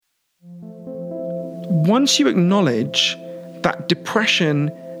once you acknowledge that depression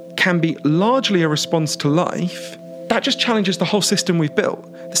can be largely a response to life, that just challenges the whole system we've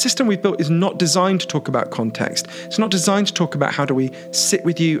built. The system we've built is not designed to talk about context. It's not designed to talk about how do we sit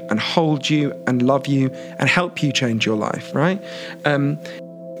with you and hold you and love you and help you change your life, right?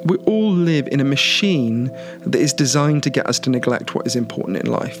 We all live in a machine that is designed to get us to neglect what is important in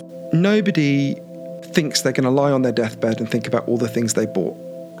life. Nobody thinks they're going to lie on their deathbed and think about all the things they bought,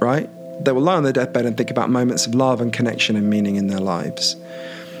 right? They will lie on their deathbed and think about moments of love and connection and meaning in their lives.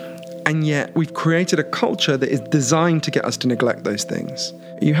 And yet we've created a culture that is designed to get us to neglect those things.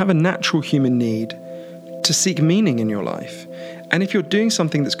 You have a natural human need to seek meaning in your life. And if you're doing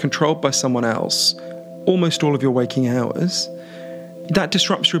something that's controlled by someone else, almost all of your waking hours, that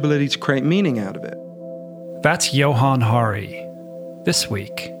disrupts your ability to create meaning out of it. That's Johann Hari, this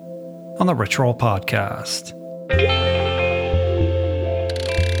week on the Rich Roll Podcast.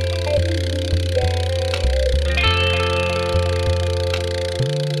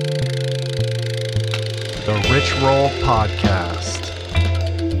 The Rich Roll Podcast.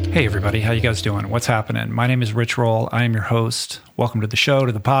 Hey everybody, how you guys doing? What's happening? My name is Rich Roll. I am your host. Welcome to the show,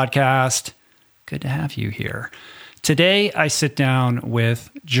 to the podcast. Good to have you here. Today I sit down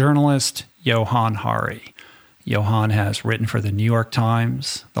with journalist Johann Hari. Johann has written for the New York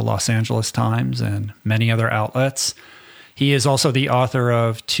Times, the Los Angeles Times, and many other outlets. He is also the author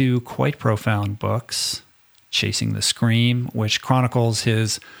of two quite profound books, Chasing the Scream, which chronicles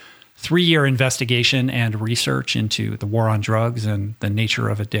his 3-year investigation and research into the war on drugs and the nature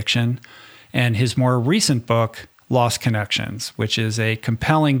of addiction, and his more recent book, Lost Connections, which is a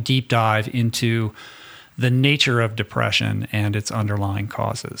compelling deep dive into the nature of depression and its underlying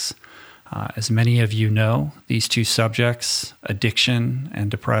causes. As many of you know, these two subjects, addiction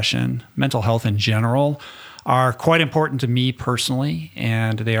and depression, mental health in general, are quite important to me personally,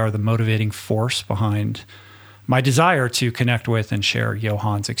 and they are the motivating force behind my desire to connect with and share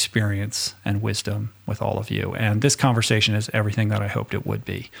Johann's experience and wisdom with all of you. And this conversation is everything that I hoped it would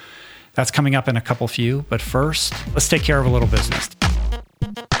be. That's coming up in a couple few, but first, let's take care of a little business.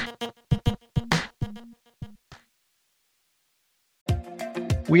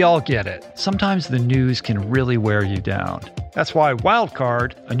 We all get it. Sometimes the news can really wear you down. That's why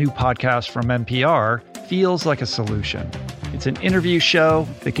Wildcard, a new podcast from NPR, feels like a solution. It's an interview show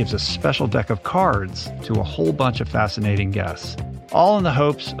that gives a special deck of cards to a whole bunch of fascinating guests, all in the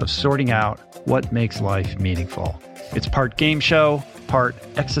hopes of sorting out what makes life meaningful. It's part game show, part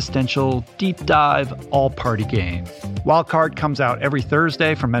existential, deep dive, all party game. Wildcard comes out every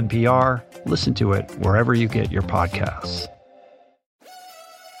Thursday from NPR. Listen to it wherever you get your podcasts.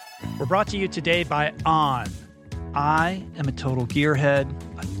 We're brought to you today by On. I am a total gearhead.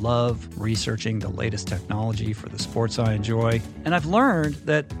 I love researching the latest technology for the sports I enjoy. And I've learned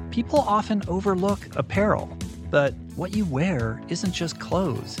that people often overlook apparel. But what you wear isn't just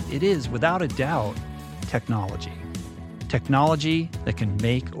clothes. It is, without a doubt, technology. Technology that can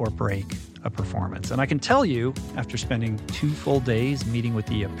make or break a performance. And I can tell you, after spending 2 full days meeting with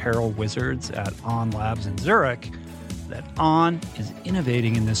the apparel wizards at On Labs in Zurich, that On is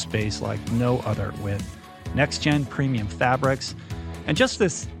innovating in this space like no other, with next-gen premium fabrics and just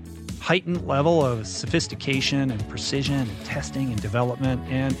this heightened level of sophistication and precision and testing and development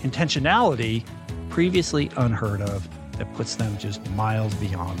and intentionality previously unheard of that puts them just miles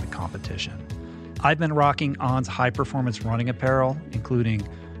beyond the competition. I've been rocking On's high-performance running apparel, including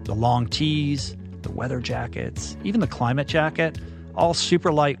the long tees, the weather jackets, even the climate jacket, all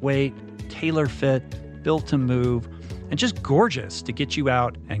super lightweight, tailor-fit, built to move, and just gorgeous to get you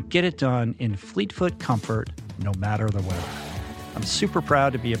out and get it done in fleet-foot comfort, no matter the weather. I'm super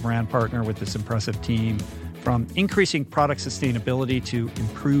proud to be a brand partner with this impressive team, from increasing product sustainability to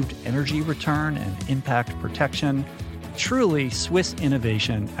improved energy return and impact protection. Truly Swiss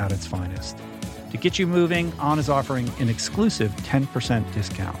innovation at its finest. To get you moving, On is offering an exclusive 10%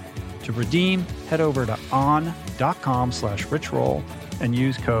 discount. To redeem, head over to on.com/richroll and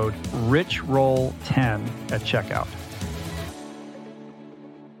use code RICHROLL10 at checkout.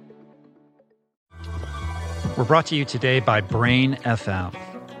 We're brought to you today by Brain FM.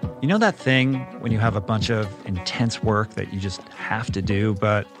 You know that thing when you have a bunch of intense work that you just have to do,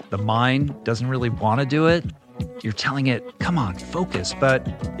 but the mind doesn't really want to do it? You're telling it, come on, focus, but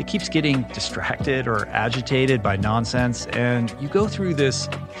it keeps getting distracted or agitated by nonsense, and you go through this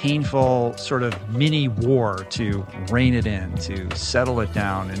painful sort of mini war to rein it in, to settle it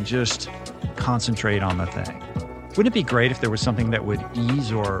down, and just concentrate on the thing. Wouldn't it be great if there was something that would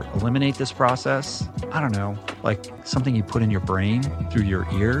ease or eliminate this process? I don't know, like something you put in your brain through your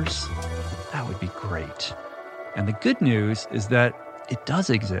ears? That would be great. And the good news is that it does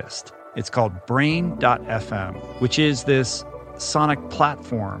exist. It's called Brain.fm, which is this sonic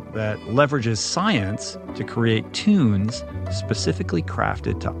platform that leverages science to create tunes specifically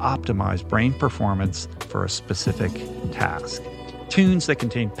crafted to optimize brain performance for a specific task. Tunes that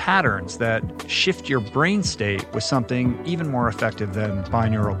contain patterns that shift your brain state with something even more effective than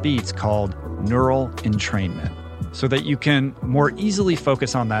binaural beats called neural entrainment, so that you can more easily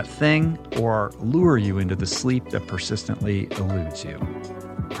focus on that thing or lure you into the sleep that persistently eludes you.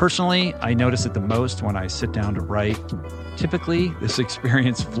 Personally, I notice it the most when I sit down to write. Typically, this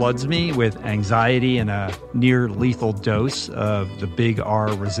experience floods me with anxiety and a near lethal dose of the big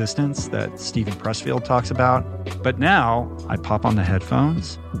R resistance that Stephen Pressfield talks about. But now I pop on the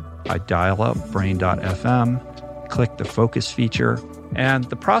headphones, I dial up Brain.fm, click the focus feature, and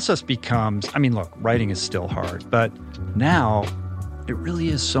the process becomes, look, writing is still hard, but now it really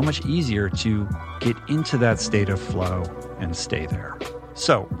is so much easier to get into that state of flow and stay there.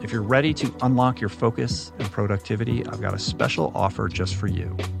 So, if you're ready to unlock your focus and productivity, I've got a special offer just for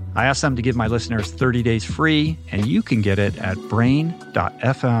you. I asked them to give my listeners 30 days free, and you can get it at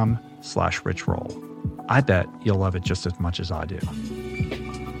brain.fm/richroll. I bet you'll love it just as much as I do.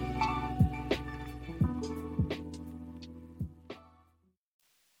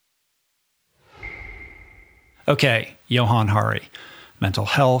 Okay, Johann Hari. Mental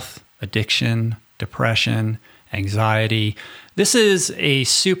health, addiction, depression, anxiety. This is a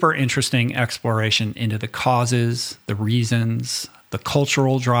super interesting exploration into the causes, the reasons, the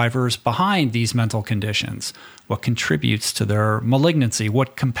cultural drivers behind these mental conditions, what contributes to their malignancy,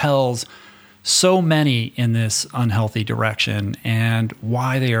 what compels so many in this unhealthy direction, and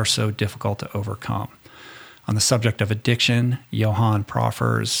why they are so difficult to overcome. On the subject of addiction, Johann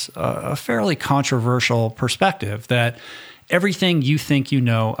proffers a fairly controversial perspective that everything you think you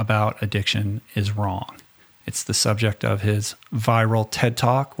know about addiction is wrong. It's the subject of his viral TED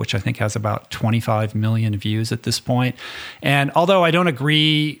Talk, which I think has about 25 million views at this point. And although I don't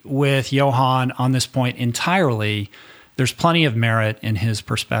agree with Johann on this point entirely, there's plenty of merit in his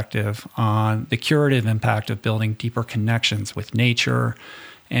perspective on the curative impact of building deeper connections with nature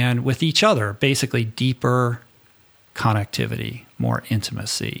and with each other, basically deeper connectivity, more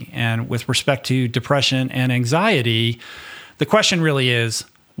intimacy. And with respect to depression and anxiety, the question really is,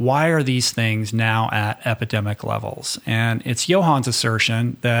 why are these things now at epidemic levels? And it's Johann's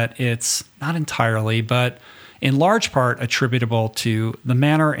assertion that it's not entirely, but in large part attributable to the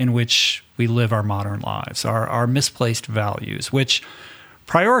manner in which we live our modern lives, our misplaced values, which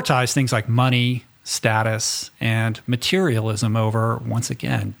prioritize things like money, status, and materialism over, once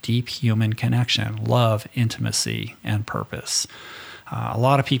again, deep human connection, love, intimacy, and purpose. A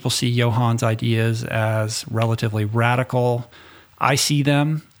lot of people see Johann's ideas as relatively radical. I see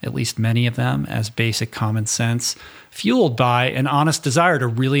them, at least many of them, as basic common sense, fueled by an honest desire to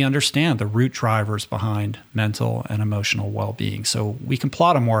really understand the root drivers behind mental and emotional well-being, so we can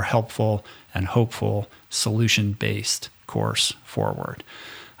plot a more helpful and hopeful solution-based course forward.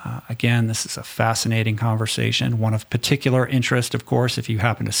 Again, this is a fascinating conversation, one of particular interest, of course, if you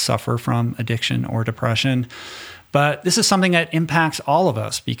happen to suffer from addiction or depression. But this is something that impacts all of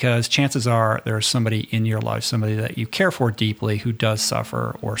us because chances are there's somebody in your life, somebody that you care for deeply who does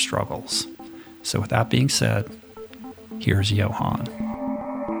suffer or struggles. So with that being said, here's Johann.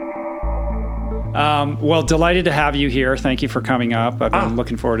 Well, delighted to have you here. Thank you for coming up. I've been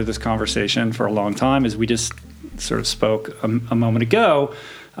looking forward to this conversation for a long time. As we just sort of spoke a moment ago,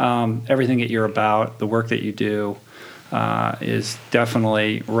 everything that you're about, the work that you do, is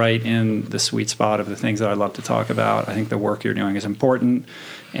definitely right in the sweet spot of the things that I love to talk about. I think the work you're doing is important,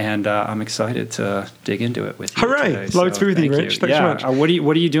 and I'm excited to dig into it with you. Hooray! Love to be with you, Rich. Thanks so much. What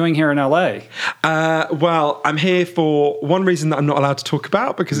are you doing here in LA? Well, I'm here for one reason that I'm not allowed to talk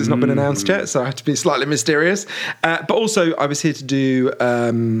about because it's not been announced yet, so I have to be slightly mysterious. But also, I was here to do...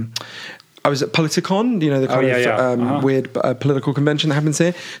 I was at Politicon, the kind of weird political convention that happens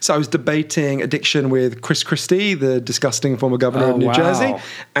here. So I was debating addiction with Chris Christie, the disgusting former governor of New Jersey,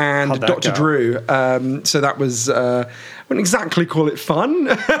 and Dr. Drew. So that was, I wouldn't exactly call it fun,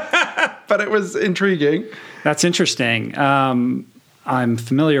 but it was intriguing. That's interesting. I'm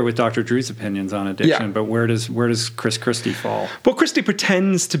familiar with Dr. Drew's opinions on addiction, but where does Chris Christie fall? Well, Christie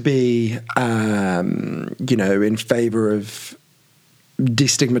pretends to be, in favor of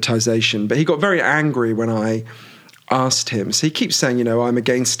destigmatization, but he got very angry when I asked him. So he keeps saying, I'm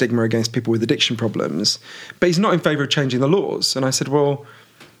against stigma against people with addiction problems, but he's not in favor of changing the laws. And I said, well,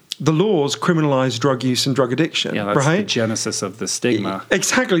 the laws criminalize drug use and drug addiction, that's right? The genesis of the stigma.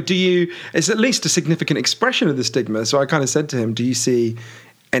 Exactly. It's at least a significant expression of the stigma. So I kind of said to him, do you see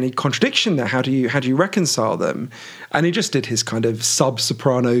any contradiction there? How do you reconcile them? And he just did his kind of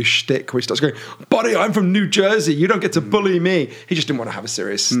sub-soprano shtick, where he starts going, buddy, I'm from New Jersey. You don't get to bully me. He just didn't want to have a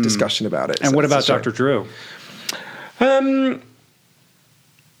serious discussion about it. And what about Dr. Drew?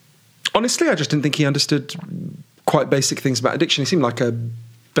 Honestly, I just didn't think he understood quite basic things about addiction. He seemed like a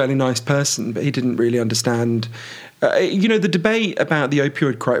fairly nice person, but he didn't really understand. The debate about the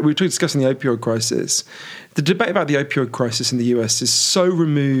opioid crisis, we were discussing the opioid crisis. The debate about the opioid crisis in the US is so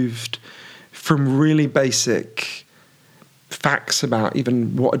removed from really basic facts about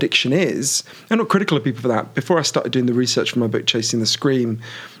even what addiction is. I'm not critical of people for that. Before I started doing the research for my book, Chasing the Scream,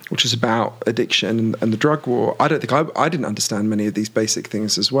 which is about addiction and the drug war, I don't think I didn't understand many of these basic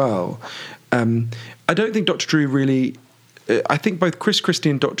things as well. I don't think Dr. Drew really... I think both Chris Christie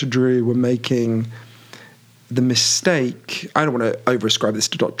and Dr. Drew were making the mistake. I don't want to over-ascribe this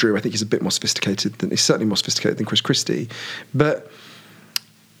to Dr. Drew. I think he's a bit more sophisticated he's certainly more sophisticated than Chris Christie. But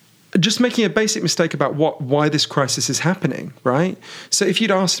just making a basic mistake about why this crisis is happening, right? So if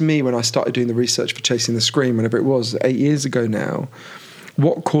you'd asked me when I started doing the research for Chasing the Scream, whenever it was, 8 years ago now,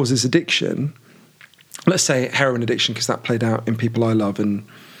 what causes addiction? Let's say heroin addiction, because that played out in people I love, and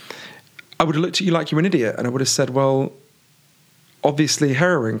I would have looked at you like you were an idiot, and I would have said, well, obviously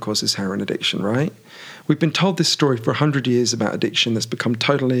heroin causes heroin addiction, right? We've been told this story for 100 years about addiction that's become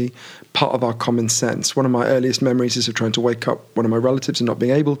totally part of our common sense. One of my earliest memories is of trying to wake up one of my relatives and not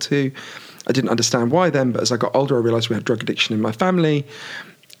being able to. I didn't understand why then, but as I got older, I realised we had drug addiction in my family.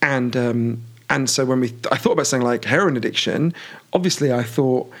 And so when I thought about saying like heroin addiction, obviously I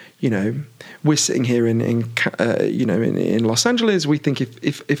thought, we're sitting here in Los Angeles. We think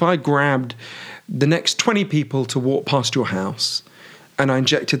if I grabbed the next 20 people to walk past your house and I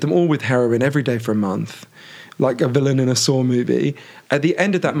injected them all with heroin every day for a month, like a villain in a Saw movie, at the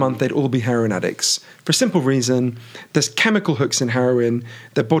end of that month, they'd all be heroin addicts. For a simple reason, there's chemical hooks in heroin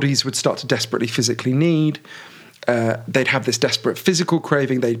their bodies would start to desperately physically need. They'd have this desperate physical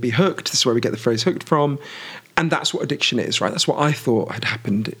craving. They'd be hooked. This is where we get the phrase hooked from. And that's what addiction is, right? That's what I thought had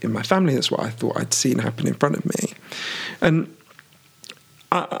happened in my family. That's what I thought I'd seen happen in front of me. And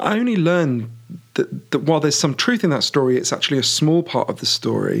I only learned that while there's some truth in that story, it's actually a small part of the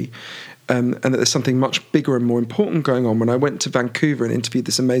story, and that there's something much bigger and more important going on when I went to Vancouver and interviewed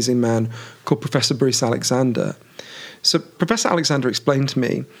this amazing man called Professor Bruce Alexander. So Professor Alexander explained to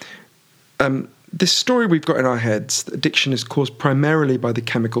me, this story we've got in our heads, that addiction is caused primarily by the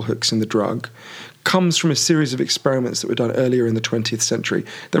chemical hooks in the drug, comes from a series of experiments that were done earlier in the 20th century.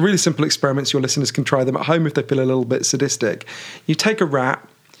 They're really simple experiments. Your listeners can try them at home if they feel a little bit sadistic. You take a rat,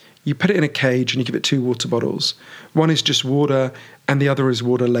 you put it in a cage, and you give it 2 water bottles. One is just water, and the other is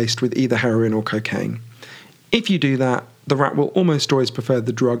water laced with either heroin or cocaine. If you do that, the rat will almost always prefer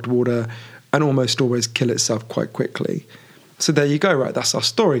the drugged water and almost always kill itself quite quickly. So there you go, right? That's our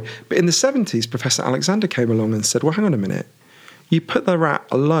story. But in the 70s, Professor Alexander came along and said, well, hang on a minute. You put the rat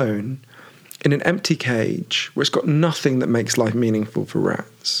alone in an empty cage where it's got nothing that makes life meaningful for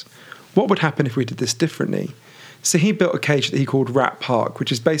rats. What would happen if we did this differently? So he built a cage that he called Rat Park,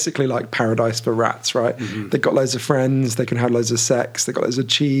 which is basically like paradise for rats, right? Mm-hmm. They've got loads of friends, they can have loads of sex, they've got loads of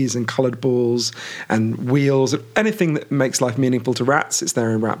cheese and coloured balls and wheels. Anything that makes life meaningful to rats, it's there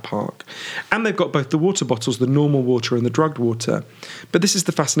in Rat Park. And they've got both the water bottles, the normal water and the drugged water. But this is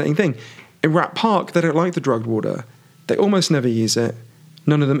the fascinating thing. In Rat Park, they don't like the drugged water. They almost never use it.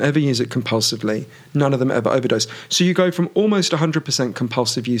 None of them ever use it compulsively. None of them ever overdose. So you go from almost 100%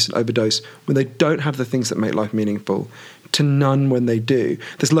 compulsive use and overdose when they don't have the things that make life meaningful to none when they do.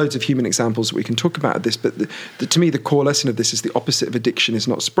 There's loads of human examples that we can talk about of this, but to me, the core lesson of this is the opposite of addiction is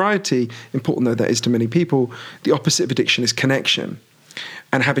not sobriety, important though that is to many people. The opposite of addiction is connection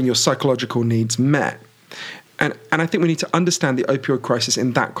and having your psychological needs met. And I think we need to understand the opioid crisis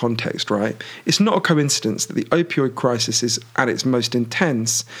in that context, right? It's not a coincidence that the opioid crisis is at its most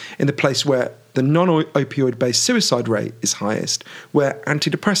intense in the place where the non-opioid-based suicide rate is highest, where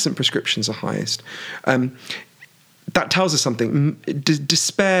antidepressant prescriptions are highest. That tells us something.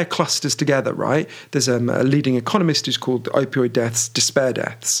 Despair clusters together, right? There's a leading economist who's called opioid deaths despair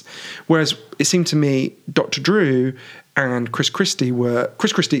deaths. Whereas it seemed to me Dr. Drew and Chris Christie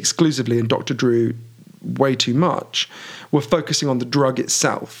exclusively and Dr. Drew way too much, we're focusing on the drug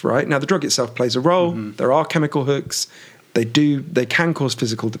itself, right? Now, the drug itself plays a role. Mm-hmm. There are chemical hooks. They can cause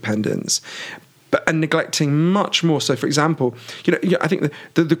physical dependence, and neglecting much more. So, for example, I think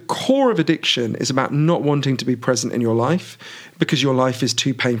the core of addiction is about not wanting to be present in your life because your life is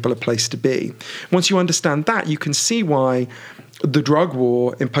too painful a place to be. Once you understand that, you can see why the drug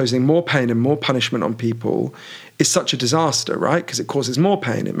war imposing more pain and more punishment on people is such a disaster, right? Because it causes more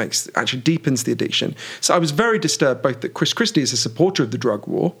pain. It actually deepens the addiction. So I was very disturbed both that Chris Christie is a supporter of the drug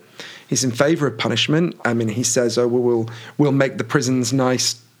war. He's in favor of punishment. I mean, he says, we'll make the prisons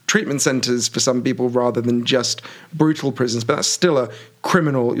nice treatment centers for some people rather than just brutal prisons. But that's still a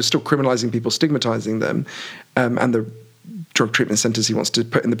criminal. You're still criminalizing people, stigmatizing them. And the drug treatment centers he wants to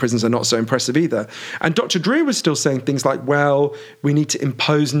put in the prisons are not so impressive either. And Dr. Drew was still saying things like, well, we need to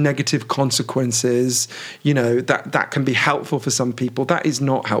impose negative consequences, that can be helpful for some people. That is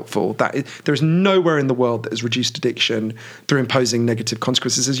not helpful. There is nowhere in the world that has reduced addiction through imposing negative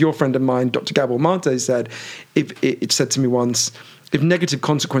consequences. As your friend of mine, Dr. Gabor Mate, said, it said to me once, if negative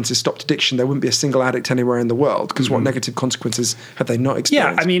consequences stopped addiction, there wouldn't be a single addict anywhere in the world, because what negative consequences have they not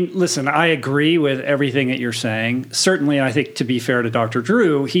experienced? Yeah, I mean, listen, I agree with everything that you're saying. Certainly, I think, to be fair to Dr.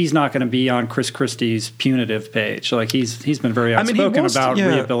 Drew, he's not going to be on Chris Christie's punitive page. Like, he's been very outspoken about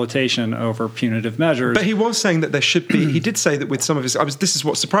rehabilitation over punitive measures. But he was saying that there should be, he did say that with some of his, this is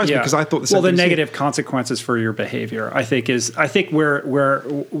what surprised me, because I thought the negative consequences for your behavior, I think where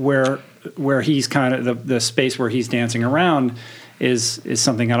he's kind of, the space where he's dancing around is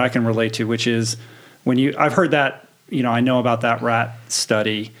something that I can relate to, which is I've heard that, I know about that rat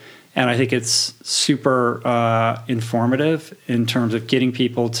study, and I think it's super informative in terms of getting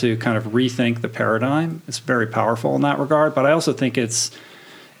people to kind of rethink the paradigm. It's very powerful in that regard, but I also think it's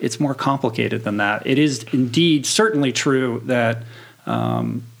more complicated than that. It is indeed certainly true that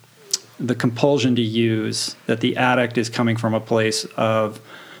the compulsion to use, that the addict is coming from a place of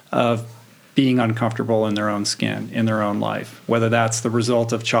being uncomfortable in their own skin, in their own life, whether that's the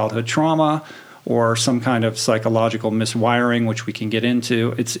result of childhood trauma or some kind of psychological miswiring, which we can get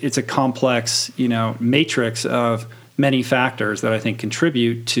into. It's a complex, matrix of many factors that I think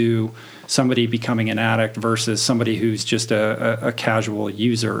contribute to somebody becoming an addict versus somebody who's just a casual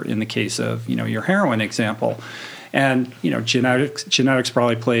user, in the case of, your heroin example. And, genetics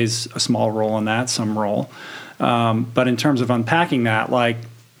probably plays a small role in that, some role. But in terms of unpacking that, like,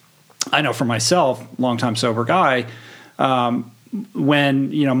 I know for myself, longtime sober guy,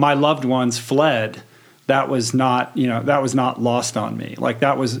 when, my loved ones fled, that was not lost on me. Like,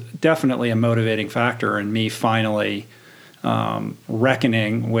 that was definitely a motivating factor in me finally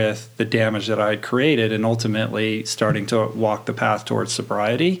reckoning with the damage that I had created and ultimately starting to walk the path towards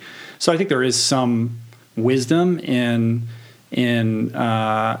sobriety. So I think there is some wisdom in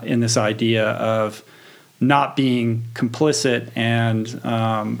this idea of not being complicit and,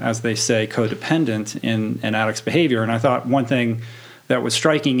 as they say, codependent in an addict's behavior. And I thought one thing that was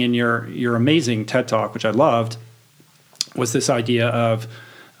striking in your amazing TED Talk, which I loved, was this idea of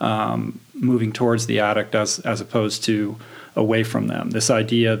moving towards the addict as opposed to away from them. This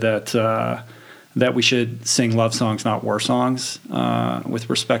idea that we should sing love songs, not war songs,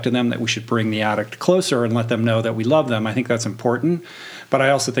 with respect to them, that we should bring the addict closer and let them know that we love them. I think that's important. But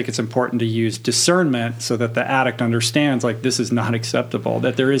I also think it's important to use discernment so that the addict understands, like, this is not acceptable,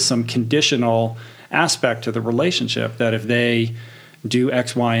 that there is some conditional aspect to the relationship, that if they do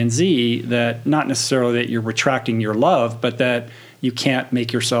X, Y, and Z, that not necessarily that you're retracting your love, but that you can't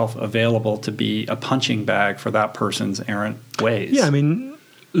make yourself available to be a punching bag for that person's errant ways. Yeah, I mean,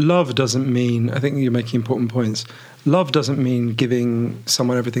 love doesn't mean, I think you're making important points. Love doesn't mean giving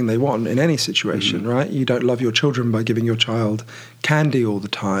someone everything they want in any situation, right? You don't love your children by giving your child candy all the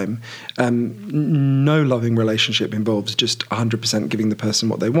time. No loving relationship involves just 100% giving the person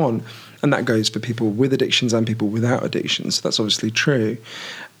what they want. And that goes for people with addictions and people without addictions. So that's obviously true.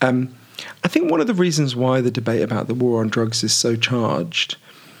 I think one of the reasons why the debate about the war on drugs is so charged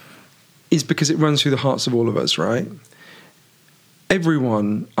is because it runs through the hearts of all of us, right?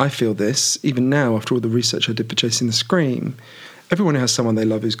 Everyone, I feel this, even now after all the research I did for Chasing the Scream, everyone who has someone they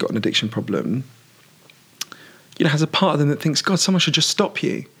love who's got an addiction problem, has a part of them that thinks, God, someone should just stop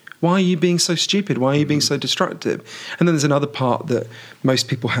you. Why are you being so stupid? Why are you being so destructive? And then there's another part that most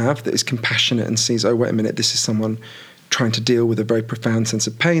people have that is compassionate and sees, oh, wait a minute, this is someone trying to deal with a very profound sense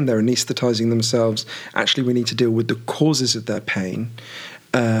of pain. They're anesthetizing themselves. Actually, we need to deal with the causes of their pain.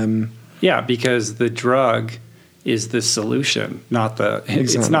 Because the drug is the solution, not the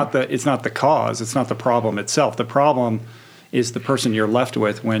exactly. it's not the cause, it's not the problem itself. The problem is the person you're left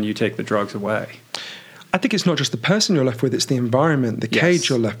with when you take the drugs away. I think it's not just the person you're left with, it's the environment, the cage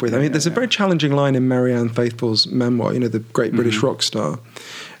you're left with. I mean, there's a very challenging line in Marianne Faithfull's memoir, the great British rock star.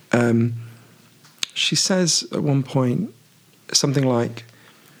 She says at one point something like,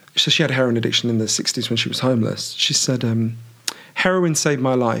 she had a heroin addiction in the 60s when she was homeless. She said, heroin saved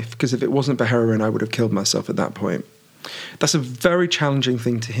my life, because if it wasn't for heroin, I would have killed myself at that point. That's a very challenging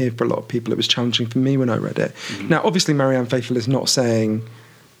thing to hear for a lot of people. It was challenging for me when I read it. Mm-hmm. Now, obviously, Marianne Faithfull is not saying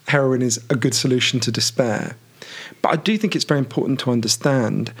heroin is a good solution to despair. But I do think it's very important to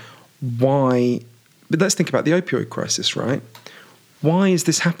understand why. But let's think about the opioid crisis, right? Why is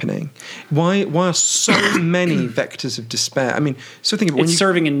this happening? Why are so many vectors of despair? I mean, so think of it. It's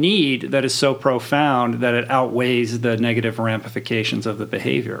serving a need that is so profound that it outweighs the negative ramifications of the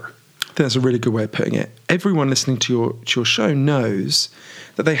behavior. I think that's a really good way of putting it. Everyone listening to your show knows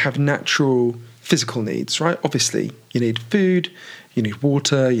that they have natural physical needs, right? Obviously, you need food, you need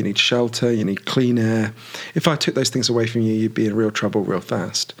water, you need shelter, you need clean air. If I took those things away from you, you'd be in real trouble real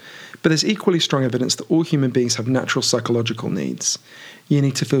fast. But there's equally strong evidence that all human beings have natural psychological needs. You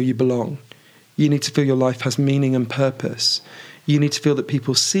need to feel you belong. You need to feel your life has meaning and purpose. You need to feel that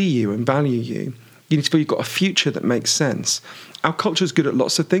people see you and value you. You need to feel you've got a future that makes sense. Our culture is good at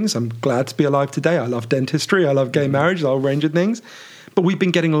lots of things. I'm glad to be alive today. I love dentistry. I love gay marriage, a whole range of things. But we've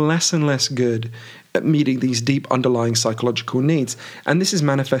been getting less and less good at meeting these deep underlying psychological needs. And this is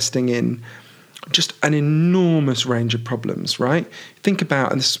manifesting in just an enormous range of problems, right? Think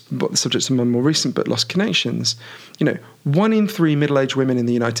about, and this is what the subject of my more recent book, Lost Connections. 1 in 3 middle-aged women in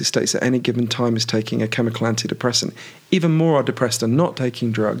the United States at any given time is taking a chemical antidepressant. Even more are depressed and not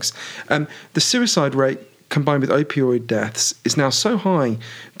taking drugs. The suicide rate combined with opioid deaths is now so high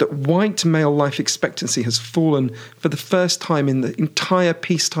that white male life expectancy has fallen for the first time in the entire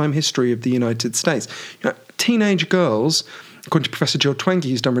peacetime history of the United States. Teenage girls, according to Professor Jill Twenge,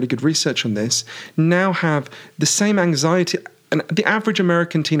 who's done really good research on this, now have the same anxiety. And the average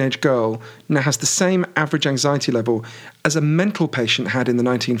American teenage girl now has the same average anxiety level as a mental patient had in the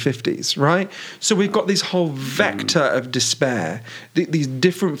 1950s, right? So we've got this whole vector of despair, these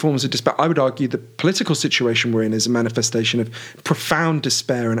different forms of despair. I would argue the political situation we're in is a manifestation of profound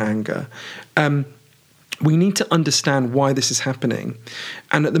despair and anger. We need to understand why this is happening.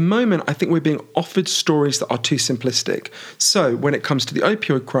 And at the moment, I think we're being offered stories that are too simplistic. So when it comes to the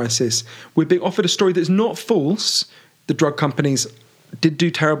opioid crisis, we're being offered a story that's not false. The drug companies did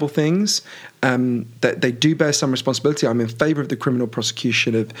do terrible things. That they do bear some responsibility. I'm in favor of the criminal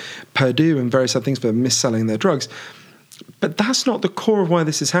prosecution of Purdue and various other things for mis-selling their drugs. But that's not the core of why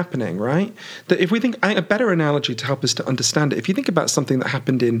this is happening, right? That if we think, a better analogy to help us to understand it, if you think about something that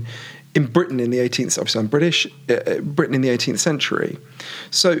happened in Britain in the 18th, obviously I'm British, Britain in the 18th century.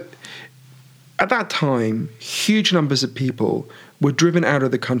 So at that time, huge numbers of people were driven out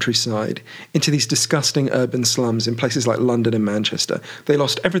of the countryside into these disgusting urban slums in places like London and Manchester. They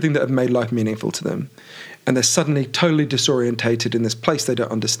lost everything that had made life meaningful to them. And they're suddenly totally disorientated in this place they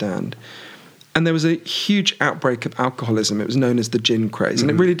don't understand. And there was a huge outbreak of alcoholism. It was known as the gin craze.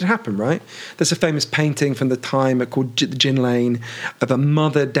 And it really did happen, right? There's a famous painting from the time called The Gin Lane of a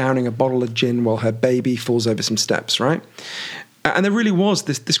mother downing a bottle of gin while her baby falls over some steps, right? And there really was,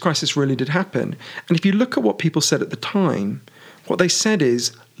 this crisis really did happen. And if you look at what people said at the time, what they said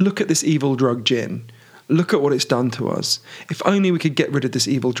is, look at this evil drug gin. Look at what it's done to us. If only we could get rid of this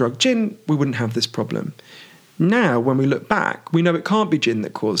evil drug gin, we wouldn't have this problem. Now, when we look back, we know it can't be gin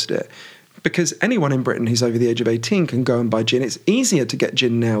that caused it. Because anyone in Britain who's over the age of 18 can go and buy gin. It's easier to get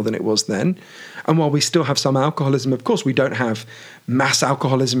gin now than it was then. And while we still have some alcoholism, of course, we don't have mass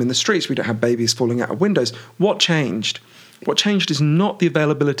alcoholism in the streets. We don't have babies falling out of windows. What changed? What changed is not the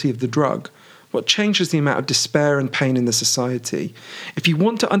availability of the drug. What changed is the amount of despair and pain in the society. If you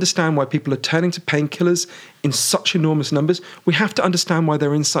want to understand why people are turning to painkillers in such enormous numbers, we have to understand why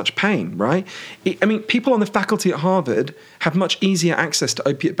they're in such pain, right? People on the faculty at Harvard have much easier access to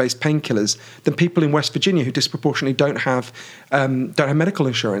opiate-based painkillers than people in West Virginia who disproportionately don't have medical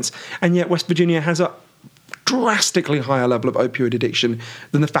insurance. And yet West Virginia has a drastically higher level of opioid addiction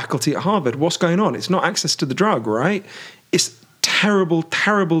than the faculty at Harvard. What's going on? It's not access to the drug, right? It's terrible,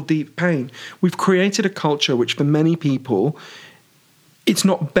 terrible deep pain. We've created a culture which for many people, it's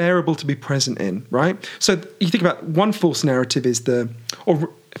not bearable to be present in, right? So you think about one false narrative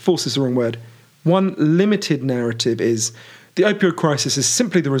false is the wrong word. One limited narrative is the opioid crisis is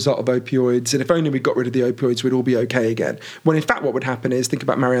simply the result of opioids, and if only we got rid of the opioids, we'd all be okay again. When in fact what would happen is, think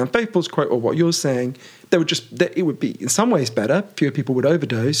about Marianne Faithfull's quote or what you're saying, it would be in some ways better, fewer people would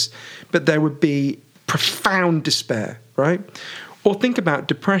overdose, but there would be profound despair, right? Or think about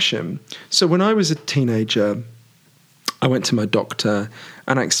depression. So when I was a teenager, I went to my doctor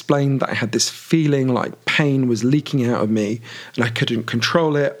and I explained that I had this feeling like pain was leaking out of me and I couldn't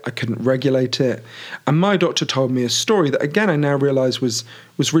control it, I couldn't regulate it. And my doctor told me a story that, again, I now realize was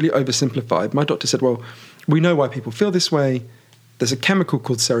really oversimplified. My doctor said, well, we know why people feel this way. There's a chemical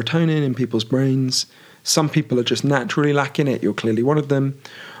called serotonin in people's brains. Some people are just naturally lacking it. You're clearly one of them.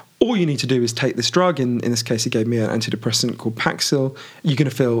 all you need to do is take this drug. In this case, he gave me an antidepressant called Paxil. You're going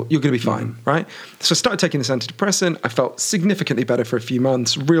to be fine, right? So I started taking this antidepressant. I felt significantly better for a few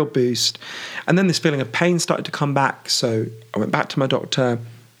months, real boost. And then this feeling of pain started to come back. So I went back to my doctor.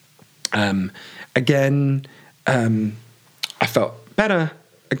 Again, I felt better.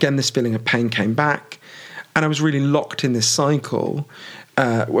 Again, this feeling of pain came back. And I was really locked in this cycle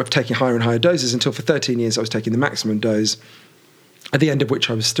of taking higher and higher doses until for 13 years I was taking the maximum dose, at the end of which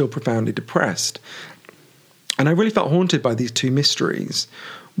I was still profoundly depressed. And I really felt haunted by these two mysteries.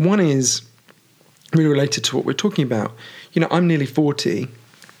 One is really related to what we're talking about. I'm nearly 40.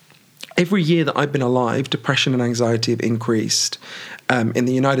 Every year that I've been alive, depression and anxiety have increased in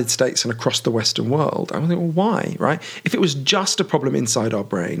the United States and across the Western world. I was thinking, well, why, right? If it was just a problem inside our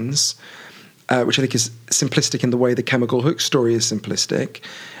brains, which I think is simplistic in the way the chemical hook story is simplistic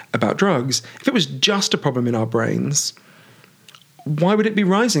about drugs, if it was just a problem in our brains, why would it be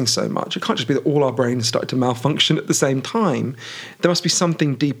rising so much? It can't just be that all our brains started to malfunction at the same time. There must be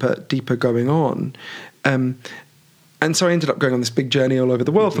something deeper going on. And so I ended up going on this big journey all over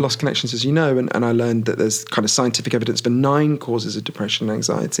the world for Lost Connections, as you know, and I learned that there's kind of scientific evidence for 9 causes of depression and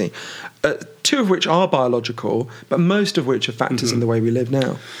anxiety, 2 of which are biological, but most of which are factors in the way we live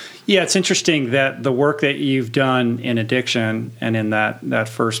now. Yeah, it's interesting that the work that you've done in addiction and in that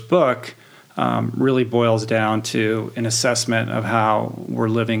first book really boils down to an assessment of how we're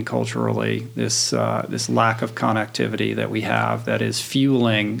living culturally, this lack of connectivity that we have that is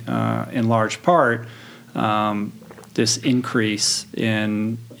fueling, in large part, this increase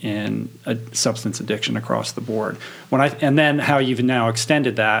in substance addiction across the board. And then how you've now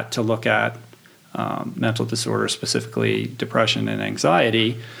extended that to look at mental disorders, specifically depression and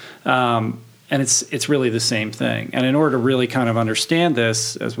anxiety. And it's really the same thing. And in order to really kind of understand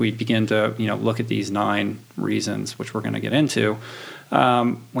this, as we begin to look at these 9 reasons, which we're going to get into,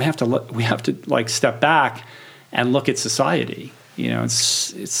 we have to step back and look at society.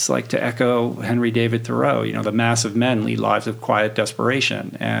 It's like, to echo Henry David Thoreau, the mass of men lead lives of quiet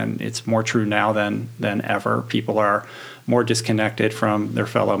desperation, and it's more true now than ever. People are more disconnected from their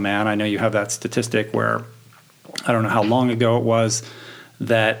fellow man. I know you have that statistic where, I don't know how long ago it was,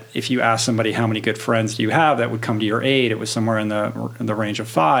 that if you ask somebody how many good friends do you have that would come to your aid, it was somewhere in the range of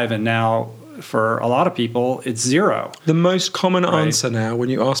 5, and now for a lot of people it's 0. The most common answer now when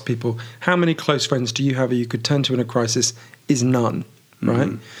you ask people how many close friends do you have or you could turn to in a crisis is none,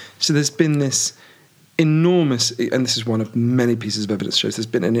 right? So there's been this enormous, and this is one of many pieces of evidence shows,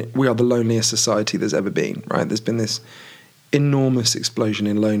 we are the loneliest society there's ever been, right? There's been this enormous explosion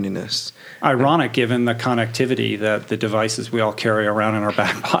in loneliness. Ironic, given the connectivity that the devices we all carry around in our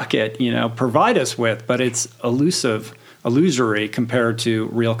back pocket, provide us with, but it's illusory compared to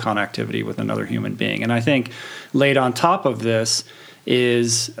real connectivity with another human being. And I think laid on top of this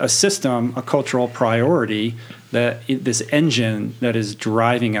is a system, a cultural priority, this engine that is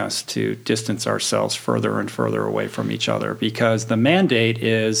driving us to distance ourselves further and further away from each other, because the mandate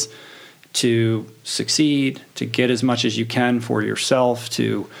is to succeed, to get as much as you can for yourself,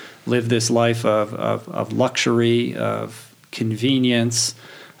 to live this life of luxury, of convenience,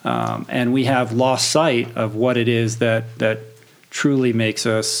 and we have lost sight of what it is that truly makes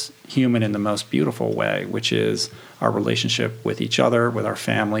us human in the most beautiful way, which is our relationship with each other, with our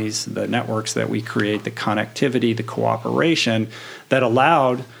families, the networks that we create, the connectivity, the cooperation that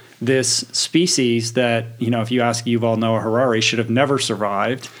allowed this species that, if you ask Yuval Noah Harari, should have never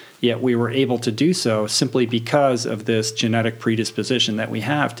survived, yet we were able to do so simply because of this genetic predisposition that we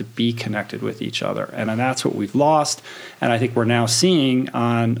have to be connected with each other. And that's what we've lost. And I think we're now seeing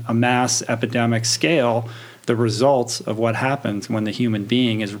on a mass epidemic scale the results of what happens when the human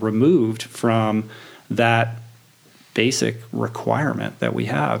being is removed from that basic requirement that we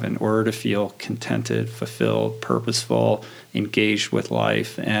have in order to feel contented, fulfilled, purposeful, engaged with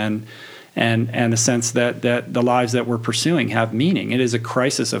life, and a sense that the lives that we're pursuing have meaning. It is a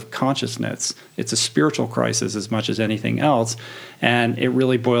crisis of consciousness. It's a spiritual crisis as much as anything else, and it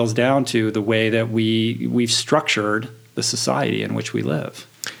really boils down to the way that we've structured the society in which we live.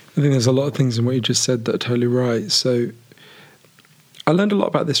 I think there's a lot of things in what you just said that are totally right. So I learned a lot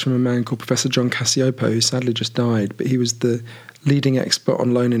about this from a man called Professor John Cacioppo, who sadly just died, but he was the leading expert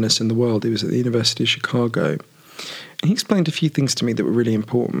on loneliness in the world. He was at the University of Chicago. And he explained a few things to me that were really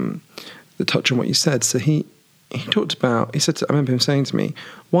important that touch on what you said. So I remember him saying to me,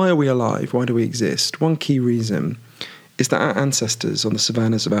 why are we alive? Why do we exist? One key reason is that our ancestors on the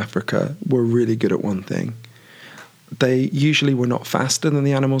savannas of Africa were really good at one thing. They usually were not faster than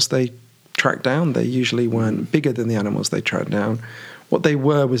the animals they tracked down. They usually weren't bigger than the animals they tracked down. What they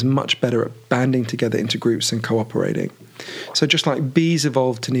were was much better at banding together into groups and cooperating. So just like bees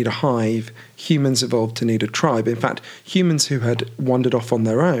evolved to need a hive, humans evolved to need a tribe. In fact, humans who had wandered off on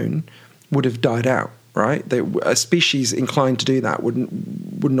their own would have died out, right? A species inclined to do that would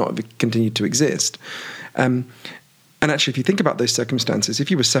not have continued to exist. And actually, if you think about those circumstances, if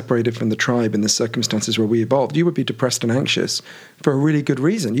you were separated from the tribe in the circumstances where we evolved, you would be depressed and anxious for a really good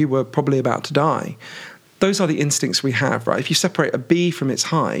reason. You were probably about to die. Those are the instincts we have, right? If you separate a bee from its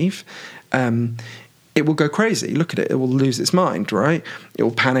hive, it will go crazy. Look at it. It will lose its mind, right? It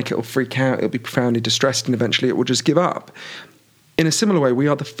will panic. It will freak out. It will be profoundly distressed, and eventually it will just give up. In a similar way, we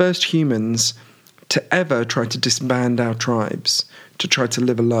are the first humans to ever try to disband our tribes, to try to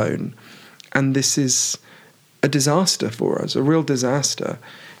live alone. And this is a disaster for us, a real disaster.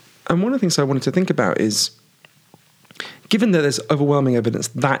 And one of the things I wanted to think about is, given that there's overwhelming evidence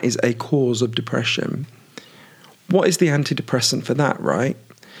that is a cause of depression, what is the antidepressant for that, right?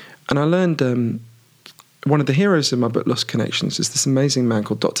 And I learned one of the heroes in my book, Lost Connections, is this amazing man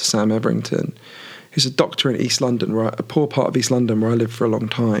called Dr. Sam Everington, who's a doctor in East London, a poor part of East London where I lived for a long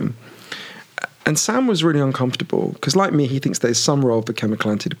time. And Sam was really uncomfortable because, like me, he thinks there's some role for chemical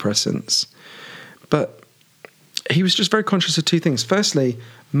antidepressants. But he was just very conscious of two things. Firstly,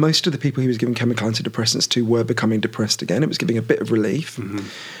 most of the people he was giving chemical antidepressants to were becoming depressed again. It was giving a bit of relief. Mm-hmm.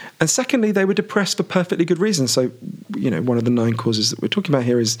 And secondly, they were depressed for perfectly good reasons. So, one of the 9 causes that we're talking about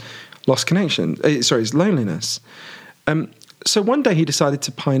here is is loneliness. So one day he decided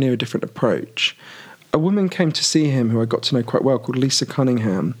to pioneer a different approach. A woman came to see him who I got to know quite well called Lisa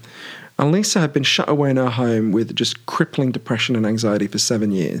Cunningham. And Lisa had been shut away in her home with just crippling depression and anxiety for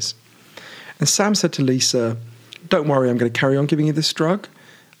 7 years. And Sam said to Lisa, "Don't worry, I'm going to carry on giving you this drug.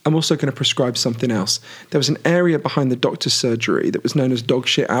 I'm also going to prescribe something else." There was an area behind the doctor's surgery that was known as Dog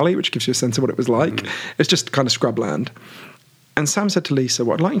Shit Alley, which gives you a sense of what it was like. Mm. It's just kind of scrubland. And Sam said to Lisa,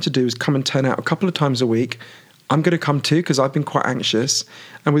 "What I'd like you to do is come and turn out a couple of times a week. I'm going to come too because I've been quite anxious.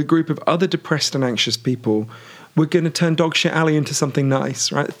 And with a group of other depressed and anxious people, we're going to turn Dog Shit Alley into something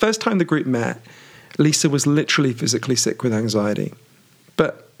nice," right? The first time the group met, Lisa was literally physically sick with anxiety.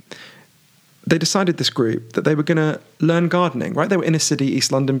 But they decided, this group, that they were going to learn gardening, right? They were inner city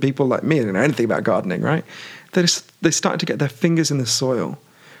East London people like me. They didn't know anything about gardening, right? They started to get their fingers in the soil.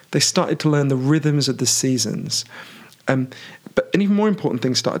 They started to learn the rhythms of the seasons. But an even more important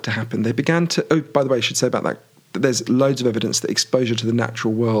thing started to happen. They began to, by the way, I should say about that there's loads of evidence that exposure to the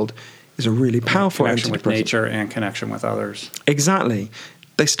natural world is a really powerful connection with nature and connection with others. Exactly.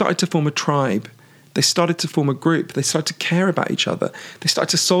 They started to form a tribe. They started to form a group. They started to care about each other. They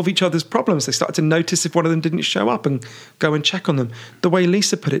started to solve each other's problems. They started to notice if one of them didn't show up and go and check on them. The way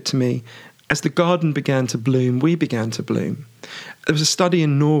Lisa put it to me, as the garden began to bloom, we began to bloom. There was a study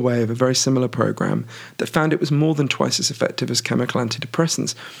in Norway of a very similar program that found it was more than twice as effective as chemical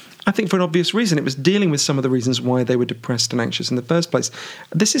antidepressants. I think for an obvious reason. It was dealing with some of the reasons why they were depressed and anxious in the first place.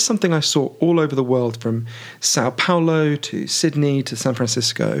 This is something I saw all over the world, from Sao Paulo to Sydney to San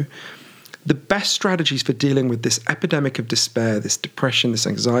Francisco. The best strategies for dealing with this epidemic of despair, this depression, this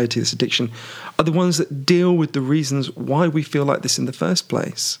anxiety, this addiction, are the ones that deal with the reasons why we feel like this in the first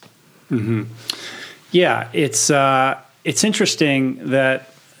place. Mm-hmm. Yeah, it's interesting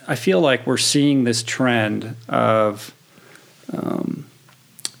that I feel like we're seeing this trend of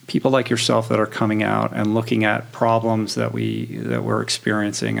people like yourself that are coming out and looking at problems that we're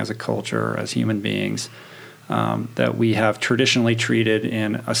experiencing as a culture, as human beings, that we have traditionally treated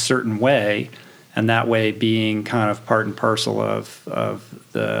in a certain way, and that way being kind of part and parcel of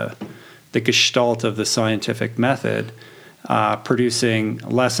the gestalt of the scientific method, producing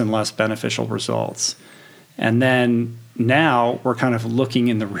less and less beneficial results. And then now we're kind of looking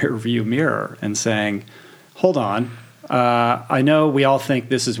in the rearview mirror and saying, hold on, I know we all think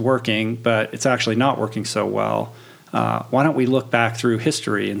this is working, but it's actually not working so well. Why don't we look back through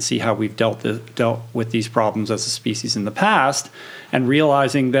history and see how we've dealt with these problems as a species in the past, and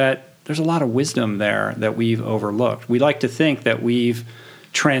realizing that there's a lot of wisdom there that we've overlooked. We like to think that we've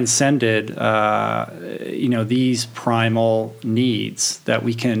transcended, these primal needs, that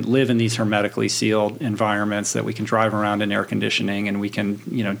we can live in these hermetically sealed environments, that we can drive around in air conditioning, and we can,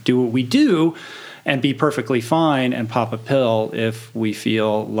 do what we do and be perfectly fine and pop a pill if we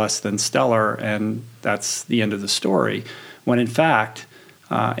feel less than stellar, and that's the end of the story. When in fact,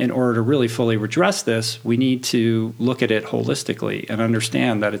 in order to really fully redress this, we need to look at it holistically and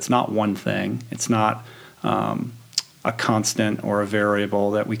understand that it's not one thing. It's not a constant or a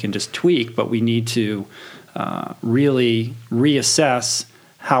variable that we can just tweak, but we need to really reassess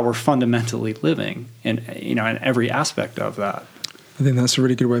how we're fundamentally living in every aspect of that. I think that's a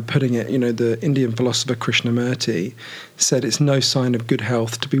really good way of putting it. The Indian philosopher Krishnamurti said it's no sign of good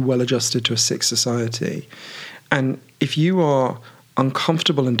health to be well adjusted to a sick society. And if you are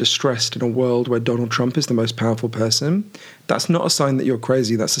uncomfortable and distressed in a world where Donald Trump is the most powerful person, that's not a sign that you're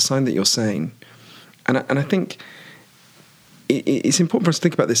crazy, that's a sign that you're sane. And I think it's important for us to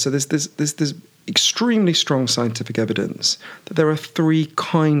think about this. So there's extremely strong scientific evidence that there are 3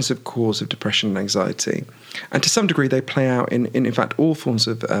 kinds of cause of depression and anxiety. And to some degree, they play out in fact, all forms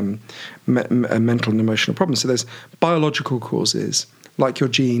of mental and emotional problems. So there's biological causes, like your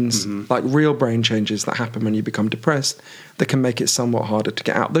genes, like real brain changes that happen when you become depressed, that can make it somewhat harder to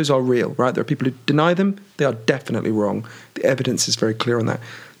get out. Those are real, right? There are people who deny them. They are definitely wrong. The evidence is very clear on that.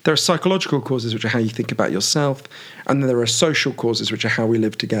 There are psychological causes, which are how you think about yourself, and then there are social causes, which are how we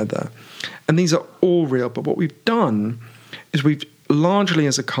live together. And these are all real, but what we've done is we've largely,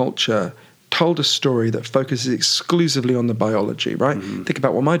 as a culture, told a story that focuses exclusively on the biology, right? Think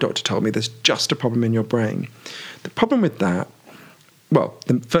about what my doctor told me. There's just a problem in your brain. The problem with that, well,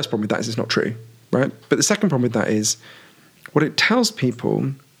 the first problem with that is it's not true, right? But the second problem with that is what it tells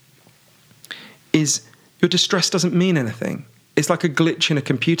people is your distress doesn't mean anything. It's like a glitch in a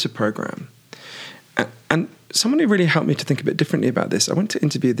computer program. And someone who really helped me to think a bit differently about this, I went to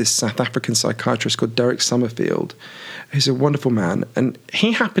interview this South African psychiatrist called Derek Summerfield, who's a wonderful man. And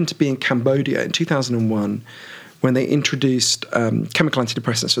he happened to be in Cambodia in 2001 when they introduced chemical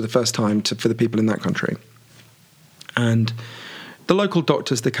antidepressants for the first time for the people in that country. And the local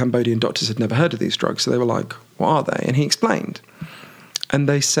doctors, the Cambodian doctors, had never heard of these drugs. So they were like, what are they? And he explained. And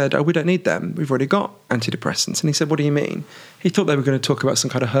they said, we don't need them. We've already got antidepressants. And he said, what do you mean? He thought they were going to talk about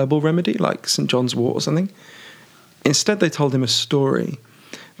some kind of herbal remedy, like St. John's wort or something. Instead, they told him a story.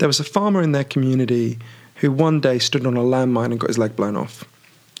 There was a farmer in their community who one day stood on a landmine and got his leg blown off.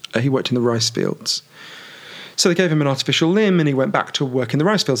 He worked in the rice fields. So they gave him an artificial limb, and he went back to work in the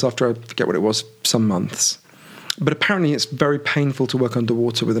rice fields after, I forget what it was, some months. But apparently it's very painful to work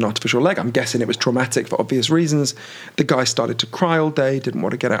underwater with an artificial leg. I'm guessing it was traumatic for obvious reasons. The guy started to cry all day, didn't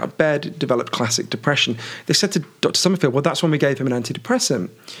want to get out of bed, developed classic depression. They said to Dr. Summerfield, well, that's when we gave him an antidepressant.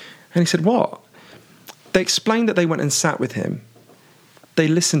 And he said, what? They explained that they went and sat with him. They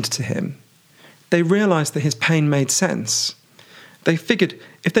listened to him. They realised that his pain made sense. They figured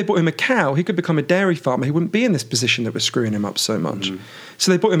if they bought him a cow, he could become a dairy farmer. He wouldn't be in this position that was screwing him up so much.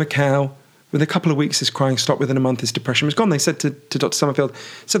 So they bought him a cow. Within a couple of weeks, his crying stopped. Within a month, his depression was gone. They said to Dr. Summerfield,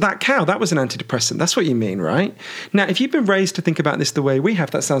 so that cow, that was an antidepressant. That's what you mean, right? Now, if you've been raised to think about this the way we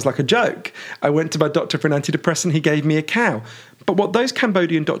have, that sounds like a joke. I went to my doctor for an antidepressant. He gave me a cow. But what those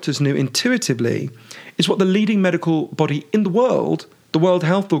Cambodian doctors knew intuitively is what the leading medical body in the World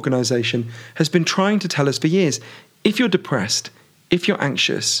Health Organization, has been trying to tell us for years. If you're depressed, if you're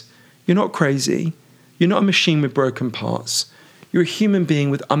anxious, you're not crazy. You're not a machine with broken parts. You're a human being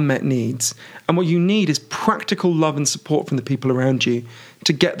with unmet needs. And what you need is practical love and support from the people around you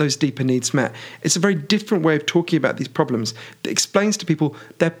to get those deeper needs met. It's a very different way of talking about these problems that explains to people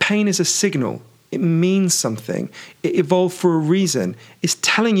their pain is a signal. It means something. It evolved for a reason. It's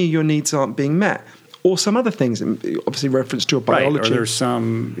telling you your needs aren't being met. Or some other things, obviously reference to your biology. Right, or there's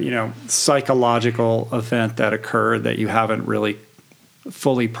some, psychological event that occurred that you haven't really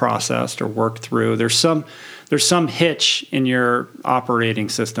fully processed or worked through. There's some hitch in your operating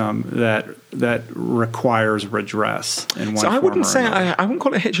system that requires redress in one form. So I wouldn't say I wouldn't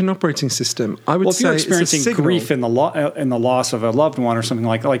call it a hitch in an operating system. I would say if you're experiencing grief in the loss of a loved one or something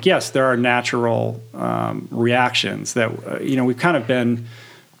like yes, there are natural reactions that we've kind of been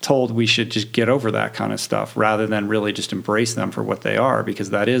told we should just get over that kind of stuff rather than really just embrace them for what they are,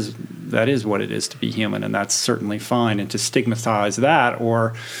 because that is what it is to be human, and that's certainly fine. And to stigmatize that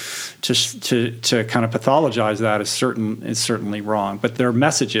or to kind of pathologize that is certainly wrong. But they're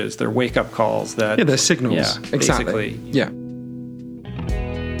messages, they're wake up calls that they're signals. Yeah, exactly. Basically. Yeah.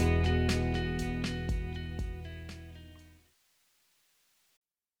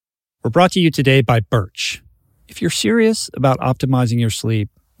 We're brought to you today by Birch. If you're serious about optimizing your sleep,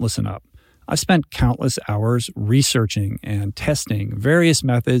 listen up. I've spent countless hours researching and testing various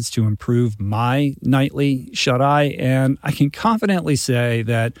methods to improve my nightly shut-eye, and I can confidently say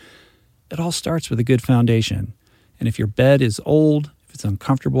that it all starts with a good foundation. And if your bed is old, if it's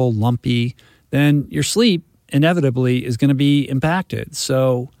uncomfortable, lumpy, then your sleep inevitably is going to be impacted.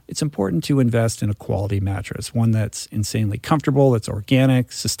 So it's important to invest in a quality mattress, one that's insanely comfortable, that's organic,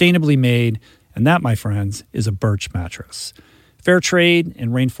 sustainably made, and that, my friends, is a Birch mattress. Fair Trade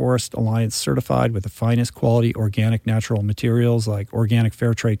and Rainforest Alliance certified with the finest quality organic natural materials like organic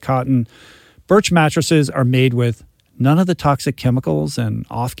Fair Trade cotton. Birch mattresses are made with none of the toxic chemicals and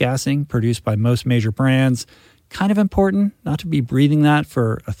off-gassing produced by most major brands, kind of important not to be breathing that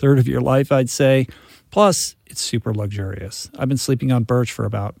for a third of your life, I'd say. Plus, it's super luxurious. I've been sleeping on birch for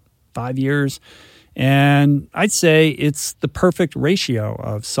about 5 years, and I'd say it's the perfect ratio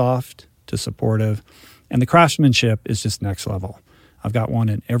of soft to supportive, and the craftsmanship is just next level. I've got one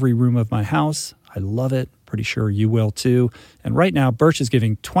in every room of my house. I love it. Pretty sure you will too. And right now, Birch is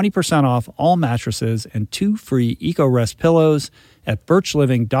giving 20% off all mattresses and 2 free EcoRest pillows at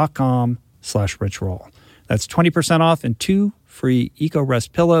birchliving.com/richroll. That's 20% off and 2 free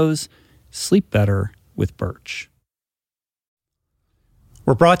EcoRest pillows. Sleep better with Birch.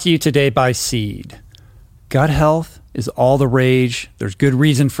 We're brought to you today by Seed. Gut health is all the rage. There's good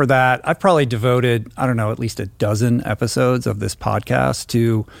reason for that. I've probably devoted, at least a dozen episodes of this podcast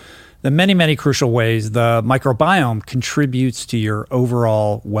to the many, many crucial ways the microbiome contributes to your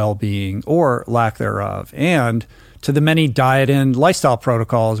overall well-being or lack thereof, and to the many diet and lifestyle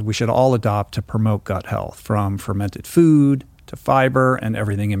protocols we should all adopt to promote gut health, from fermented food to fiber and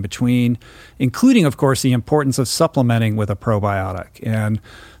everything in between, including, of course, the importance of supplementing with a probiotic. And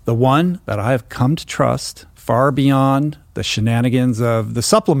the one that I have come to trust far beyond the shenanigans of the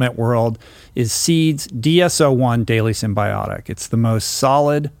supplement world is Seed's DSO1 Daily Symbiotic. It's the most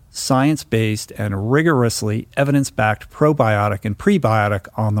solid, science-based, and rigorously evidence-backed probiotic and prebiotic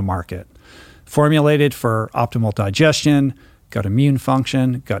on the market. Formulated for optimal digestion, gut immune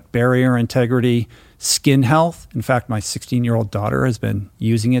function, gut barrier integrity, skin health. In fact, my 16-year-old daughter has been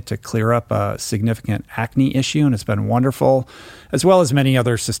using it to clear up a significant acne issue, and it's been wonderful, as well as many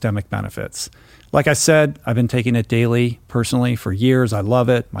other systemic benefits. Like I said, I've been taking it daily personally for years. I love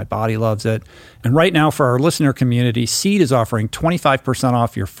it. My body loves it. And right now, for our listener community, Seed is offering 25%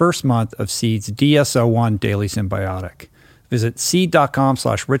 off your first month of Seed's DSO1 Daily Symbiotic. Visit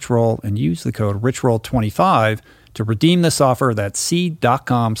seed.com/richroll and use the code richroll25 to redeem this offer. That's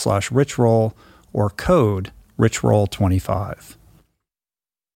seed.com/richroll or code richroll25.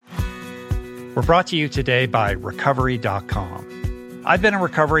 We're brought to you today by recovery.com. I've been in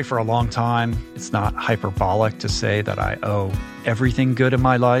recovery for a long time. It's not hyperbolic to say that I owe everything good in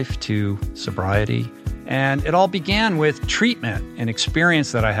my life to sobriety. And it all began with treatment, an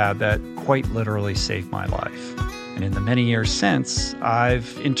experience that I had that quite literally saved my life. And in the many years since,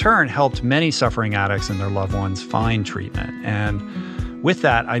 I've in turn helped many suffering addicts and their loved ones find treatment. And with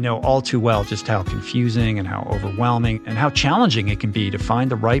that, I know all too well just how confusing and how overwhelming and how challenging it can be to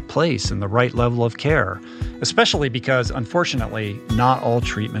find the right place and the right level of care, especially because, unfortunately, not all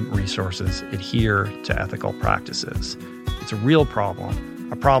treatment resources adhere to ethical practices. It's a real problem,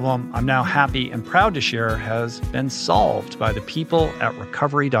 a problem I'm now happy and proud to share has been solved by the people at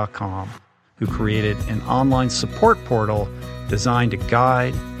recovery.com, who created an online support portal designed to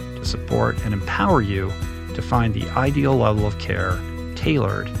guide, to support, and empower you to find the ideal level of care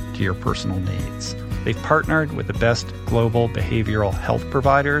tailored to your personal needs. They've partnered with the best global behavioral health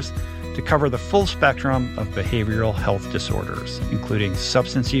providers to cover the full spectrum of behavioral health disorders, including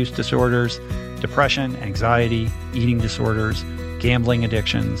substance use disorders, depression, anxiety, eating disorders, gambling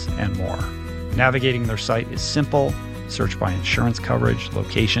addictions, and more. Navigating their site is simple. Search by insurance coverage,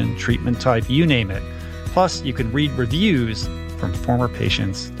 location, treatment type, you name it. Plus, you can read reviews from former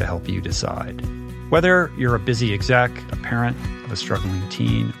patients to help you decide. Whether you're a busy exec, a parent of a struggling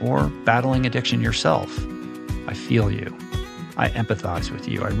teen, or battling addiction yourself, I feel you. I empathize with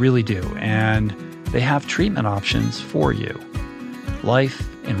you. I really do. And they have treatment options for you. Life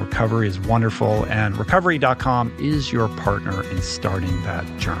in recovery is wonderful, and recovery.com is your partner in starting that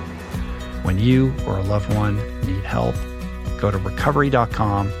journey. When you or a loved one need help, go to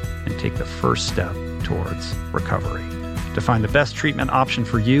recovery.com and take the first step towards recovery. To find the best treatment option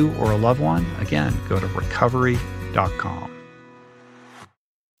for you or a loved one, again, go to recovery.com.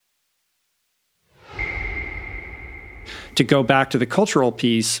 To go back to the cultural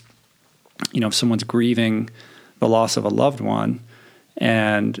piece, if someone's grieving the loss of a loved one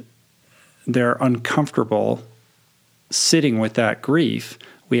and they're uncomfortable sitting with that grief,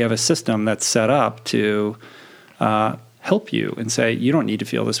 we have a system that's set up to help you and say, you don't need to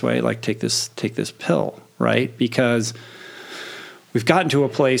feel this way, like take this pill, right? Because we've gotten to a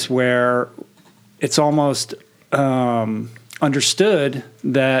place where it's almost understood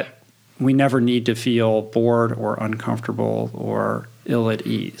that we never need to feel bored or uncomfortable or ill at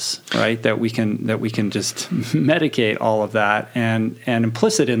ease, right? That we can just medicate all of that, and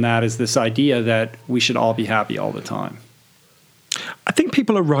implicit in that is this idea that we should all be happy all the time. I think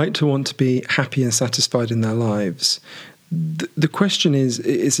people are right to want to be happy and satisfied in their lives. The question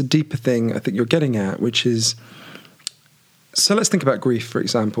is a deeper thing I think you're getting at, which is, So let's think about grief, for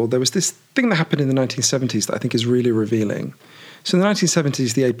example. There was this thing that happened in the 1970s that I think is really revealing. So in the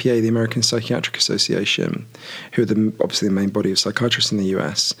 1970s, the APA, the American Psychiatric Association, who are obviously the main body of psychiatrists in the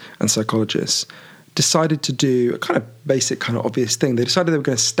US and psychologists, decided to do a kind of basic, kind of obvious thing. They decided they were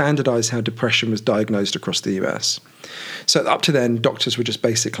going to standardize how depression was diagnosed across the US. So up to then, doctors were just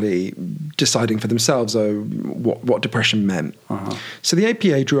basically deciding for themselves what depression meant. Uh-huh. So the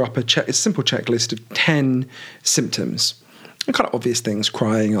APA drew up a simple checklist of 10 symptoms. And kind of obvious things,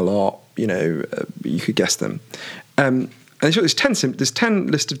 crying a lot, you could guess them. And they showed this 10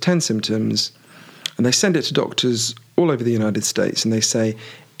 list of 10 symptoms, and they send it to doctors all over the United States, and they say,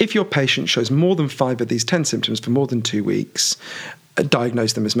 if your patient shows more than 5 of these 10 symptoms for more than 2 weeks,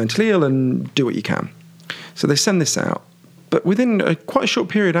 diagnose them as mentally ill and do what you can. So they send this out. But within quite a short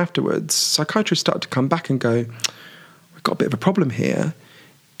period afterwards, psychiatrists started to come back and go, we've got a bit of a problem here.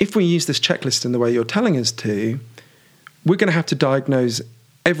 If we use this checklist in the way you're telling us to, we're going to have to diagnose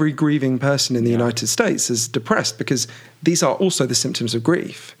every grieving person in the United States as depressed, because these are also the symptoms of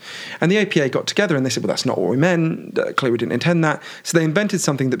grief. And the APA got together and they said, well, that's not what we meant. Clearly we didn't intend that. So they invented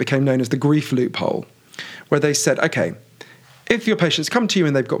something that became known as the grief loophole, where they said, okay, if your patients come to you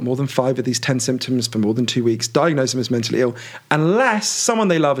and they've got more than 5 of these 10 symptoms for more than 2 weeks, diagnose them as mentally ill, unless someone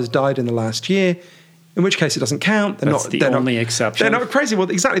they love has died in the last year, in which case it doesn't count. That's the only exception. They're not crazy. Well,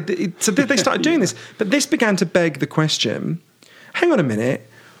 exactly. So they started doing this. But this began to beg the question, hang on a minute,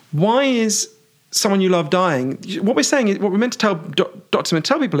 why is someone you love dying? What we're saying is, what we're meant to tell doctors meant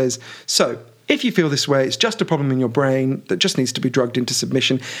to tell people is, so if you feel this way, it's just a problem in your brain that just needs to be drugged into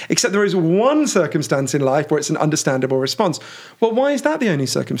submission, except there is one circumstance in life where it's an understandable response. Well, why is that the only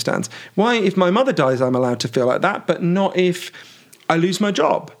circumstance? Why, if my mother dies, I'm allowed to feel like that, but not if I lose my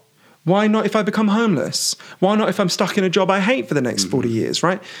job? Why not if I become homeless? Why not if I'm stuck in a job I hate for the next 40 years,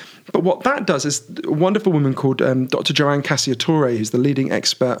 right? But what that does is a wonderful woman called Dr. Johann, who's the leading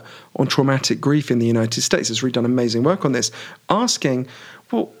expert on traumatic grief in the United States, has really done amazing work on this, asking,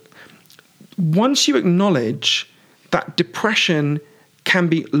 well, once you acknowledge that depression can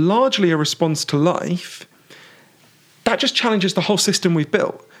be largely a response to life, that just challenges the whole system we've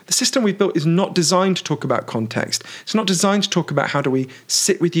built. The system we've built is not designed to talk about context. It's not designed to talk about how do we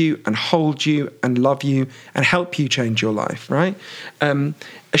sit with you and hold you and love you and help you change your life, right? As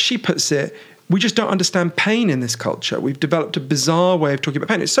she puts it, we just don't understand pain in this culture. We've developed a bizarre way of talking about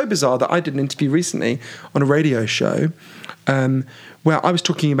pain. It's so bizarre that I did an interview recently on a radio show where I was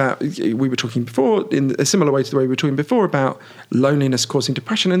talking about, we were talking before, in a similar way to the way we were talking before, about loneliness causing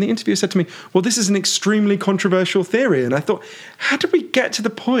depression. And the interviewer said to me, well, this is an extremely controversial theory. And I thought, how did we get to the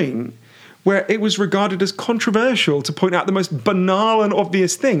point where it was regarded as controversial to point out the most banal and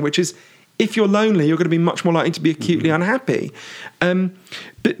obvious thing, which is, if you're lonely, you're going to be much more likely to be acutely unhappy.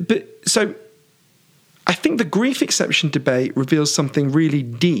 So I think the grief exception debate reveals something really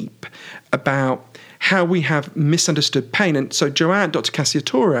deep about how we have misunderstood pain. And so Joanne, Dr.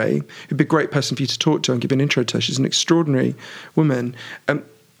 Cassiatore, who'd be a great person for you to talk to and give an intro to her, she's an extraordinary woman.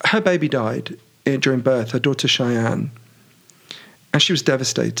 Her baby died during birth, her daughter Cheyenne, and she was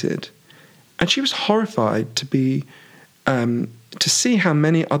devastated. And she was horrified to see how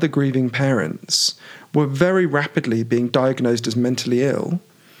many other grieving parents were very rapidly being diagnosed as mentally ill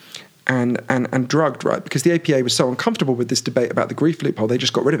and drugged, right? Because the APA was so uncomfortable with this debate about the grief loophole, they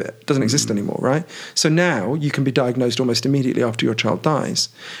just got rid of it. It doesn't exist anymore, right? So now you can be diagnosed almost immediately after your child dies.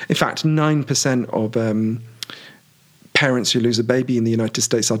 In fact, 9% of parents who lose a baby in the United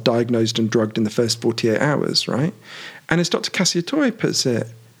States are diagnosed and drugged in the first 48 hours, right? And as Dr. Cassiatore puts it,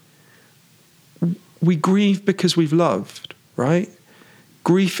 we grieve because we've loved, right?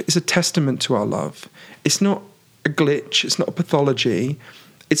 Grief is a testament to our love. It's not a glitch. It's not a pathology.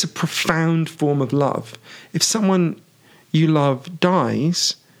 It's a profound form of love. If someone you love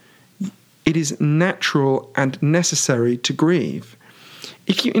dies, it is natural and necessary to grieve.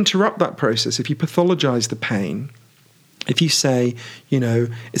 If you interrupt that process, if you pathologize the pain, if you say,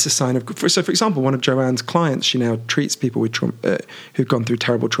 it's a sign of... So, for example, one of Joanne's clients, she now treats people with who've gone through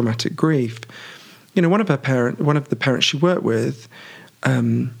terrible traumatic grief. One of the parents she worked with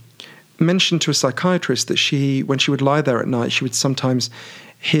mentioned to a psychiatrist that when she would lie there at night, she would sometimes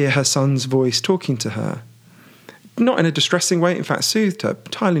hear her son's voice talking to her. Not in a distressing way, in fact, soothed her.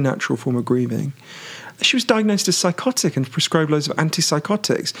 Entirely natural form of grieving. She was diagnosed as psychotic and prescribed loads of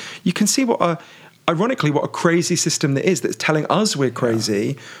antipsychotics. You can see ironically, what a crazy system that is, that's telling us we're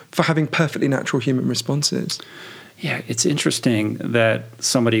crazy for having perfectly natural human responses. Yeah, it's interesting that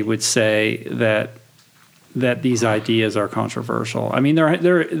somebody would say that these ideas are controversial. I mean,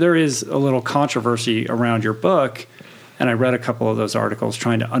 there is a little controversy around your book, and I read a couple of those articles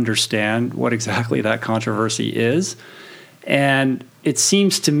trying to understand what exactly that controversy is. And it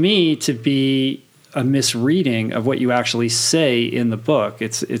seems to me to be a misreading of what you actually say in the book.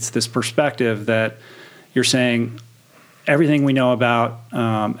 It's this perspective that you're saying everything we know about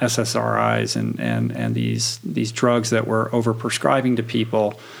SSRIs and these drugs that we're overprescribing to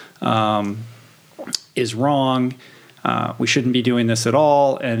people is wrong. We shouldn't be doing this at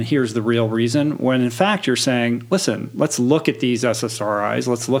all, and here's the real reason. When in fact you're saying, listen, let's look at these SSRIs,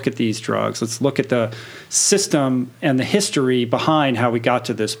 let's look at these drugs, let's look at the system and the history behind how we got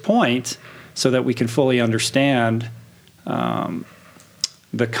to this point so that we can fully understand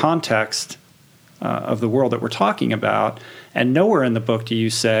the context of the world that we're talking about. And nowhere in the book do you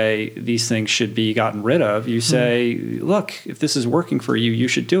say these things should be gotten rid of. You say, look, if this is working for you, you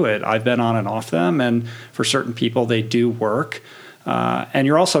should do it. I've been on and off them, and for certain people, they do work. And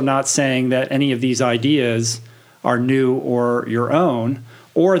you're also not saying that any of these ideas are new or your own,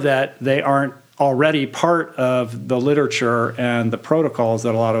 or that they aren't already part of the literature and the protocols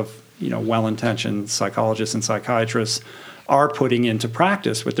that a lot of well-intentioned psychologists and psychiatrists are putting into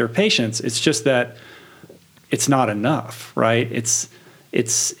practice with their patients. It's just that it's not enough, right?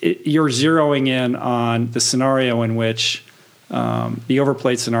 You're zeroing in on the scenario in which the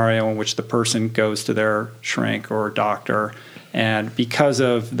overplayed scenario in which the person goes to their shrink or doctor, and because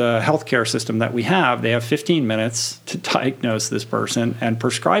of the healthcare system that we have, they have 15 minutes to diagnose this person and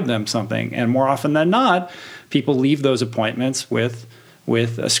prescribe them something. And more often than not, people leave those appointments with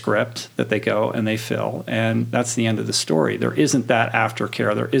a script that they go and they fill, and that's the end of the story. There isn't that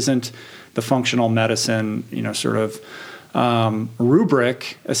aftercare. There isn't the functional medicine,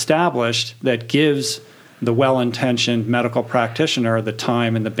 rubric established that gives the well-intentioned medical practitioner the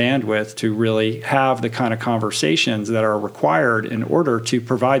time and the bandwidth to really have the kind of conversations that are required in order to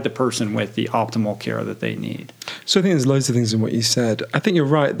provide the person with the optimal care that they need. So I think there's loads of things in what you said. I think you're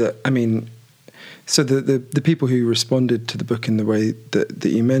right that, so the people who responded to the book in the way that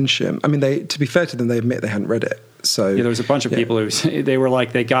you mentioned, to be fair to them, they admit they hadn't read it. So there was a bunch of people who they were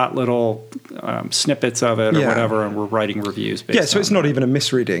like they got little snippets of it or whatever, and were writing reviews. So it's not even a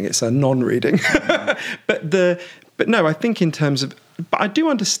misreading; it's a non-reading. But no, I think in terms of, but I do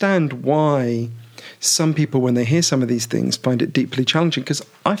understand why some people, when they hear some of these things, find it deeply challenging, because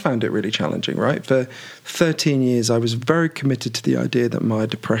I found it really challenging. Right, for 13 years, I was very committed to the idea that my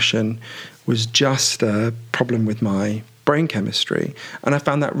depression was just a problem with my brain chemistry, and I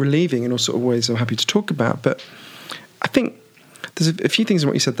found that relieving in all sort of ways I'm happy to talk about. But I think there's a few things in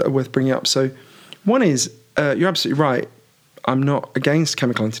what you said that are worth bringing up. So one is, you're absolutely right, I'm not against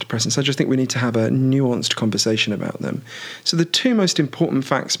chemical antidepressants. I just think we need to have a nuanced conversation about them. So the two most important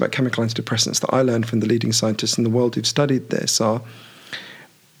facts about chemical antidepressants that I learned from the leading scientists in the world who've studied this are,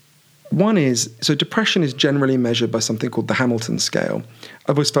 one is, so depression is generally measured by something called the Hamilton scale.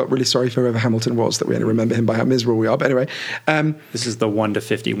 I've always felt really sorry for whoever Hamilton was, that we only remember him by how miserable we are. But anyway. This is the 1 to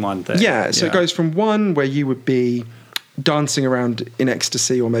 51 thing. Yeah, so it goes from 1, where you would be dancing around in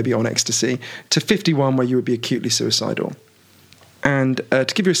ecstasy or maybe on ecstasy, to 51, where you would be acutely suicidal. And to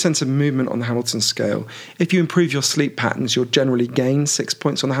give you a sense of movement on the Hamilton scale, if you improve your sleep patterns, you'll generally gain 6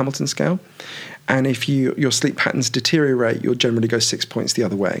 points on the Hamilton scale. And if your sleep patterns deteriorate, you'll generally go 6 points the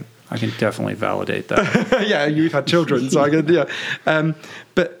other way. I can definitely validate that. Yeah, you've had children, so I can,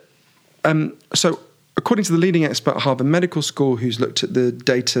 so according to the leading expert at Harvard Medical School, who's looked at the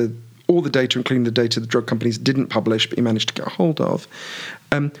data, all the data, including the data the drug companies didn't publish, but he managed to get a hold of,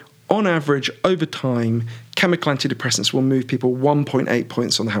 on average, over time, chemical antidepressants will move people 1.8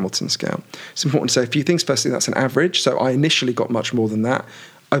 points on the Hamilton scale. It's important to say a few things. Firstly, that's an average. So I initially got much more than that.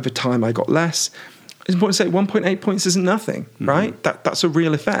 Over time, I got less. It's important to say 1.8 points isn't nothing, right? That's a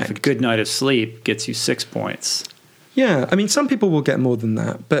real effect. If a good night of sleep gets you 6 points. Yeah, some people will get more than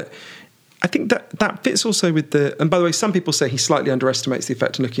that, but I think that fits also with and by the way, some people say he slightly underestimates the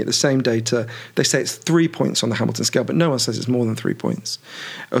effect in looking at the same data. They say it's 3 points on the Hamilton scale, but no one says it's more than 3 points,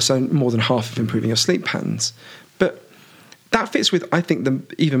 or so more than half of improving your sleep patterns. But that fits with, I think, the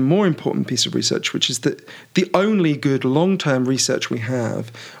even more important piece of research, which is that the only good long-term research we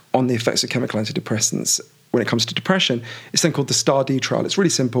have on the effects of chemical antidepressants when it comes to depression is then called the STAR-D trial. It's really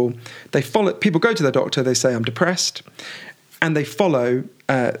simple. People go to their doctor, they say, I'm depressed, and they follow,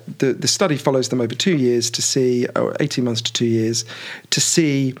 the study follows them over 2 years to see, or 18 months to 2 years, to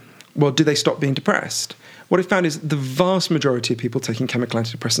see, well, do they stop being depressed? What it found is the vast majority of people taking chemical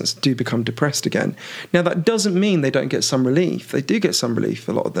antidepressants do become depressed again. Now, that doesn't mean they don't get some relief. They do get some relief,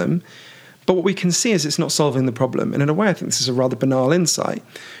 a lot of them. But what we can see is it's not solving the problem. And in a way, I think this is a rather banal insight.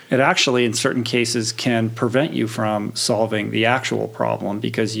 It actually, in certain cases, can prevent you from solving the actual problem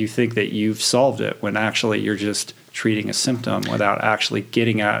because you think that you've solved it when actually you're just treating a symptom without actually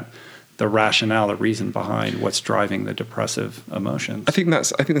getting at the rationale, the reason behind what's driving the depressive emotions. I think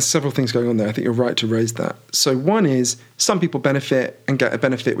there's several things going on there. I think you're right to raise that. So one is some people benefit and get a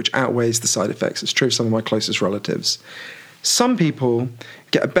benefit which outweighs the side effects. It's true of some of my closest relatives. Some people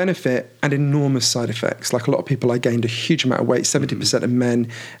get a benefit and enormous side effects. Like a lot of people, I gained a huge amount of weight. 70% of men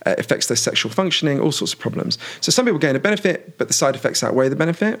affects their sexual functioning, all sorts of problems. So some people gain a benefit, but the side effects outweigh the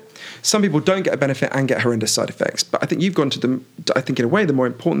benefit. Some people don't get a benefit and get horrendous side effects. But I think you've gone to I think in a way, the more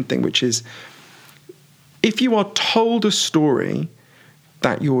important thing, which is if you are told a story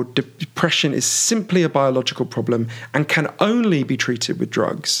that your depression is simply a biological problem and can only be treated with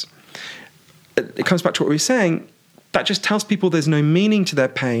drugs, it comes back to what we were saying. That just tells people there's no meaning to their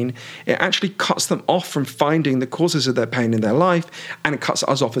pain. It actually cuts them off from finding the causes of their pain in their life, and it cuts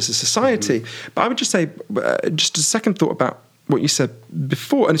us off as a society. But I would just say, just a second thought about what you said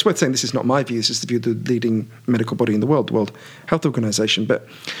before, and it's worth saying this is not my view, this is the view of the leading medical body in the world Health Organization. But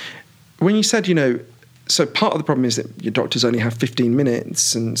when you said, so part of the problem is that your doctors only have 15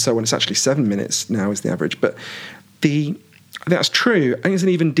 minutes, and so on, it's actually 7 minutes now is the average. But I think that's true. I think it's an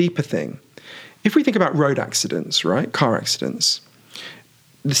even deeper thing. If we think about road accidents, right, car accidents,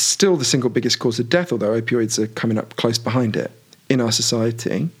 it's still the single biggest cause of death, although opioids are coming up close behind it in our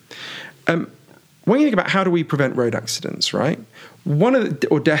society. When you think about how do we prevent road accidents, right,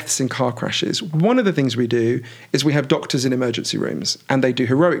 or deaths in car crashes, one of the things we do is we have doctors in emergency rooms, and they do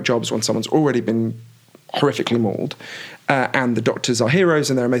heroic jobs when someone's already been horrifically mauled, and the doctors are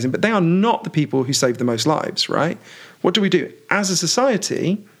heroes and they're amazing, but they are not the people who save the most lives, right? What do we do? As a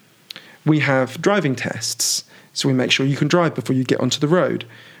society, we have driving tests, so we make sure you can drive before you get onto the road.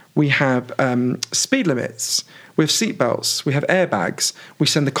 We have speed limits. We have seatbelts. We have airbags. We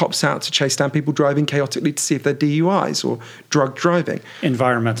send the cops out to chase down people driving chaotically to see if they're DUIs or drug driving.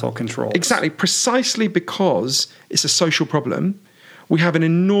 Environmental controls. Exactly. Precisely because it's a social problem, we have an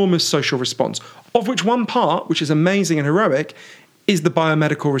enormous social response, of which one part, which is amazing and heroic, is the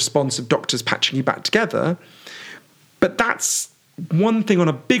biomedical response of doctors patching you back together. But that's one thing on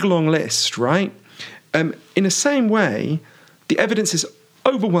a big, long list, right? In the same way, the evidence is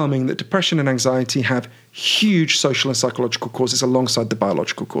overwhelming that depression and anxiety have huge social and psychological causes alongside the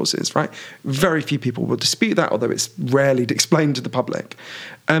biological causes, right? Very few people will dispute that, although it's rarely explained to the public.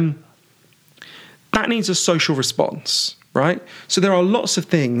 That needs a social response, right? So there are lots of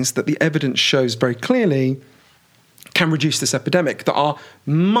things that the evidence shows very clearly can reduce this epidemic that are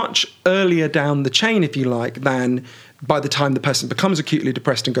much earlier down the chain, if you like, than by the time the person becomes acutely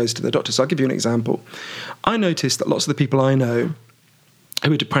depressed and goes to the doctor. So I'll give you an example. I noticed that lots of the people I know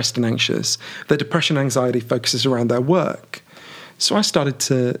who are depressed and anxious, their depression and anxiety focuses around their work. So I started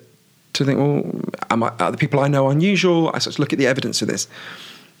to think, well, are the people I know unusual? I started to look at the evidence of this.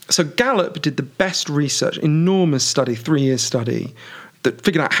 So Gallup did the best research, enormous study, 3-year study, that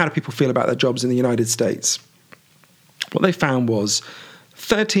figured out how do people feel about their jobs in the United States. What they found was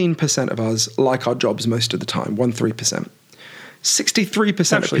 13% of us like our jobs most of the time, 13%.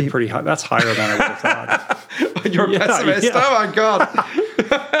 63% actually of people... pretty high. That's higher than I would have thought. You're a pessimist. Yeah. Oh, my God.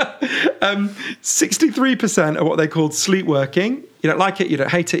 63% are what they called sleepworking. You don't like it, you don't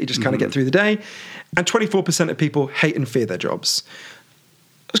hate it, you just kind of get through the day. And 24% of people hate and fear their jobs.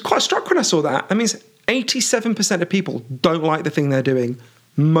 I was quite struck when I saw that. That means 87% of people don't like the thing they're doing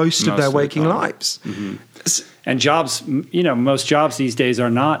most of their waking lives. Mm-hmm. And jobs, most jobs these days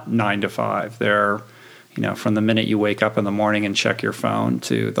are not 9 to 5. They're, from the minute you wake up in the morning and check your phone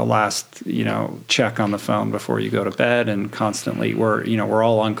to the last, check on the phone before you go to bed, and constantly we're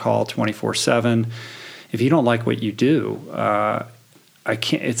all on call 24/7. If you don't like what you do,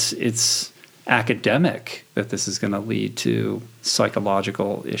 it's academic that this is going to lead to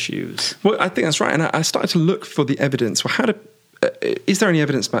psychological issues. Well, I think that's right. And I started to look for the evidence. Well, is there any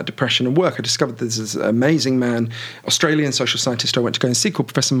evidence about depression and work? I discovered there's this amazing man, Australian social scientist I went to go and see, called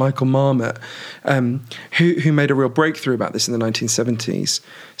Professor Michael Marmot, who made a real breakthrough about this in the 1970s.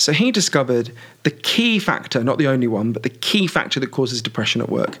 So he discovered the key factor, not the only one, but the key factor that causes depression at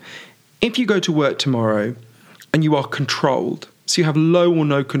work. If you go to work tomorrow and you are controlled, so you have low or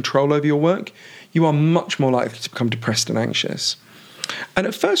no control over your work, you are much more likely to become depressed and anxious. And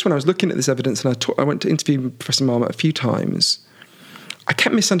at first, when I was looking at this evidence, and I went to interview Professor Marmot a few times, I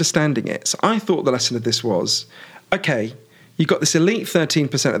kept misunderstanding it. So I thought the lesson of this was, okay, you've got this elite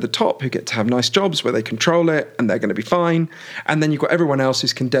 13% at the top who get to have nice jobs where they control it and they're going to be fine. And then you've got everyone else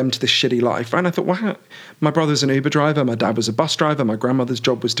who's condemned to this shitty life. And I thought, wow, my brother's an Uber driver, my dad was a bus driver, my grandmother's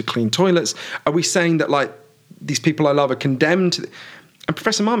job was to clean toilets. Are we saying that, like, these people I love are condemned? And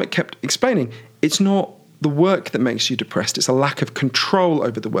Professor Marmot kept explaining, it's not the work that makes you depressed. It's a lack of control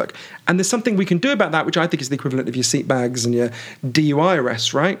over the work. And there's something we can do about that, which I think is the equivalent of your seat bags and your DUI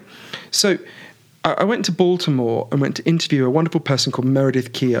arrests, right? So I went to Baltimore and went to interview a wonderful person called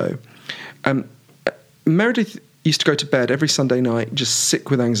Meredith Keogh. Meredith used to go to bed every Sunday night just sick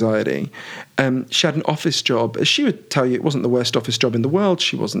with anxiety. She had an office job. As she would tell you, it wasn't the worst office job in the world.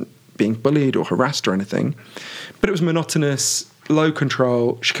 She wasn't being bullied or harassed or anything. But it was monotonous, low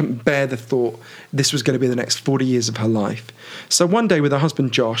control. She couldn't bear the thought this was going to be the next 40 years of her life. So one day with her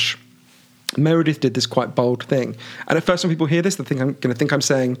husband, Josh, Meredith did this quite bold thing. And at first when people hear this, they think I'm going to think I'm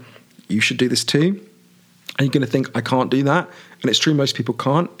saying, you should do this too. And you're going to think, I can't do that. And it's true, most people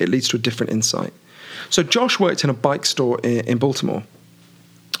can't. It leads to a different insight. So Josh worked in a bike store in Baltimore.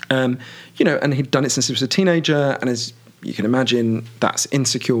 And he'd done it since he was a teenager. And as you can imagine, that's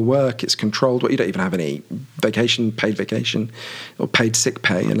insecure work. It's controlled work. You don't even have any paid vacation, or paid sick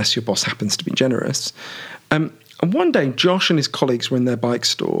pay unless your boss happens to be generous. And one day, Josh and his colleagues were in their bike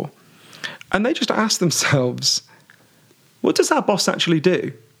store, and they just asked themselves, what does our boss actually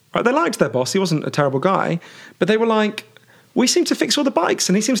do? Right? They liked their boss. He wasn't a terrible guy. But they were like, we seem to fix all the bikes,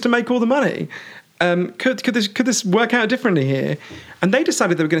 and he seems to make all the money. Could this work out differently here? And they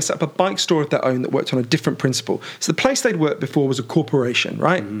decided they were going to set up a bike store of their own that worked on a different principle. So the place they'd worked before was a corporation,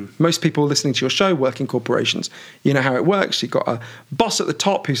 right? Mm-hmm. Most people listening to your show work in corporations. You know how it works. You've got a boss at the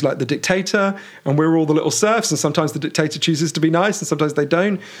top who's like the dictator, and we're all the little serfs, and sometimes the dictator chooses to be nice, and sometimes they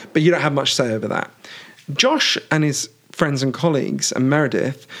don't, but you don't have much say over that. Josh and his friends and colleagues and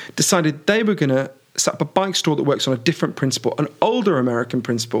Meredith decided they were going to set up a bike store that works on a different principle, an older American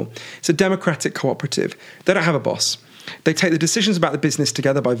principle. It's a democratic cooperative. They don't have a boss. They take the decisions about the business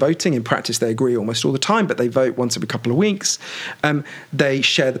together by voting. In practice, they agree almost all the time, but they vote once every couple of weeks. They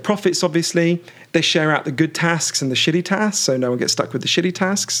share the profits, obviously. They share out the good tasks and the shitty tasks, so no one gets stuck with the shitty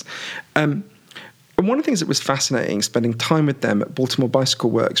tasks. And one of the things that was fascinating, spending time with them at Baltimore Bicycle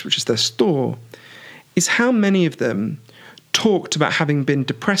Works, which is their store, is how many of them talked about having been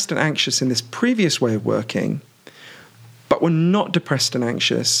depressed and anxious in this previous way of working, but were not depressed and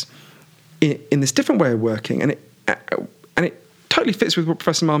anxious in this different way of working. And it totally fits with what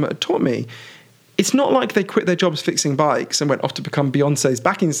Professor Marmot had taught me. It's not like they quit their jobs fixing bikes and went off to become Beyonce's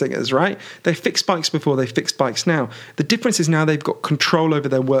backing singers, right? They fixed bikes before, they fixed bikes now. The difference is now they've got control over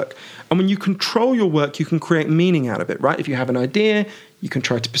their work. And when you control your work, you can create meaning out of it, right? If you have an idea, you can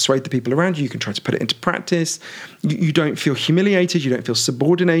try to persuade the people around you. You can try to put it into practice. You don't feel humiliated. You don't feel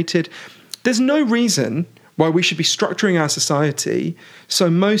subordinated. There's no reason why we should be structuring our society so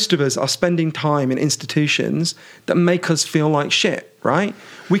most of us are spending time in institutions that make us feel like shit, right?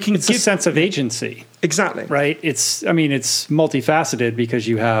 It's a sense of agency. Exactly. Right? It's multifaceted because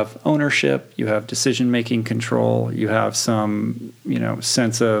you have ownership, you have decision-making control, you have some,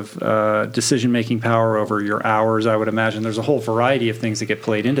 sense of decision-making power over your hours, I would imagine. There's a whole variety of things that get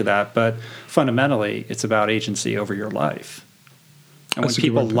played into that, but fundamentally, it's about agency over your life. And when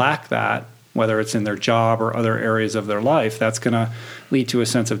people lack that, whether it's in their job or other areas of their life, that's going to lead to a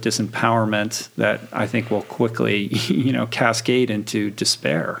sense of disempowerment that I think will quickly, cascade into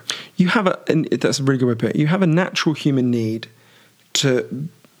despair. That's a really good way to put it. You have a natural human need to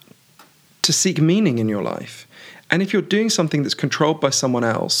seek meaning in your life. And if you're doing something that's controlled by someone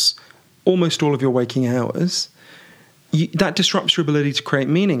else, almost all of your waking hours, that disrupts your ability to create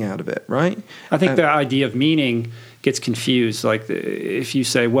meaning out of it, right? I think the idea of meaning gets confused. Like if you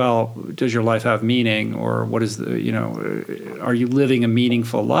say, well, does your life have meaning, or what is are you living a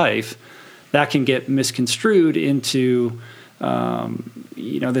meaningful life? That can get misconstrued into,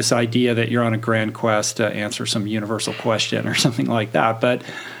 this idea that you're on a grand quest to answer some universal question or something like that. But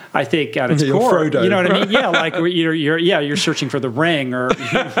I think at its core, Frodo, you know what I mean? Yeah, like you're searching for the ring, or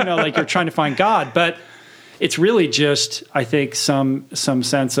like you're trying to find God. But it's really just, I think, some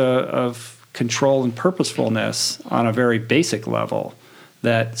sense of control and purposefulness on a very basic level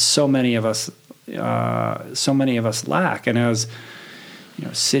that so many of us lack. And as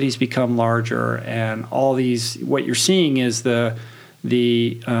cities become larger, and all these, what you're seeing is the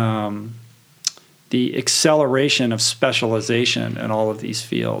acceleration of specialization in all of these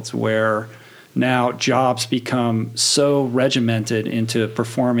fields, where now jobs become so regimented into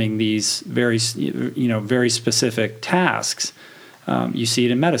performing these very specific tasks. You see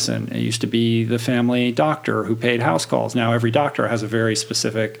it in medicine. It used to be the family doctor who paid house calls. Now every doctor has a very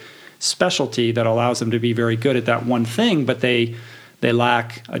specific specialty that allows them to be very good at that one thing, but they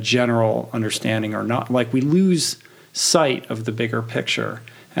lack a general understanding, or not. Like, we lose sight of the bigger picture.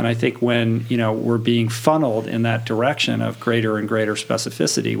 And I think when we're being funneled in that direction of greater and greater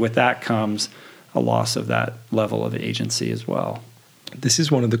specificity, with that comes a loss of that level of agency as well. This is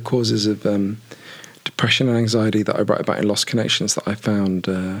one of the causes of depression depression and anxiety that I write about in Lost Connections that I found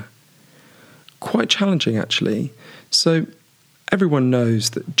quite challenging, actually. So everyone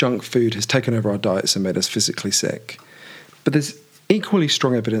knows that junk food has taken over our diets and made us physically sick. But there's equally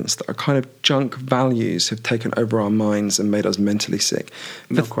strong evidence that our kind of junk values have taken over our minds and made us mentally sick.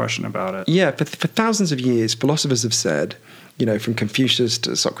 No question about it. Yeah, for thousands of years, philosophers have said, from Confucius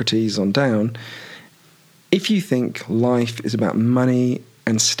to Socrates on down, if you think life is about money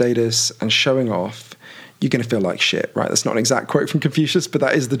and status and showing off, you're going to feel like shit, right? That's not an exact quote from Confucius, but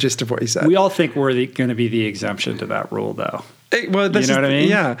that is the gist of what he said. We all think we're going to be the exemption to that rule, though. You know what I mean?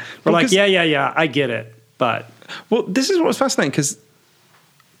 Yeah. We're like, yeah, I get it, but... Well, this is what was fascinating, because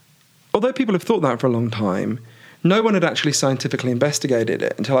although people have thought that for a long time, no one had actually scientifically investigated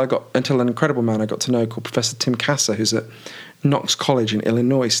it until an incredible man I got to know called Professor Tim Kasser, who's at Knox College in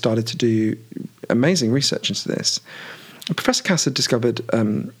Illinois, started to do amazing research into this. And Professor Kasser discovered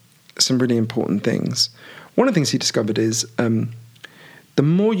some really important things. One of the things he discovered is the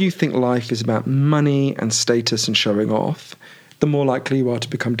more you think life is about money and status and showing off, the more likely you are to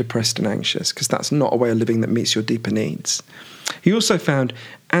become depressed and anxious, because that's not a way of living that meets your deeper needs. He also found,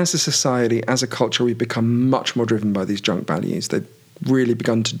 as a society, as a culture, we've become much more driven by these junk values. They've really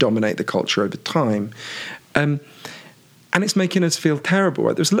begun to dominate the culture over time. And it's making us feel terrible.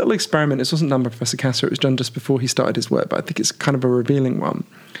 Right? There was a little experiment. This wasn't done by Professor Kasser. It was done just before he started his work, but I think it's kind of a revealing one.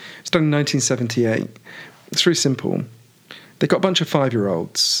 It was done in 1978. It's very simple. They got a bunch of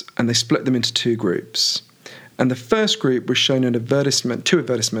 5-year-olds, and they split them into 2 groups. And the first group was shown an advertisement, 2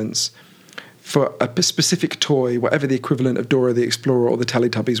 advertisements, for a specific toy, whatever the equivalent of Dora the Explorer or the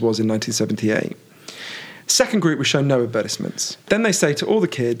Teletubbies was in 1978. Second group was shown no advertisements. Then they say to all the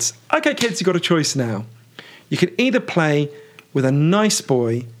kids, okay, kids, you've got a choice now. You can either play with a nice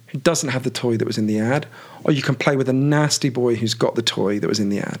boy who doesn't have the toy that was in the ad, or you can play with a nasty boy who's got the toy that was in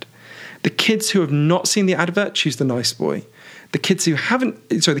the ad. The kids who have not seen the advert choose the nice boy. The kids who haven't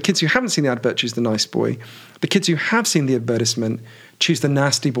seen the advert choose the nice boy. The kids who have seen the advertisement choose the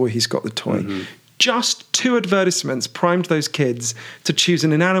nasty boy who's got the toy. Mm-hmm. Just 2 advertisements primed those kids to choose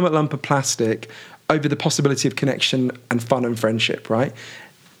an inanimate lump of plastic over the possibility of connection and fun and friendship, right?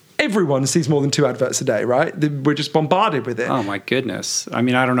 Everyone sees more than 2 adverts a day, right? We're just bombarded with it. Oh, my goodness. I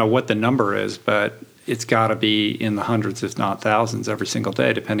mean, I don't know what the number is, but it's got to be in the hundreds, if not thousands, every single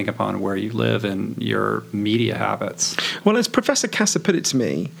day, depending upon where you live and your media habits. Well, as Professor Kasser put it to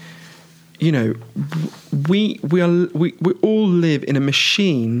me, we all live in a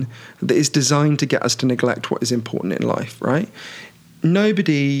machine that is designed to get us to neglect what is important in life, right?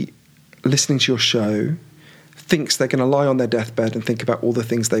 Nobody listening to your show thinks they're going to lie on their deathbed and think about all the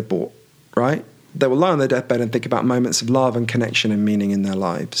things they bought, right? They will lie on their deathbed and think about moments of love and connection and meaning in their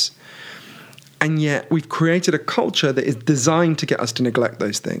lives. And yet we've created a culture that is designed to get us to neglect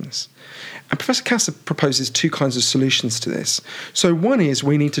those things. And Professor Kasser proposes 2 kinds of solutions to this. So one is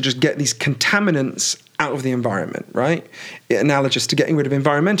we need to just get these contaminants out of the environment, right? Analogous to getting rid of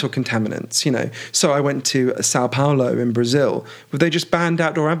environmental contaminants, So I went to Sao Paulo in Brazil, where they just banned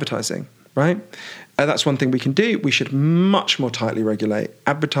outdoor advertising, right? That's one thing we can do. We should much more tightly regulate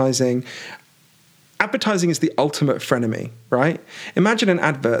advertising. Advertising is the ultimate frenemy, right? Imagine an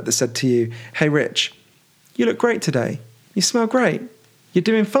advert that said to you, hey, Rich, you look great today. You smell great. You're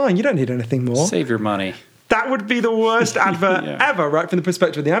doing fine. You don't need anything more. Save your money. That would be the worst advert ever, right, from the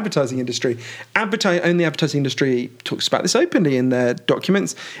perspective of the advertising industry. The advertising industry talks about this openly in their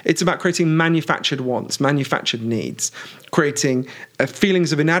documents. It's about creating manufactured wants, manufactured needs, creating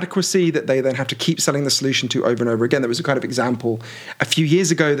feelings of inadequacy that they then have to keep selling the solution to over and over again. There was a kind of example a few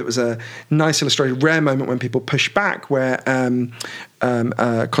years ago that was a nice illustration, rare moment when people push back, where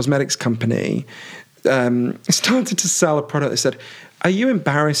a cosmetics company started to sell a product that said, are you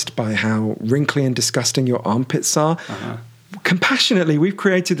embarrassed by how wrinkly and disgusting your armpits are? Uh-huh. Compassionately, we've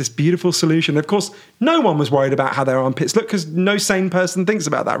created this beautiful solution. Of course, no one was worried about how their armpits look, because no sane person thinks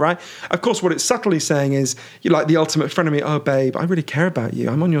about that, right? Of course, what it's subtly saying is, you're like the ultimate frenemy. Oh, babe, I really care about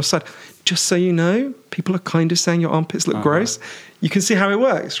you. I'm on your side. Just so you know, people are kind of saying your armpits look gross. You can see how it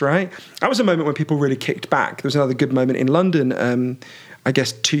works, right? That was a moment when people really kicked back. There was another good moment in London, I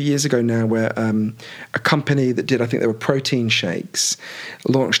guess 2 years ago now, where a company that did, I think they were protein shakes,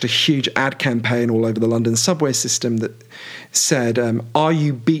 launched a huge ad campaign all over the London subway system that said, are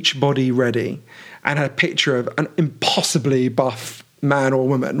you beach body ready? And had a picture of an impossibly buff man or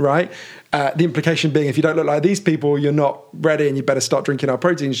woman, right? The implication being, if you don't look like these people, you're not ready and you better start drinking our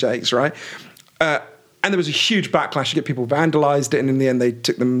protein shakes, right? And there was a huge backlash. You get people vandalized it, and in the end, they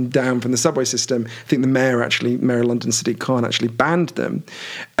took them down from the subway system. I think the mayor of London, Sadiq Khan, actually banned them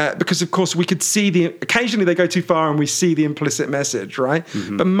because, of course, we could see occasionally they go too far, and we see the implicit message, right?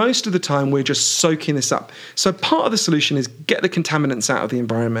 Mm-hmm. But most of the time, we're just soaking this up. So part of the solution is get the contaminants out of the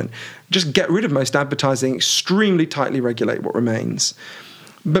environment, just get rid of most advertising, extremely tightly regulate what remains.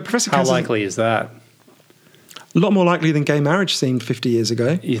 But Professor How likely is that? A lot more likely than gay marriage seemed 50 years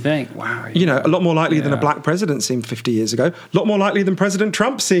ago. You think? Wow. You know, a lot more likely than a black president seemed 50 years ago. A lot more likely than President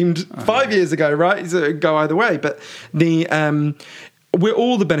Trump seemed 5 years ago, right? So it would go either way. But we're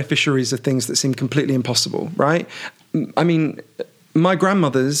all the beneficiaries of things that seem completely impossible, right? I mean, my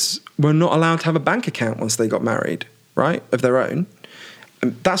grandmothers were not allowed to have a bank account once they got married, right, of their own.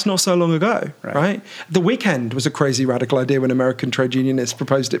 That's not so long ago, right? The weekend was a crazy radical idea when American trade unionists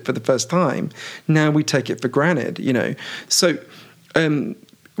proposed it for the first time. Now we take it for granted, you know. So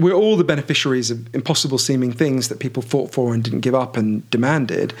we're all the beneficiaries of impossible seeming things that people fought for and didn't give up and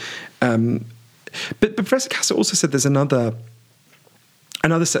demanded. But Professor Kasser also said there's another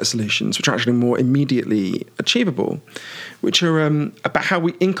set of solutions which are actually more immediately achievable, which are about how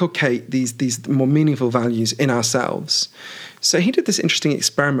we inculcate these more meaningful values in ourselves. So he did this interesting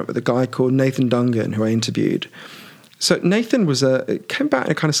experiment with a guy called Nathan Dungan, who I interviewed. So Nathan it came back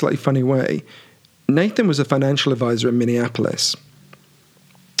in a kind of slightly funny way. Nathan was a financial advisor in Minneapolis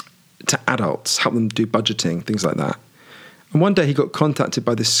to adults, help them do budgeting, things like that. And one day he got contacted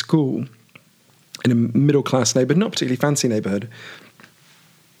by this school in a middle-class neighborhood, not particularly fancy neighborhood,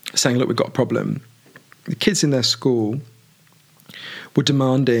 saying, look, we've got a problem. The kids in their school were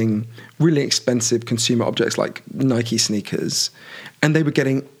demanding really expensive consumer objects like Nike sneakers, and they were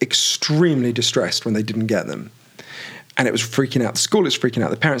getting extremely distressed when they didn't get them. And it was freaking out. The school is freaking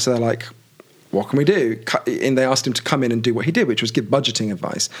out. The parents are like, what can we do? And they asked him to come in and do what he did, which was give budgeting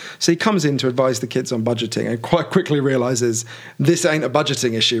advice. So he comes in to advise the kids on budgeting and quite quickly realizes this ain't a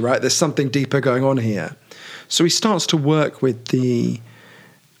budgeting issue, right? There's something deeper going on here. So he starts to work with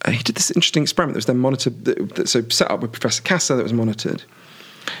he did this interesting experiment that was then monitored, so set up with Professor Kasser that was monitored.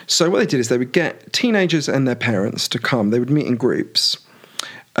 So what they did is they would get teenagers and their parents to come. They would meet in groups.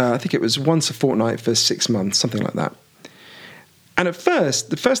 I think it was once a fortnight for 6 months, something like that. And at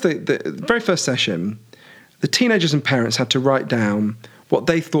first, the very first session, the teenagers and parents had to write down what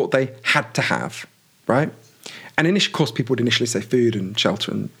they thought they had to have, right? And of course, people would initially say food and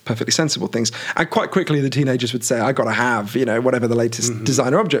shelter and perfectly sensible things. And quite quickly, the teenagers would say, I got to have, whatever the latest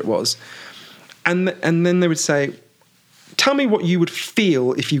designer object was. And then they would say, tell me what you would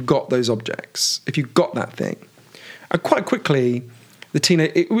feel if you got those objects, if you got that thing. And quite quickly,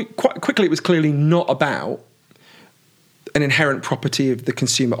 it was clearly not about an inherent property of the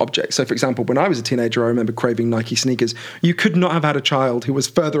consumer object. So, for example, when I was a teenager, I remember craving Nike sneakers. You could not have had a child who was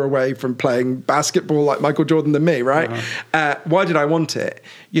further away from playing basketball like Michael Jordan than me, right? Why did I want it?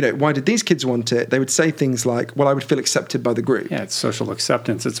 Why did these kids want it? They would say things like, well, I would feel accepted by the group. Yeah, it's social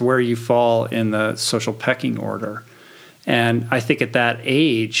acceptance. It's where you fall in the social pecking order. And I think at that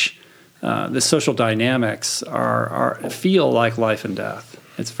age, the social dynamics feel like life and death.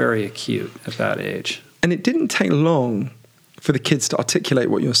 It's very acute at that age. And it didn't take long for the kids to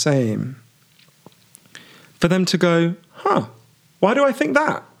articulate what you're saying, for them to go, why do I think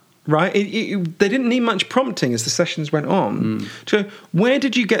that? Right? They didn't need much prompting as the sessions went on. So where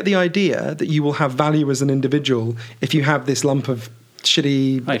did you get the idea that you will have value as an individual if you have this lump of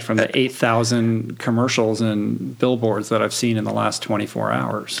shitty... Right, from the 8,000 commercials and billboards that I've seen in the last 24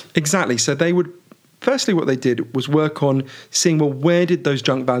 hours. Exactly. So they would... Firstly, what they did was work on seeing, well, where did those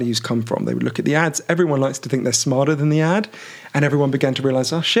junk values come from? They would look at the ads. Everyone likes to think they're smarter than the ad. And everyone began to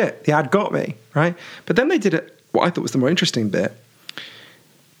realize, oh, shit, the ad got me, right? But then they did what I thought was the more interesting bit.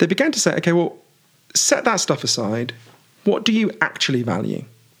 They began to say, okay, well, set that stuff aside. What do you actually value?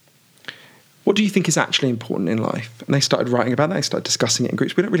 What do you think is actually important in life? And they started writing about that. They started discussing it in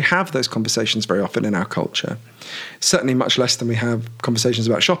groups. We don't really have those conversations very often in our culture. Certainly much less than we have conversations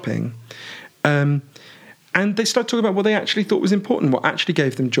about shopping. And they started talking about what they actually thought was important, what actually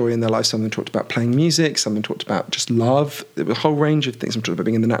gave them joy in their life. Some of them talked about playing music. Some of them talked about just love. There was a whole range of things. Some talked about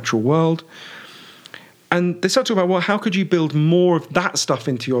being in the natural world. And they started talking about, well, how could you build more of that stuff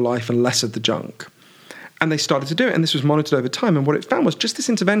into your life and less of the junk? And they started to do it, and this was monitored over time. And what it found was just this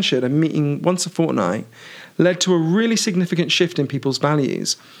intervention, a meeting once a fortnight, led to a really significant shift in people's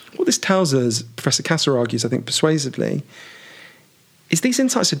values. What this tells us, Professor Kasser argues, I think persuasively, is these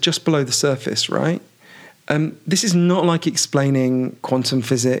insights are just below the surface, right? This is not like explaining quantum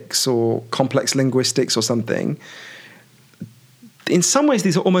physics or complex linguistics or something. In some ways,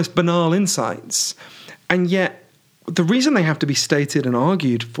 these are almost banal insights. And yet, the reason they have to be stated and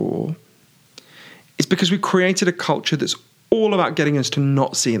argued for is because we've created a culture that's all about getting us to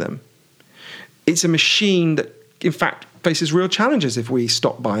not see them. It's a machine that, in fact, faces real challenges if we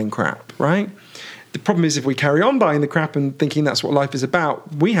stop buying crap, right? The problem is if we carry on buying the crap and thinking that's what life is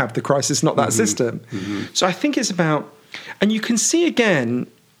about, we have the crisis, not that system. So I think it's about, and you can see again,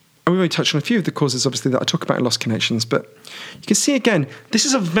 and we've already touched on a few of the causes, obviously, that I talk about in Lost Connections, but you can see again, this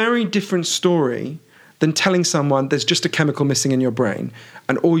is a very different story than telling someone there's just a chemical missing in your brain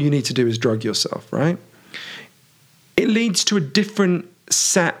and all you need to do is drug yourself, right? It leads to a different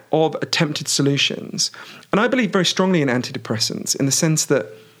set of attempted solutions. And I believe very strongly in antidepressants in the sense that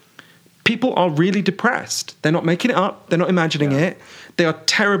people are really depressed. They're not making it up. They're not imagining it. They are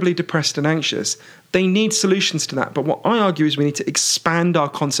terribly depressed and anxious. They need solutions to that. But what I argue is we need to expand our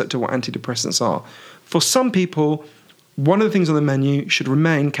concept of what antidepressants are. For some people, one of the things on the menu should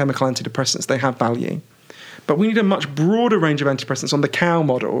remain chemical antidepressants. They have value. But we need a much broader range of antidepressants on the cow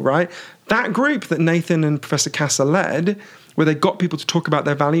model, right? That group that Nathan and Professor Kasser led, where they got people to talk about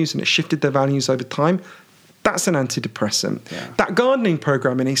their values and it shifted their values over time, that's an antidepressant. Yeah. That gardening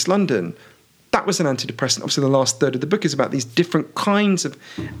program in East London, that was an antidepressant. Obviously, the last third of the book is about these different kinds of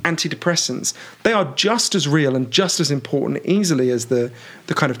antidepressants. They are just as real and just as important easily as the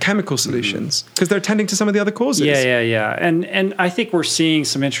kind of chemical solutions because they're attending to some of the other causes. Yeah. And I think we're seeing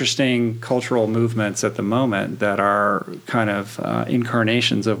some interesting cultural movements at the moment that are kind of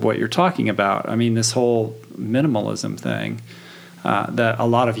incarnations of what you're talking about. I mean, this whole minimalism thing that a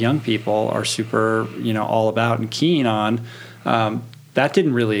lot of young people are super, all about and keen on. That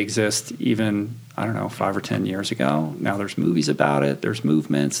didn't really exist even, 5 or 10 years ago. Now there's movies about it. There's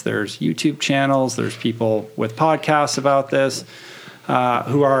movements. There's YouTube channels. There's people with podcasts about this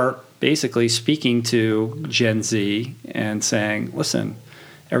who are basically speaking to Gen Z and saying, listen,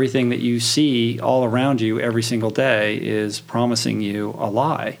 everything that you see all around you every single day is promising you a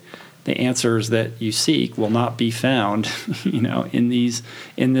lie. The answers that you seek will not be found, in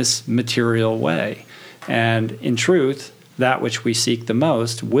this material way. And in truth, that which we seek the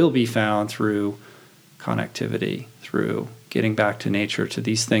most will be found through connectivity, through getting back to nature, to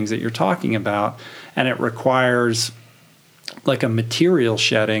these things that you're talking about. And it requires like a material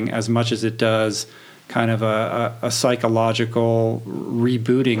shedding as much as it does kind of a psychological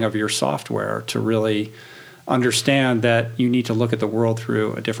rebooting of your software to really understand that you need to look at the world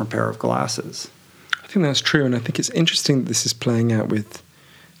through a different pair of glasses. I think that's true. And I think it's interesting that this is playing out with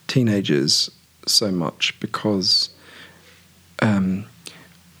teenagers so much because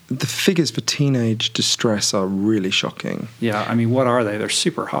the figures for teenage distress are really shocking. Yeah, I mean, what are they? They're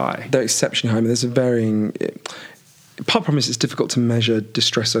super high. They're exceptionally high. I mean, there's a varying... Part of the problem is it's difficult to measure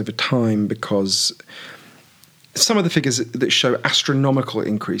distress over time because some of the figures that show astronomical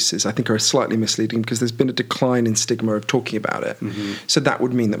increases, I think, are slightly misleading because there's been a decline in stigma of talking about it. Mm-hmm. So that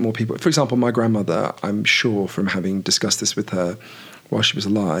would mean that more people... For example, my grandmother, I'm sure from having discussed this with her while she was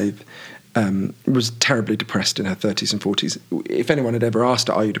alive... was terribly depressed in her 30s and 40s. If anyone had ever asked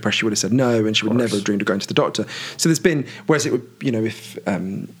her, are you depressed, she would have said no, and she would never have dreamed of going to the doctor. So there's been, whereas it would, if,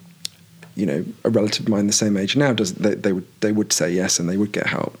 a relative of mine the same age now does, they would say yes and they would get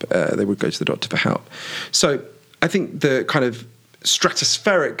help. They would go to the doctor for help. So I think the kind of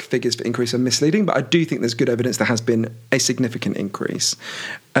stratospheric figures for increase are misleading, but I do think there's good evidence there has been a significant increase.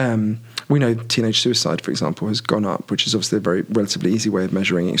 We know teenage suicide, for example, has gone up, which is obviously a very relatively easy way of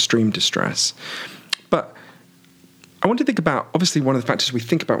measuring extreme distress. But I want to think about, obviously one of the factors we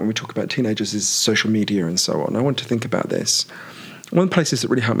think about when we talk about teenagers is social media and so on. I want to think about this. One of the places that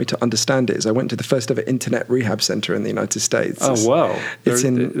really helped me to understand it is I went to the first ever internet rehab center in the United States. Oh, whoa.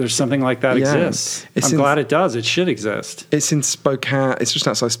 There's something like that exists. I'm glad it does. It should exist. It's in Spokane. It's just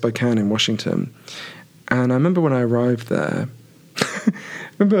outside Spokane in Washington. And I remember when I arrived there,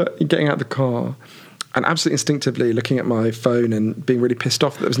 I remember getting out of the car and absolutely instinctively looking at my phone and being really pissed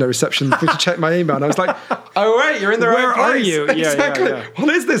off that there was no reception for me to check my email. And I was like, oh, wait, you're in the right place. Where are you? Yeah, exactly. Yeah.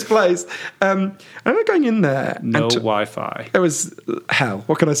 What is this place? I remember going in there. No Wi-Fi. It was hell.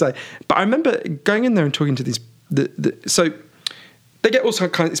 What can I say? But I remember going in there and talking to these... So they get all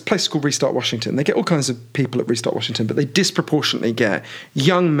kinds... This place is called Restart Washington. They get all kinds of people at Restart Washington, but they disproportionately get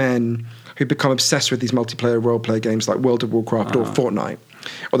young men who become obsessed with these multiplayer role-play games like World of Warcraft or Fortnite.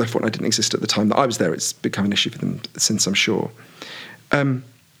 Although Fortnite didn't exist at the time that I was there, it's become an issue for them since, I'm sure. And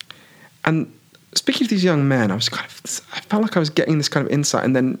speaking of these young men, I felt like I was getting this kind of insight.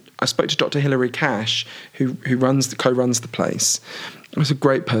 And then I spoke to Dr. Hilary Cash, who co-runs the place. It was a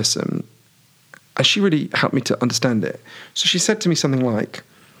great person. And she really helped me to understand it. So she said to me something like,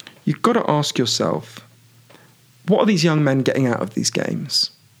 you've got to ask yourself, what are these young men getting out of these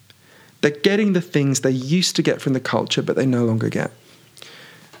games? They're getting the things they used to get from the culture, but they no longer get.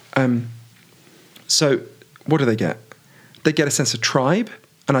 So So what do they get? They get a sense of tribe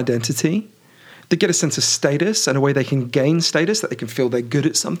and identity. They get a sense of status and a way they can gain status, that they can feel they're good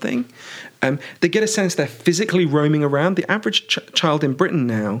at something. They get a sense they're physically roaming around. The average child in Britain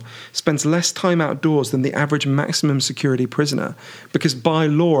now spends less time outdoors than the average maximum security prisoner, because by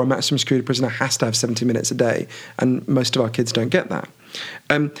law, a maximum security prisoner has to have 70 minutes a day, and most of our kids don't get that.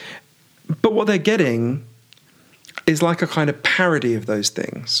 But what they're getting is like a kind of parody of those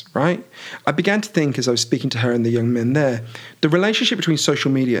things, right? I began to think, as I was speaking to her and the young men there, the relationship between social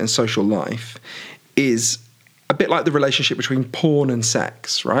media and social life is a bit like the relationship between porn and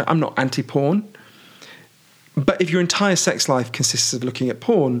sex, right? I'm not anti-porn, but if your entire sex life consists of looking at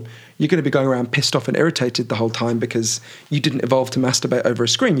porn, you're going to be going around pissed off and irritated the whole time because you didn't evolve to masturbate over a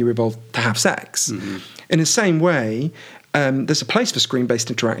screen, you evolved to have sex. Mm-hmm. In the same way, there's a place for screen-based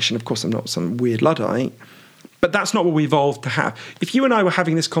interaction. Of course, I'm not some weird Luddite, but that's not what we evolved to have. If you and I were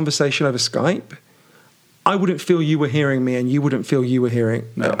having this conversation over Skype, I wouldn't feel you were hearing me and you wouldn't feel you were hearing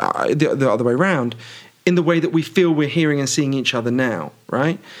the other way around, in the way that we feel we're hearing and seeing each other now,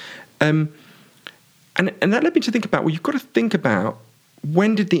 right? And that led me to think about, well, you've got to think about,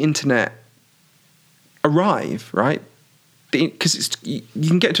 when did the internet arrive, right? Because you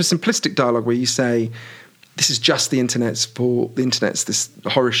can get into a simplistic dialogue where you say, this is just the internet's fault, the internet's this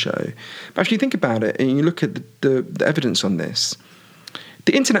horror show. But if you think about it and you look at the evidence on this,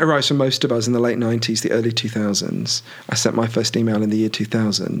 the internet arrives for most of us in the late 90s, the early 2000s. I sent my first email in the year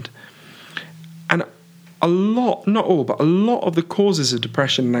 2000. And a lot, not all, but a lot of the causes of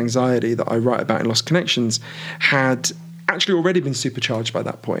depression and anxiety that I write about in Lost Connections had actually already been supercharged by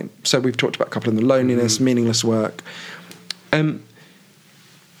that point. So we've talked about a couple of them: loneliness, meaningless work. But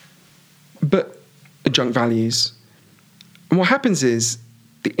junk values. And what happens is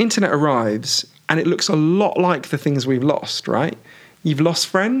the internet arrives and it looks a lot like the things we've lost, right? You've lost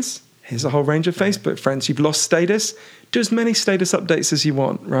friends. Here's a whole range of Facebook friends. You've lost status. Do as many status updates as you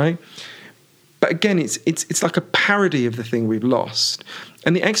want, right? But again, it's like a parody of the thing we've lost.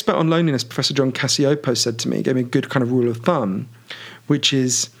 And the expert on loneliness, Professor John Cassiopo, said to me, gave me a good kind of rule of thumb, which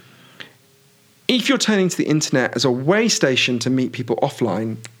is, if you're turning to the internet as a way station to meet people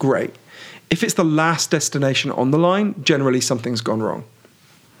offline, great. If it's the last destination on the line, generally something's gone wrong.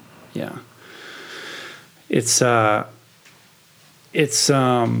 Yeah. It's a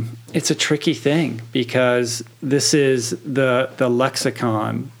tricky thing, because this is the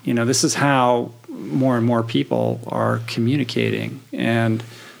lexicon. This is how more and more people are communicating. And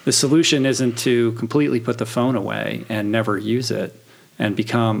the solution isn't to completely put the phone away and never use it and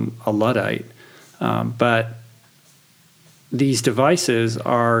become a Luddite. But these devices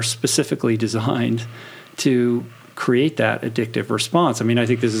are specifically designed to create that addictive response. I mean, I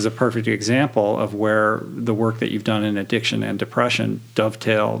think this is a perfect example of where the work that you've done in addiction and depression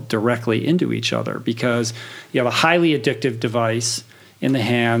dovetail directly into each other, because you have a highly addictive device in the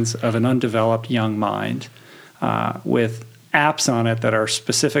hands of an undeveloped young mind with apps on it that are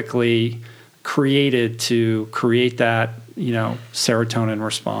specifically created to create that, serotonin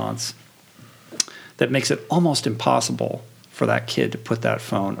response that makes it almost impossible for that kid to put that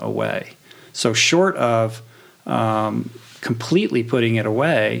phone away. So short of completely putting it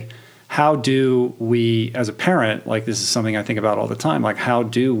away, how do we, as a parent, like this is something I think about all the time, like how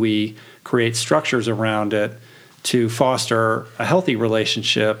do we create structures around it to foster a healthy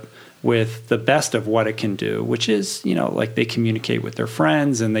relationship with the best of what it can do, which is, like they communicate with their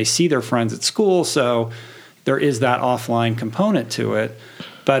friends and they see their friends at school, so there is that offline component to it.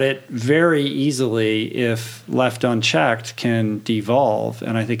 But it very easily, if left unchecked, can devolve,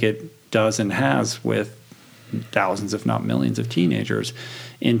 and I think it does and has with thousands, if not millions, of teenagers,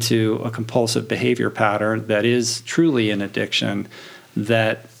 into a compulsive behavior pattern that is truly an addiction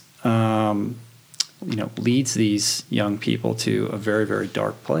that leads these young people to a very, very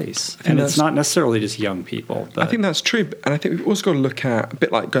dark place. And it's not necessarily just young people. But I think that's true, and I think we've also got to look at, a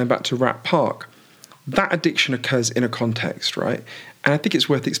bit like going back to Rat Park, that addiction occurs in a context, right? And I think it's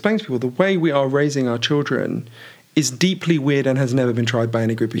worth explaining to people the way we are raising our children is deeply weird and has never been tried by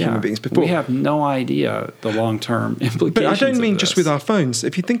any group of human beings before. We have no idea the long-term implications. But I don't mean of just with our phones.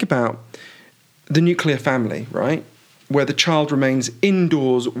 If you think about the nuclear family, right, where the child remains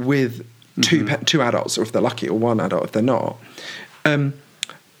indoors with two adults, or if they're lucky, or one adult if they're not,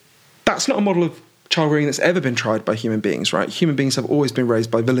 that's not a model of child rearing that's ever been tried by human beings, right? Human beings have always been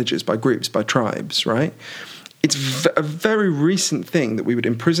raised by villages, by groups, by tribes, right? It's a very recent thing that we would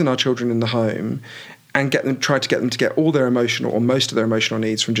imprison our children in the home and try to get them to get all their emotional or most of their emotional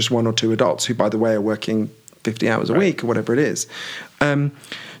needs from just one or two adults who, by the way, are working 50 hours a week or whatever it is.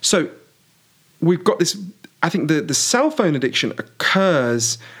 So we've got this, I think the cell phone addiction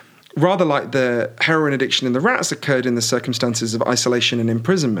occurs rather like the heroin addiction in the rats occurred in the circumstances of isolation and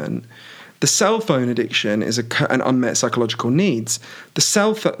imprisonment, the cell phone addiction is an unmet psychological needs. The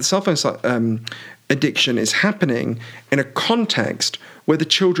cell phone addiction is happening in a context where the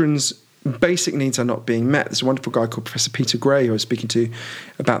children's basic needs are not being met. There's a wonderful guy called Professor Peter Gray who I was speaking to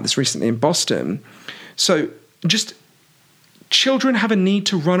about this recently in Boston. So just children have a need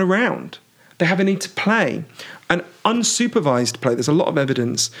to run around. They have a need to play. And unsupervised play, there's a lot of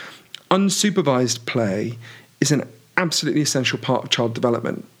evidence, unsupervised play is an absolutely essential part of child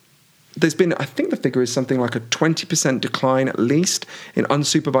development. There's been, I think the figure is something like a 20% decline at least in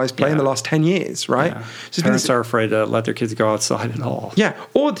unsupervised play in the last 10 years, right? Yeah. So parents are afraid to let their kids go outside at all. Yeah,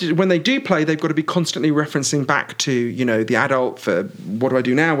 or when they do play, they've got to be constantly referencing back to, the adult for what do I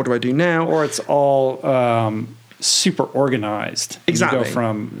do now, what do I do now? Or it's all super organized. Exactly. You go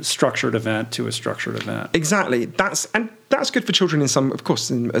from structured event to a structured event. Exactly. That's good for children in some, of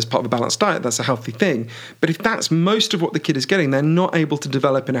course, as part of a balanced diet. That's a healthy thing. But if that's most of what the kid is getting, they're not able to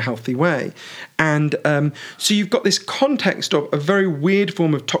develop in a healthy way. And so you've got this context of a very weird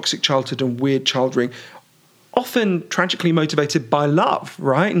form of toxic childhood and weird child rearing, often tragically motivated by love,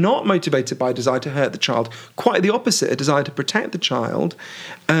 right? Not motivated by a desire to hurt the child. Quite the opposite, a desire to protect the child.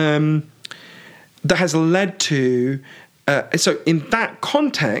 That has led to, so in that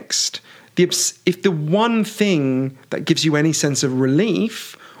context, if the one thing that gives you any sense of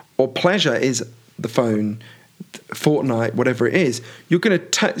relief or pleasure is the phone, Fortnite, whatever it is, you're going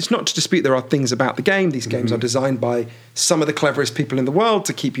to, it's not to dispute there are things about the game. These games are designed by some of the cleverest people in the world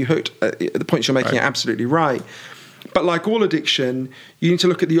to keep you hooked. The points you're making are absolutely right. But like all addiction, you need to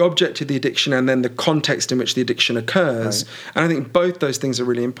look at the object of the addiction and then the context in which the addiction occurs. Right. And I think both those things are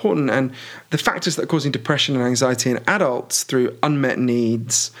really important. And the factors that are causing depression and anxiety in adults through unmet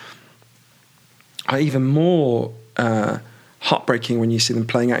needs are even more heartbreaking when you see them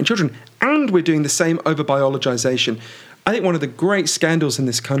playing out in children. And we're doing the same over-biologization. I think one of the great scandals in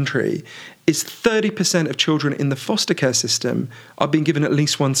this country is 30% of children in the foster care system are being given at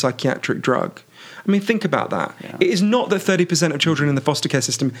least one psychiatric drug. I mean, think about that. Yeah. It is not that 30% of children in the foster care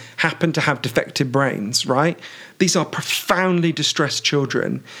system happen to have defective brains, right? These are profoundly distressed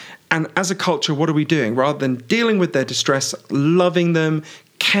children. And as a culture, what are we doing? Rather than dealing with their distress, loving them,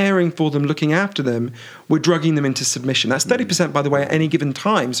 caring for them, looking after them, we're drugging them into submission. That's 30%, by the way, at any given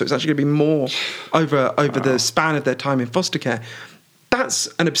time. So it's actually going to be more over the span of their time in foster care. That's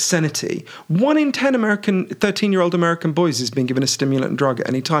an obscenity. 1 in 10 13-year-old American boys is being given a stimulant drug at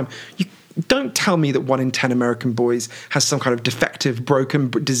any time. You don't tell me that 1 in 10 American boys has some kind of defective, broken,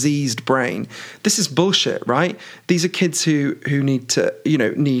 diseased brain. This is bullshit, right? These are kids who need to,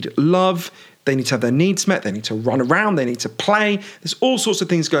 need love. They need to have their needs met. They need to run around. They need to play. There's all sorts of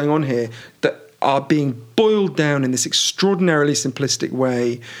things going on here that are being boiled down in this extraordinarily simplistic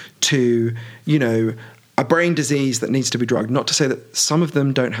way to, a brain disease that needs to be drugged. Not to say that some of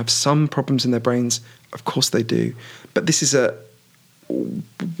them don't have some problems in their brains. Of course they do. But this is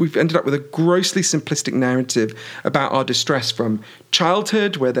we've ended up with a grossly simplistic narrative about our distress from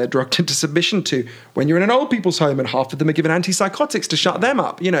childhood, where they're drugged into submission, to when you're in an old people's home and half of them are given antipsychotics to shut them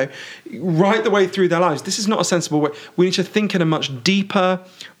up, right the way through their lives. This is not a sensible way. We need to think in a much deeper,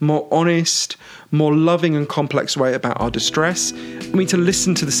 more honest, more loving and complex way about our distress. We need to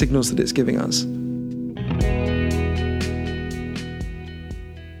listen to the signals that it's giving us.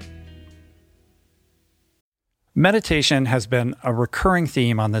 Meditation has been a recurring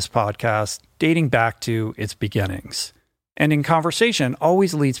theme on this podcast, dating back to its beginnings. And in conversation,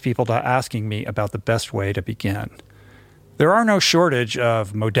 always leads people to asking me about the best way to begin. There are no shortage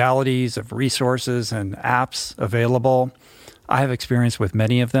of modalities, of resources, and apps available. I have experience with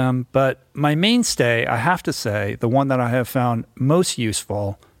many of them, but my mainstay, I have to say, the one that I have found most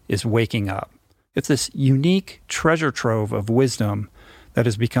useful is Waking Up. It's this unique treasure trove of wisdom that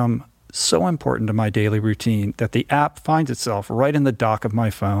has become so important to my daily routine that the app finds itself right in the dock of my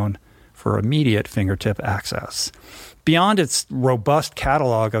phone for immediate fingertip access. Beyond its robust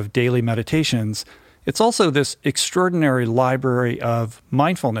catalog of daily meditations, it's also this extraordinary library of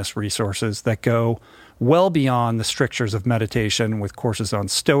mindfulness resources that go well beyond the strictures of meditation, with courses on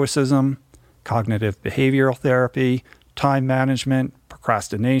stoicism, cognitive behavioral therapy, time management,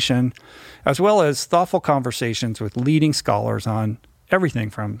 procrastination, as well as thoughtful conversations with leading scholars on everything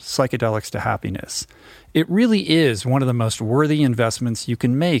from psychedelics to happiness. It really is one of the most worthy investments you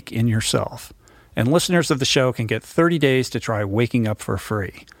can make in yourself. And listeners of the show can get 30 days to try Waking Up for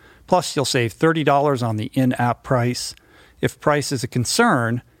free. Plus, you'll save $30 on the in-app price. If price is a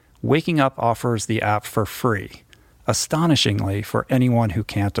concern, Waking Up offers the app for free, astonishingly for anyone who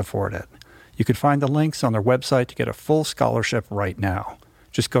can't afford it. You can find the links on their website to get a full scholarship right now.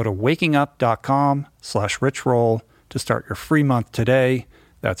 Just go to wakingup.com/richroll to start your free month today.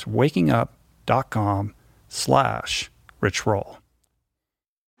 That's wakingup.com/richroll.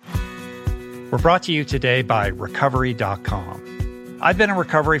 We're brought to you today by Recovery.com. I've been in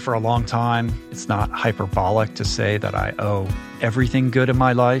recovery for a long time. It's not hyperbolic to say that I owe everything good in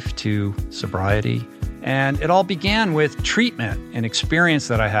my life to sobriety. And it all began with treatment, an experience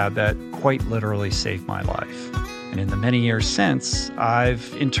that I had that quite literally saved my life. And in the many years since,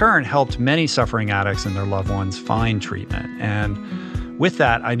 I've in turn helped many suffering addicts and their loved ones find treatment. And with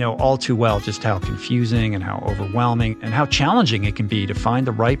that, I know all too well just how confusing and how overwhelming and how challenging it can be to find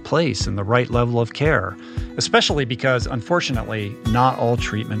the right place and the right level of care, especially because, unfortunately, not all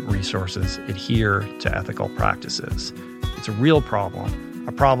treatment resources adhere to ethical practices. It's a real problem,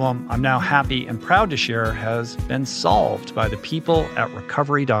 a problem I'm now happy and proud to share has been solved by the people at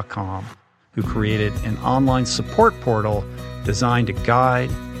Recovery.com, who created an online support portal designed to guide,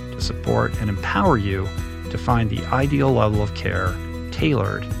 to support, and empower you to find the ideal level of care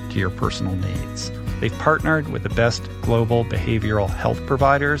tailored to your personal needs. They've partnered with the best global behavioral health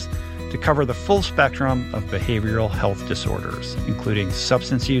providers to cover the full spectrum of behavioral health disorders, including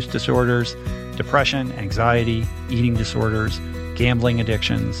substance use disorders, depression, anxiety, eating disorders, gambling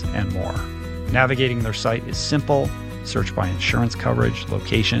addictions, and more. Navigating their site is simple. Search by insurance coverage,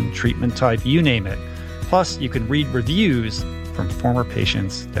 location, treatment type, you name it. Plus, you can read reviews from former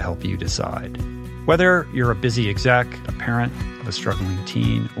patients to help you decide. Whether you're a busy exec, a parent of a struggling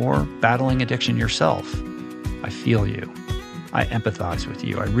teen, or battling addiction yourself, I feel you. I empathize with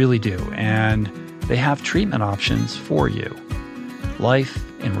you. I really do. And they have treatment options for you. Life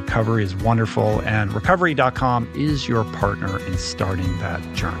in recovery is wonderful, and Recovery.com is your partner in starting that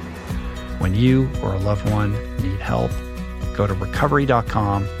journey. When you or a loved one need help, go to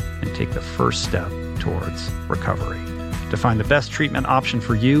Recovery.com and take the first step towards recovery. To find the best treatment option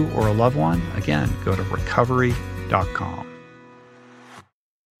for you or a loved one, again, go to Recovery.com.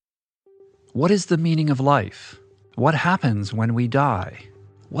 What is the meaning of life? What happens when we die?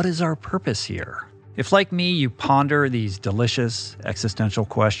 What is our purpose here? If, like me, you ponder these delicious existential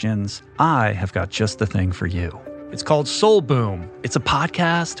questions, I have got just the thing for you. It's called Soul Boom. It's a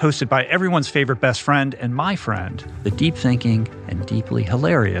podcast hosted by everyone's favorite best friend and my friend, the deep thinking and deeply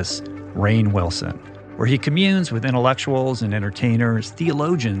hilarious Rainn Wilson, where he communes with intellectuals and entertainers,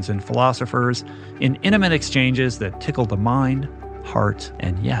 theologians and philosophers in intimate exchanges that tickle the mind, heart,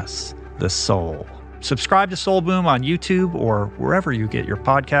 and yes, the soul. Subscribe to Soul Boom on YouTube or wherever you get your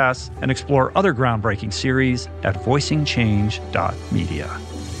podcasts, and explore other groundbreaking series at voicingchange.media.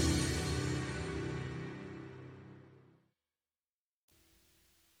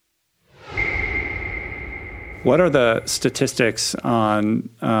 What are the statistics on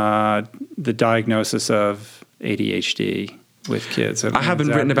the diagnosis of ADHD with kids? I haven't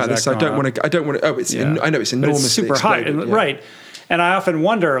written about this. So I don't want to. Oh, I know it's enormously super high, right? And I often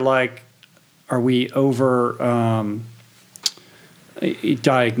wonder, like, are we over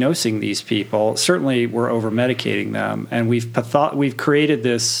diagnosing these people? Certainly, we're over medicating them, and we've created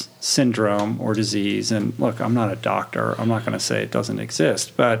this syndrome or disease. And look, I'm not a doctor. I'm not going to say it doesn't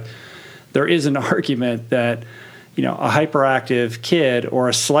exist, but there is an argument that, you know, a hyperactive kid or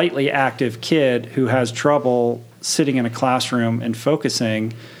a slightly active kid who has trouble sitting in a classroom and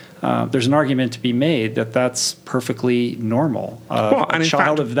focusing, there's an argument to be made that that's perfectly normal. A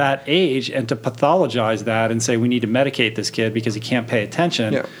child of that age, and to pathologize that and say we need to medicate this kid because he can't pay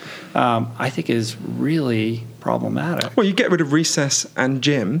attention, I think is really problematic. Well, you get rid of recess and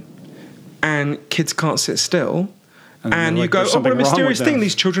gym, and kids can't sit still. And you go, oh, what a mysterious thing.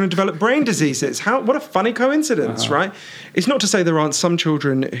 These children have developed brain diseases. What a funny coincidence, right? It's not to say there aren't some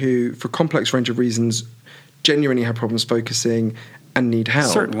children who, for a complex range of reasons, genuinely have problems focusing and need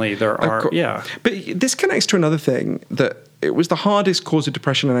help. Certainly there are, But this connects to another thing, that it was the hardest cause of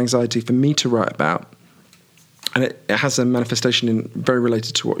depression and anxiety for me to write about. And it has a manifestation very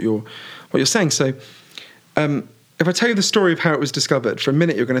related to what you're saying. So if I tell you the story of how it was discovered, for a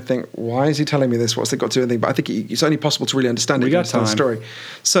minute you're going to think, why is he telling me this? What's it got to do with anything? But I think it's only possible to really understand it if you understand the story.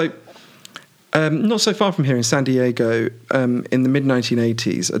 So not so far from here in San Diego, in the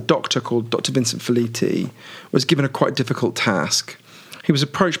mid-1980s, a doctor called Dr. Vincent Felitti was given a quite difficult task. He was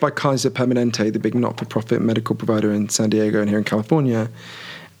approached by Kaiser Permanente, the big not-for-profit medical provider in San Diego and here in California,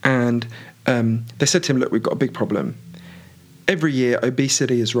 and they said to him, look, we've got a big problem. Every year,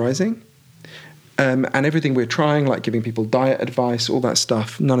 obesity is rising. And everything we're trying, like giving people diet advice, all that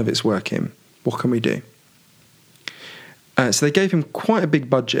stuff, none of it's working. What can we do? So they gave him quite a big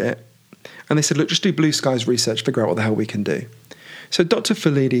budget, and they said, look, just do blue skies research, figure out what the hell we can do. So Dr.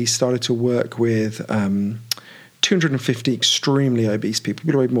 Felitti started to work with 2 250 extremely obese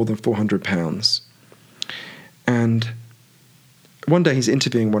people who weighed more than 400 pounds. And one day he's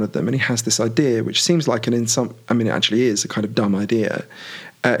interviewing one of them, and he has this idea, which seems like it actually is a kind of dumb idea.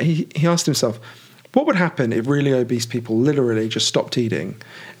 He asked himself, what would happen if really obese people literally just stopped eating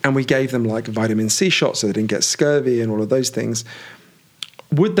and we gave them like vitamin C shots so they didn't get scurvy and all of those things?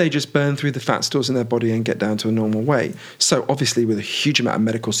 Would they just burn through the fat stores in their body and get down to a normal weight? So obviously with a huge amount of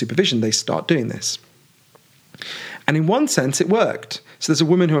medical supervision, they start doing this. And in one sense, it worked. So there's a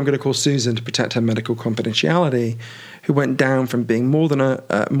woman who I'm going to call Susan to protect her medical confidentiality, who went down from being more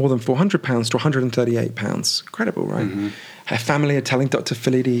than 400 pounds to 138 pounds. Incredible, right? Mm-hmm. Her family are telling Dr.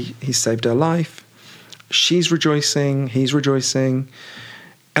 Felitti he saved her life. She's rejoicing. He's rejoicing.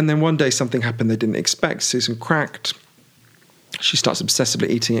 And then one day something happened they didn't expect. Susan cracked. She starts obsessively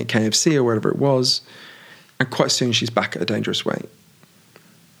eating at KFC or wherever it was. And quite soon she's back at a dangerous weight.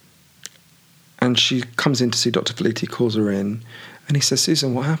 And she comes in to see Dr. Felitti, calls her in, and he says,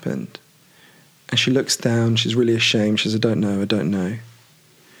 Susan, what happened? And she looks down, she's really ashamed, she says, I don't know. And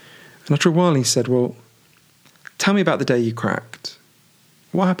after a while he said, well, tell me about the day you cracked.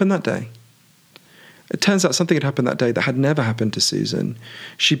 What happened that day? It turns out something had happened that day that had never happened to Susan.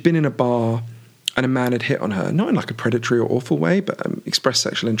 She'd been in a bar and a man had hit on her, not in like a predatory or awful way, but expressed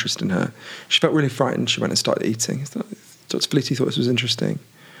sexual interest in her. She felt really frightened, she went and started eating. Dr. Felitti thought this was interesting.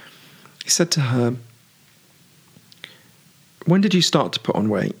 He said to her, when did you start to put on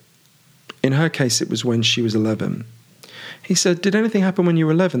weight? In her case, it was when she was 11. He said, did anything happen when you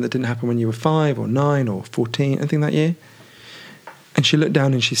were 11 that didn't happen when you were 5 or 9 or 14, anything that year? And she looked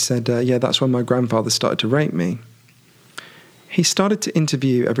down and she said, yeah, that's when my grandfather started to rape me. He started to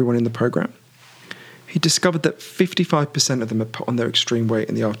interview everyone in the program. He discovered that 55% of them had put on their extreme weight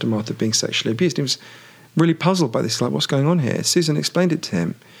in the aftermath of being sexually abused. He was really puzzled by this, like, what's going on here? Susan explained it to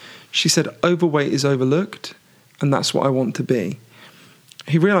him. She said, overweight is overlooked, and that's what I want to be.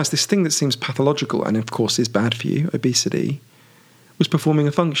 He realised this thing that seems pathological and, of course, is bad for you, obesity, was performing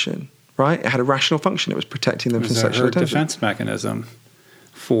a function, right? It had a rational function. It was protecting them from sexual attention. It was a defense mechanism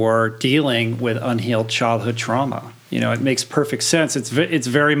for dealing with unhealed childhood trauma. You know, it makes perfect sense. It's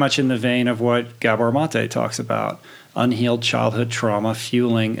very much in the vein of what Gabor Mate talks about, unhealed childhood trauma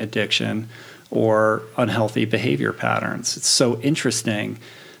fueling addiction or unhealthy behavior patterns. It's so interesting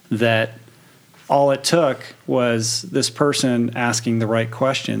that all it took was this person asking the right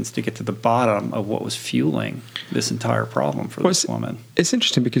questions to get to the bottom of what was fueling this entire problem for this woman. It's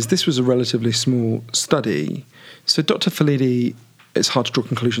interesting because this was a relatively small study. So Dr. Felitti, it's hard to draw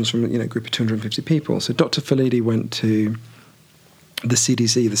conclusions from a group of 250 people. So Dr. Felitti went to the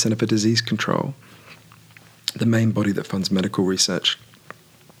CDC, the Center for Disease Control, the main body that funds medical research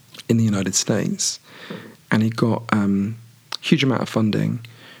in the United States, and he got a huge amount of funding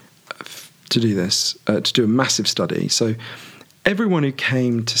to do this, to do a massive study. So everyone who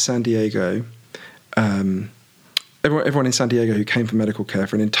came to San Diego, everyone in San Diego who came for medical care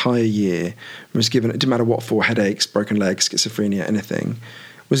for an entire year was given, it didn't matter what for, headaches, broken legs, schizophrenia, anything,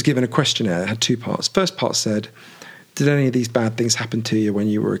 was given a questionnaire. It had 2 parts. First part said, did any of these bad things happen to you when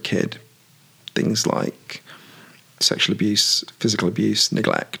you were a kid? Things like sexual abuse, physical abuse,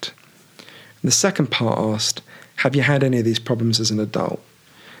 neglect. And the second part asked, have you had any of these problems as an adult?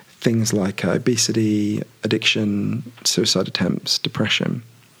 Things like obesity, addiction, suicide attempts, depression.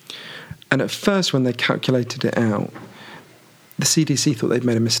 And at first, when they calculated it out, the CDC thought they'd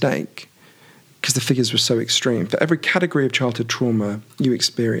made a mistake because the figures were so extreme. For every category of childhood trauma you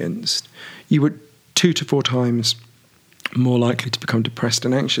experienced, you were 2 to 4 times more likely to become depressed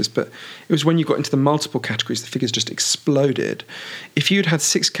and anxious. But it was when you got into the multiple categories, the figures just exploded. If you'd had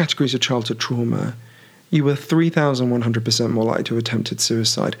 6 categories of childhood trauma, you were 3,100% more likely to have attempted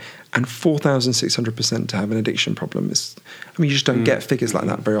suicide and 4,600% to have an addiction problem. You just don't get figures like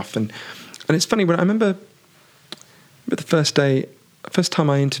that very often. And it's funny, when I remember the first time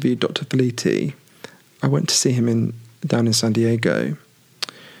I interviewed Dr. Felitti, I went to see him down in San Diego.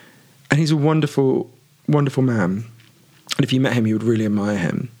 And he's a wonderful, wonderful man. And if you met him, you would really admire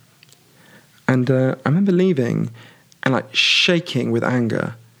him. And I remember leaving and like shaking with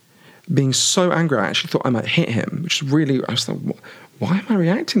anger, being so angry, I actually thought I might hit him, which really, I was like, why am I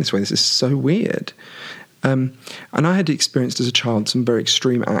reacting this way? This is so weird. And I had experienced as a child some very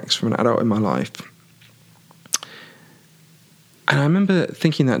extreme acts from an adult in my life. And I remember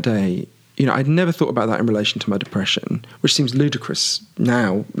thinking that day, I'd never thought about that in relation to my depression, which seems ludicrous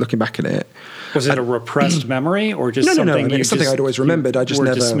now, looking back at it. Was it a repressed memory or just something? No. It's something I'd always remembered. I just were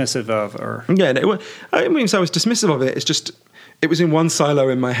never dismissive of, or yeah. No, I mean, so I was dismissive of it. It's just it was in one silo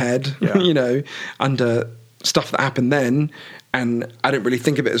in my head, under stuff that happened then, And I didn't really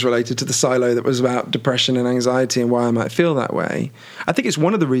think of it as related to the silo that was about depression and anxiety and why I might feel that way. I think it's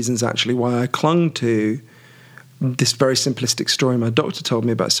one of the reasons, actually, why I clung to this very simplistic story my doctor told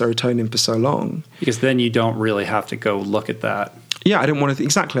me about serotonin for so long. Because then you don't really have to go look at that. Yeah, I didn't want to,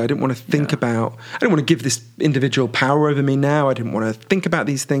 I didn't want to think about, I didn't want to give this individual power over me now. I didn't want to think about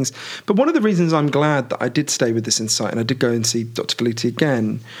these things. But one of the reasons I'm glad that I did stay with this insight and I did go and see Dr. Felitti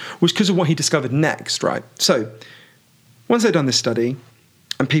again was because of what he discovered next, right? So once they'd done this study,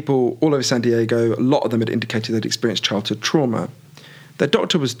 and people all over San Diego, a lot of them had indicated they'd experienced childhood trauma, their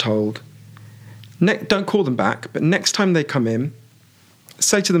doctor was told, don't call them back, but next time they come in,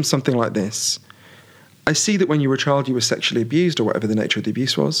 say to them something like this: I see that when you were a child you were sexually abused, or whatever the nature of the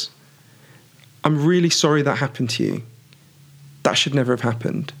abuse was. I'm really sorry that happened to you. That should never have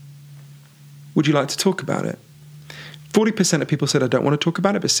happened. Would you like to talk about it? 40% of people said I don't want to talk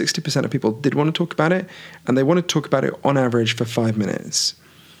about it, but 60% of people did want to talk about it, and they wanted to talk about it on average for 5 minutes.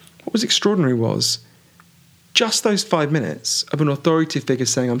 What was extraordinary was just those 5 minutes of an authority figure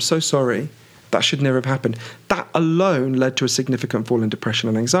saying, I'm so sorry, that should never have happened. That alone led to a significant fall in depression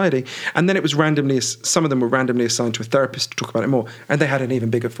and anxiety. And then it was some of them were randomly assigned to a therapist to talk about it more, and they had an even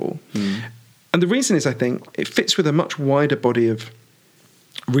bigger fall. And the reason is, I think, it fits with a much wider body of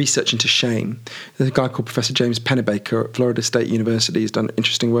research into shame. There's a guy called Professor James Pennebaker at Florida State University who's done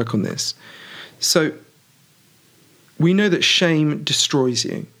interesting work on this. So we know that shame destroys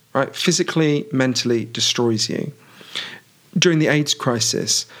you, right? Physically, mentally destroys you. During the AIDS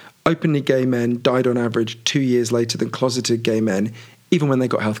crisis, openly gay men died on average 2 years later than closeted gay men, even when they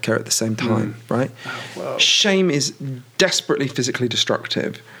got healthcare at the same time, right? Oh, shame is desperately physically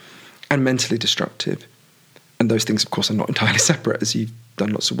destructive and mentally destructive. And those things, of course, are not entirely separate, as you've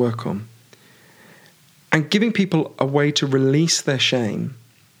done lots of work on. And giving people a way to release their shame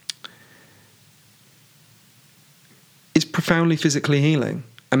is profoundly physically healing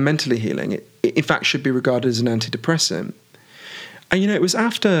and mentally healing. It in fact, should be regarded as an antidepressant. And, it was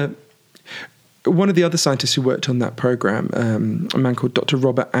after one of the other scientists who worked on that program, a man called Dr.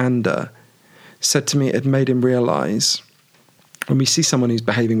 Robert Ander, said to me it had made him realize when we see someone who's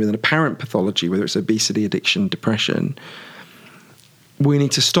behaving with an apparent pathology, whether it's obesity, addiction, depression, we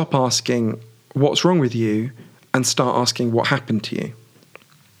need to stop asking what's wrong with you and start asking what happened to you.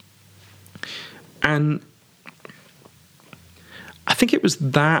 And I think it was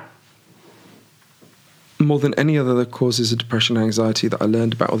that, more than any other causes of depression and anxiety that I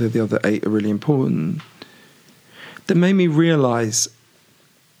learned about, although the other 8 are really important, that made me realize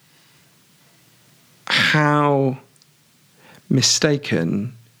how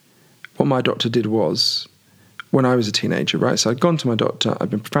mistaken what my doctor did was when I was a teenager, right? So I'd gone to my doctor, I'd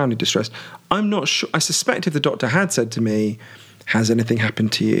been profoundly distressed. I'm not sure, I suspect if the doctor had said to me, has anything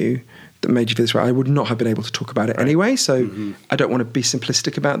happened to you that made you feel this way, I would not have been able to talk about it anyway, so I don't want to be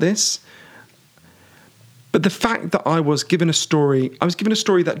simplistic about this. But the fact that I was given a story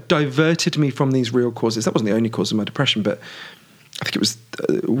that diverted me from these real causes. That wasn't the only cause of my depression, but I think it was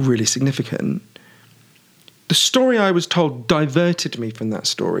really significant. The story I was told diverted me from that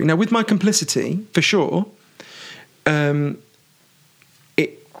story. Now, with my complicity, for sure, and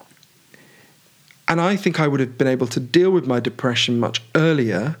I think I would have been able to deal with my depression much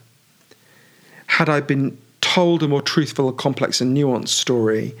earlier had I been told a more truthful, complex and nuanced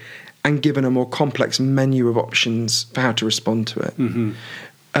story and given a more complex menu of options for how to respond to it.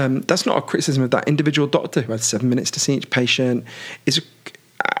 That's not a criticism of that individual doctor who had 7 minutes to see each patient,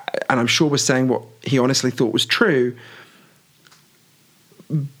 and I'm sure was saying what he honestly thought was true.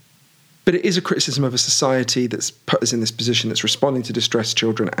 But it is a criticism of a society that's put us in this position, that's responding to distressed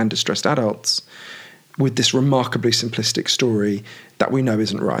children and distressed adults with this remarkably simplistic story that we know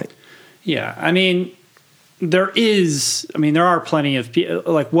isn't right. Yeah, there are plenty of people,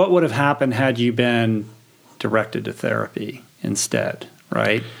 like what would have happened had you been directed to therapy instead,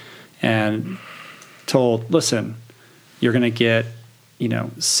 right? And told, listen, you're going to get,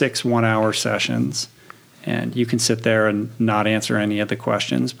 6 1-hour sessions and you can sit there and not answer any of the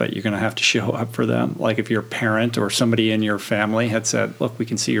questions, but you're going to have to show up for them. Like if your parent or somebody in your family had said, look, we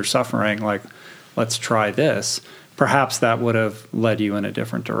can see you're suffering, like, let's try this. Perhaps that would have led you in a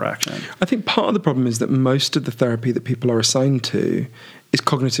different direction. I think part of the problem is that most of the therapy that people are assigned to is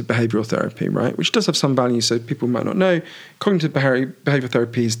cognitive behavioral therapy, right? Which does have some value, so people might not know. Cognitive behavioral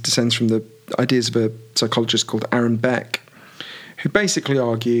therapy descends from the ideas of a psychologist called Aaron Beck, who basically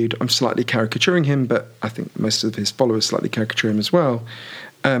argued, I'm slightly caricaturing him, but I think most of his followers slightly caricature him as well,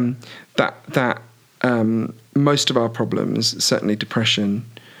 that most of our problems, certainly depression,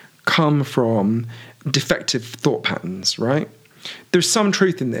 come from defective thought patterns, right? there's some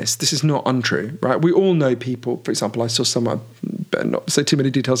truth in this. This is not untrue, right? We all know people. For example, I saw someone, better not say too many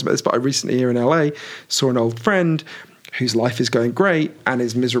details about this, but I recently here in LA saw an old friend whose life is going great and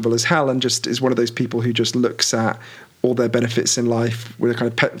is miserable as hell, and just is one of those people who just looks at all their benefits in life with a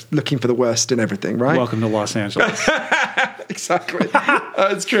kind of looking for the worst in everything, right? Welcome to Los Angeles. Exactly.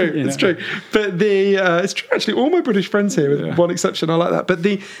 It's true. It's true. But it's true, actually. All my British friends here, with one exception, are like that. But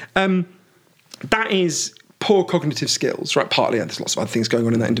that is poor cognitive skills, right? Partly, and there's lots of other things going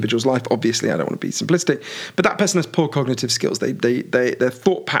on in that individual's life. Obviously, I don't want to be simplistic, but that person has poor cognitive skills. Their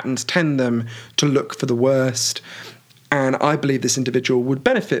thought patterns tend them to look for the worst. And I believe this individual would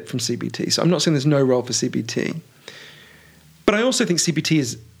benefit from CBT. So I'm not saying there's no role for CBT. But I also think CBT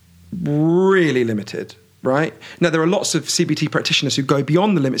is really limited, right? Now, there are lots of CBT practitioners who go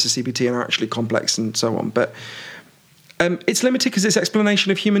beyond the limits of CBT and are actually complex and so on. But it's limited because its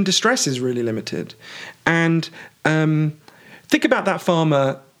explanation of human distress is really limited. And think about that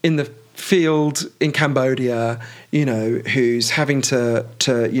farmer in the field in Cambodia, who's having to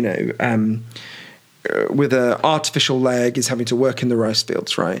with an artificial leg, is having to work in the rice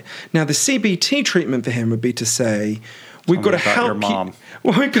fields, right? Now, the CBT treatment for him would be to say, we've got to help your mom.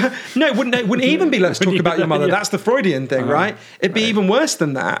 Well, it wouldn't even be let's talk about your mother. That's the Freudian thing, right? It'd be even worse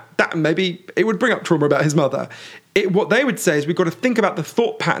than that. That maybe it would bring up trauma about his mother. What they would say is we've got to think about the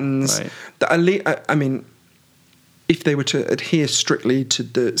thought patterns that are. I mean, if they were to adhere strictly to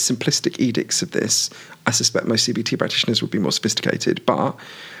the simplistic edicts of this, I suspect most CBT practitioners would be more sophisticated, but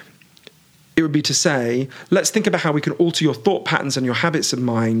it would be to say, let's think about how we can alter your thought patterns and your habits of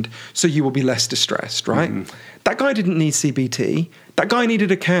mind so you will be less distressed, right? Mm-hmm. That guy didn't need CBT. That guy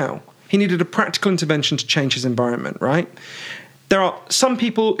needed a cow. He needed a practical intervention to change his environment, right? There are some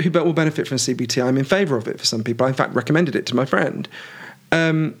people who will benefit from CBT. I'm in favour of it for some people. I, in fact, recommended it to my friend.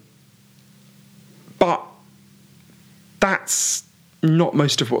 But that's not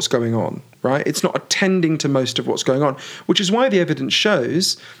most of what's going on, right? It's not attending to most of what's going on, which is why the evidence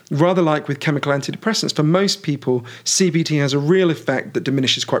shows, rather like with chemical antidepressants, for most people, CBT has a real effect that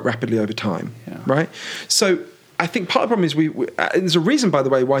diminishes quite rapidly over time, right? So I think part of the problem is there's a reason, by the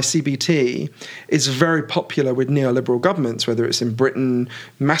way, why CBT is very popular with neoliberal governments, whether it's in Britain,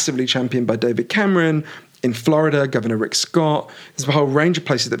 massively championed by David Cameron, in Florida, Governor Rick Scott. There's a whole range of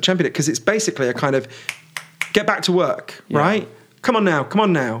places that have championed it because it's basically a kind of get back to work, right? Come on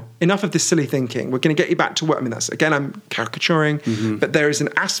now. Enough of this silly thinking. We're going to get you back to work. I mean, that's, again, I'm caricaturing, but there is an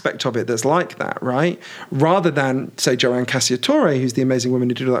aspect of it that's like that, right? Rather than, say, Johann who's the amazing woman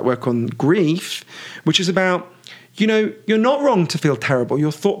who did all that work on grief, which is about, you're not wrong to feel terrible.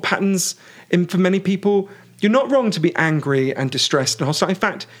 Your thought patterns, for many people, you're not wrong to be angry and distressed and hostile. In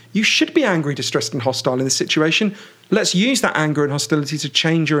fact, you should be angry, distressed and hostile in this situation. Let's use that anger and hostility to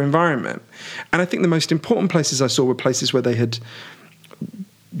change your environment. And I think the most important places I saw were places where they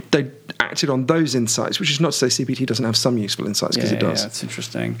acted on those insights, which is not to say CBT doesn't have some useful insights, because it does. Yeah, it's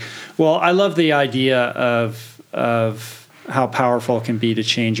interesting. Well, I love the idea of how powerful it can be to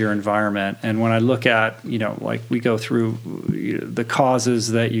change your environment. And when I look at, like we go through the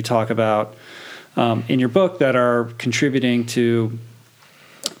causes that you talk about in your book that are contributing to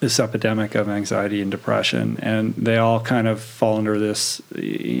this epidemic of anxiety and depression, and they all kind of fall under this,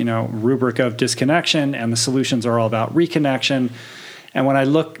 rubric of disconnection, and the solutions are all about reconnection. And when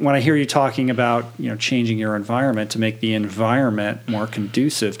I hear you talking about, changing your environment to make the environment more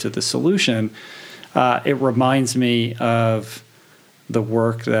conducive to the solution, it reminds me of the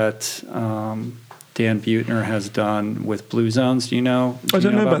work that Dan Buettner has done with Blue Zones. Do you know? I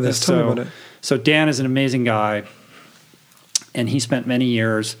don't know about this. Tell me about it. So Dan is an amazing guy, and he spent many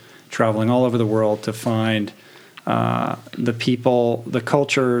years traveling all over the world to find the people, the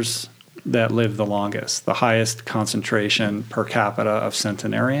cultures that live the longest, the highest concentration per capita of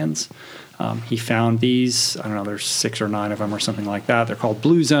centenarians. He found these, I don't know, there's 6 or 9 of them or something like that. They're called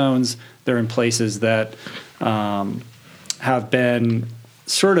Blue Zones. They're in places that have been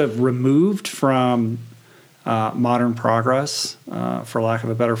sort of removed from modern progress, for lack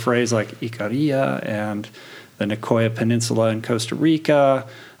of a better phrase, like Icaria and the Nicoya Peninsula in Costa Rica.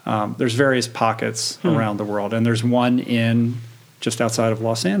 There's various pockets around the world, and there's one in just outside of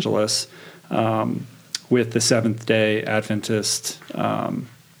Los Angeles with the Seventh-day Adventist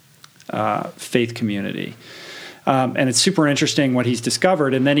faith community. And it's super interesting what he's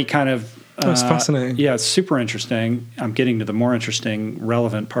discovered, and then he kind of... That's fascinating. Yeah, it's super interesting. I'm getting to the more interesting,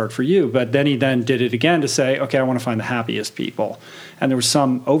 relevant part for you. But then he did it again to say, okay, I want to find the happiest people. And there was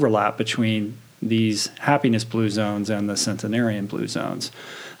some overlap between these happiness blue zones and the centenarian blue zones.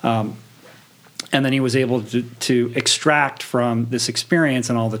 And then he was able to extract from this experience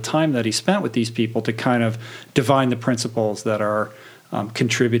and all the time that he spent with these people to kind of divine the principles that are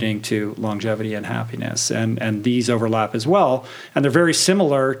contributing to longevity and happiness. And these overlap as well. And they're very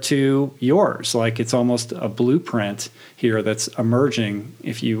similar to yours. Like it's almost a blueprint here that's emerging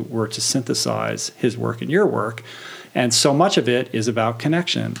if you were to synthesize his work and your work. And so much of it is about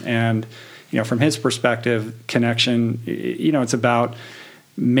connection. And, from his perspective, connection, it's about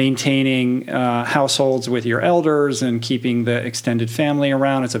maintaining households with your elders and keeping the extended family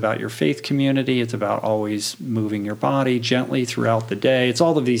around. It's about your faith community. It's about always moving your body gently throughout the day. It's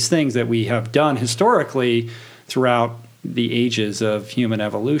all of these things that we have done historically throughout the ages of human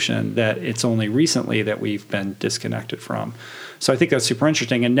evolution that it's only recently that we've been disconnected from. So I think that's super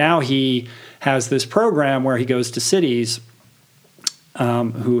interesting. And now he has this program where he goes to cities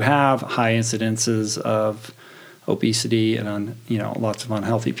who have high incidences of obesity and lots of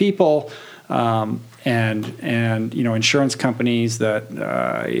unhealthy people, and insurance companies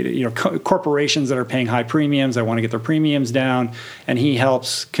that corporations that are paying high premiums. I want to get their premiums down, and he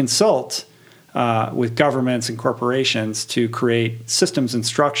helps consult with governments and corporations to create systems and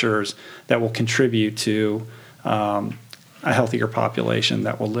structures that will contribute to a healthier population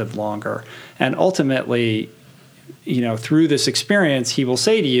that will live longer. And ultimately, through this experience, he will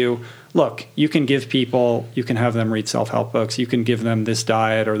say to you, look, you can have them read self-help books, you can give them this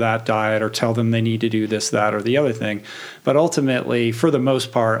diet or that diet, or tell them they need to do this, that, or the other thing. But ultimately, for the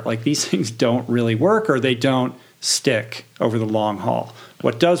most part, like these things don't really work, or they don't stick over the long haul.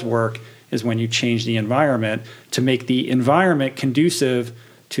 What does work is when you change the environment to make the environment conducive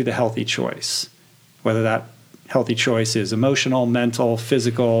to the healthy choice, whether that healthy choice is emotional, mental,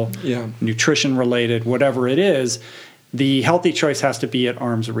 physical, nutrition related, whatever it is. The healthy choice has to be at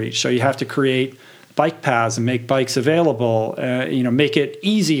arm's reach. So you have to create bike paths and make bikes available, make it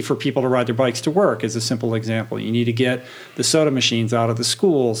easy for people to ride their bikes to work as a simple example. You need to get the soda machines out of the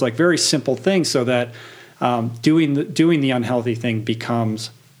schools, like very simple things so that doing the unhealthy thing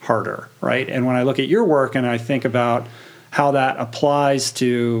becomes harder, right? And when I look at your work and I think about how that applies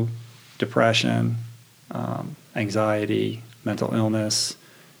to depression, anxiety, mental illness,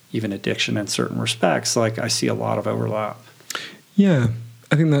 even addiction in certain respects, like I see a lot of overlap. Yeah,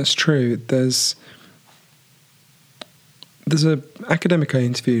 I think that's true. There's an academic I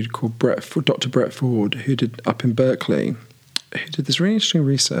interviewed called Dr. Brett Ford, who did up in Berkeley, who did this really interesting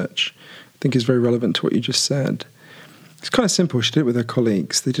research I think is very relevant to what you just said. It's kind of simple. She did it with her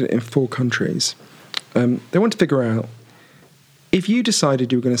colleagues. They did it in 4 countries. They wanted to figure out, if you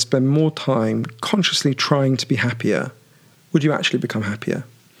decided you were going to spend more time consciously trying to be happier, would you actually become happier?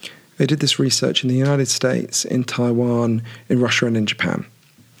 They did this research in the United States, in Taiwan, in Russia, and in Japan.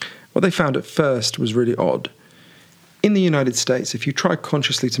 What they found at first was really odd. In the United States, if you try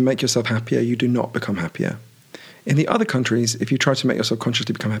consciously to make yourself happier, you do not become happier. In the other countries, if you try to make yourself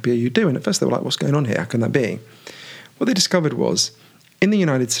consciously become happier, you do. And at first they were like, what's going on here? How can that be? What they discovered was, in the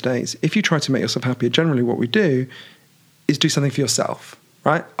United States, if you try to make yourself happier, generally what we do is do something for yourself,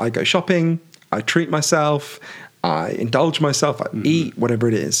 right? I go shopping, I treat myself, I indulge myself, I eat, whatever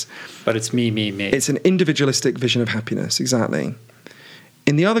it is. But it's me. It's an individualistic vision of happiness, exactly.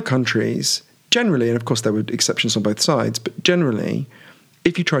 In the other countries, generally, and of course there were exceptions on both sides, but generally,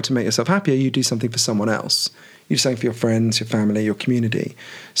 if you try to make yourself happier, you do something for someone else. You do something for your friends, your family, your community.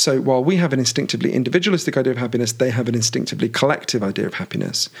 So while we have an instinctively individualistic idea of happiness, they have an instinctively collective idea of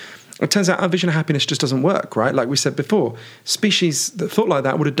happiness. It turns out our vision of happiness just doesn't work, right? Like we said before, species that thought like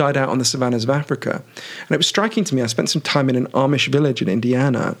that would have died out on the savannas of Africa. And it was striking to me, I spent some time in an Amish village in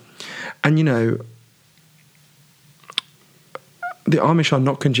Indiana, and the Amish are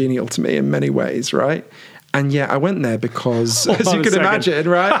not congenial to me in many ways, right? And yeah, I went there because, as you can imagine,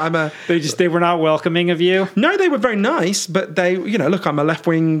 right? They were not welcoming of you? No, they were very nice, but they, look, I'm a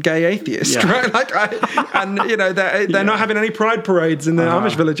left-wing gay atheist, right? They're not having any pride parades in the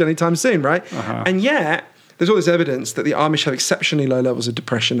Amish village anytime soon, right? And yet, there's all this evidence that the Amish have exceptionally low levels of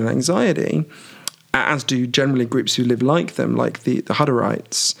depression and anxiety, as do generally groups who live like them, like the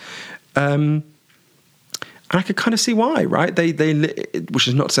Hutterites. And I could kind of see why, right? Which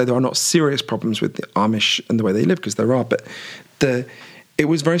is not to say there are not serious problems with the Amish and the way they live, because there are, but it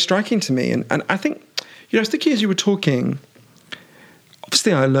was very striking to me. And I think, I was thinking as you were talking,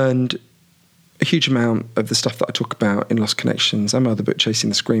 obviously I learned a huge amount of the stuff that I talk about in Lost Connections and my other book, Chasing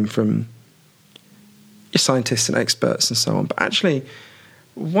the Scream, from your scientists and experts and so on. But actually,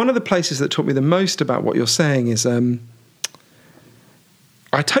 one of the places that taught me the most about what you're saying is a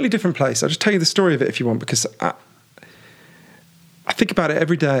totally different place. I'll just tell you the story of it if you want, because I think about it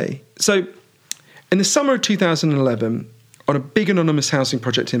every day. So in the summer of 2011, on a big anonymous housing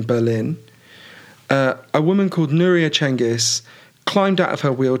project in Berlin, a woman called Nuria Cengiz climbed out of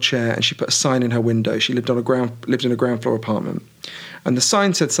her wheelchair and she put a sign in her window. She lived in a ground floor apartment. And the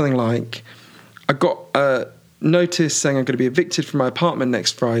sign said something like, I got a notice saying I'm going to be evicted from my apartment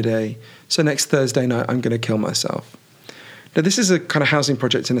next Friday, so next Thursday night I'm going to kill myself. Now, this is a kind of housing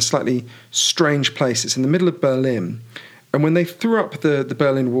project in a slightly strange place. It's in the middle of Berlin. And when they threw up the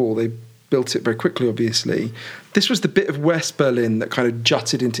Berlin Wall, they built it very quickly, obviously. This was the bit of West Berlin that kind of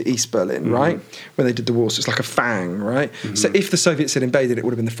jutted into East Berlin, right? When they did the wall. So it's like a fang, right? So if the Soviets had invaded, it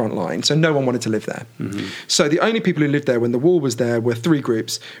would have been the front line. So no one wanted to live there. So the only people who lived there when the wall was there were three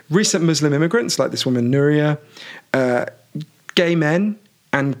groups. Recent Muslim immigrants, like this woman Nuria, gay men,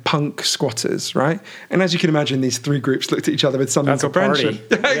 and punk squatters, right? And as you can imagine, these three groups looked at each other with some comprehension.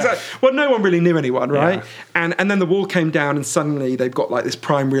 Yeah. Exactly. Well, no one really knew anyone, right? Yeah. And then the wall came down and suddenly they've got like this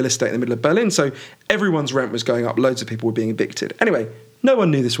prime real estate in the middle of Berlin. So everyone's rent was going up. Loads of people were being evicted. Anyway, no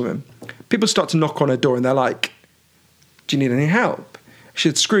one knew this woman. People start to knock on her door and they're like, do you need any help? She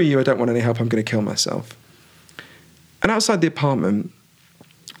said, screw you, I don't want any help. I'm going to kill myself. And outside the apartment,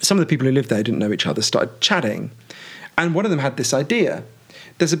 some of the people who lived there didn't know each other, started chatting. And one of them had this idea.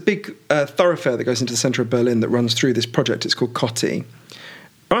 There's a big thoroughfare that goes into the centre of Berlin that runs through this project. It's called Kotti.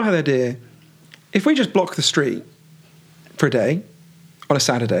 I had the idea, if we just block the street for a day, on a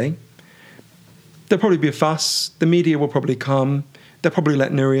Saturday, there'll probably be a fuss. The media will probably come. They'll probably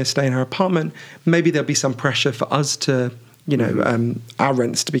let Nuria stay in her apartment. Maybe there'll be some pressure for us to, our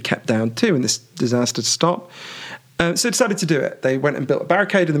rents to be kept down too and this disaster to stop. So they decided to do it. They went and built a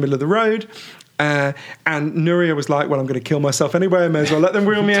barricade in the middle of the road. And Nuria was like, well, I'm going to kill myself anyway. I may as well let them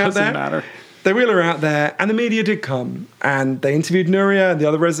wheel me out there. Doesn't matter. They wheel her out there. And the media did come. And they interviewed Nuria and the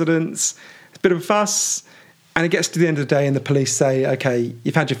other residents. It's a bit of a fuss. And it gets to the end of the day and the police say, OK,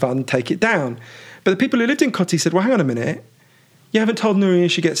 you've had your fun, take it down. But the people who lived in Kotti said, well, hang on a minute. You haven't told Nuria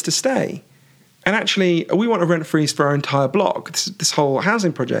she gets to stay. And actually, we want a rent freeze for our entire block, this whole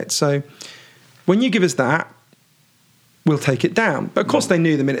housing project. So when you give us that, we'll take it down. But of course they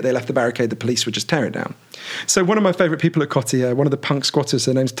knew the minute they left the barricade, the police would just tear it down. So one of my favourite people at Kotti, one of the punk squatters,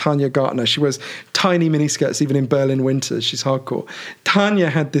 her name's Tanya Gartner. She wears tiny miniskirts even in Berlin winters. She's hardcore.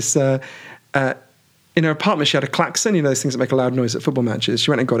 Tanya had this, in her apartment, she had a klaxon, those things that make a loud noise at football matches. She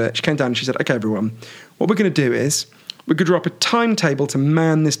went and got it. She came down and she said, OK, everyone, what we're going to do is we're going to draw up a timetable to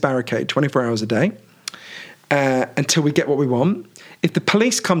man this barricade 24 hours a day until we get what we want. If the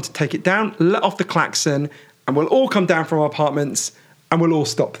police come to take it down, let off the klaxon, and we'll all come down from our apartments and we'll all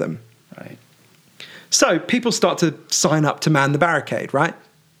stop them. Right. So people start to sign up to man the barricade, right?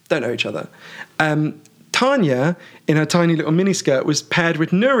 Don't know each other. Tanya, in her tiny little miniskirt, was paired with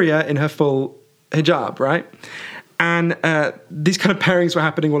Nuria in her full hijab, right? And these kind of pairings were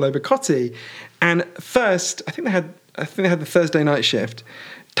happening all over Kotti. And first, I think they had the Thursday night shift.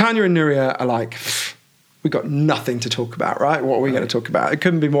 Tanya and Nuria are like, we've got nothing to talk about, right? What are we going to talk about? It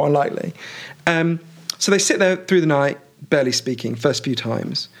couldn't be more unlikely. So they sit there through the night, barely speaking, first few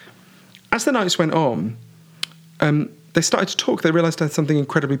times. As the nights went on, they started to talk. They realised they had something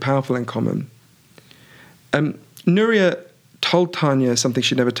incredibly powerful in common. Nuria told Tanya something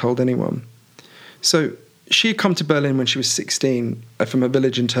she'd never told anyone. So she had come to Berlin when she was 16 from a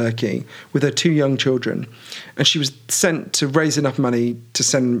village in Turkey with her two young children. And she was sent to raise enough money to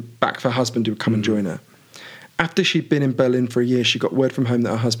send back for her husband who would come and join her. After she'd been in Berlin for a year, she got word from home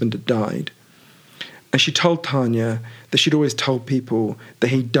that her husband had died. And she told Tanya that she'd always told people that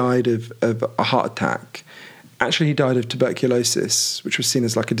he died of a heart attack. Actually, he died of tuberculosis, which was seen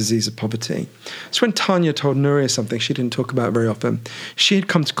as like a disease of poverty. So when Tanya told Nuria something she didn't talk about very often, she had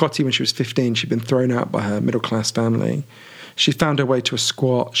come to Kotti when she was 15. She'd been thrown out by her middle-class family. She found her way to a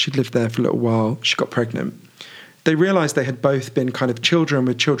squat. She'd lived there for a little while. She got pregnant. They realised they had both been kind of children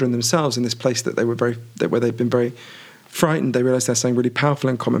with children themselves in this place that where they'd been very frightened. They realised they had something really powerful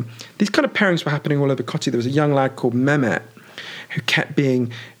in common. These kind of pairings were happening all over Kotti. There was a young lad called Mehmet who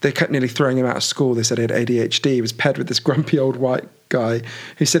they kept nearly throwing him out of school. They said he had ADHD. He was paired with this grumpy old white guy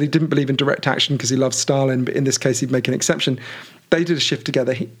who said he didn't believe in direct action because he loved Stalin, but in this case he'd make an exception. They did a shift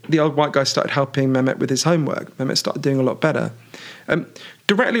together. The old white guy started helping Mehmet with his homework. Mehmet started doing a lot better.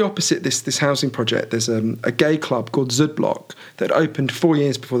 Directly opposite this housing project, there's a gay club called Zudblock that opened 4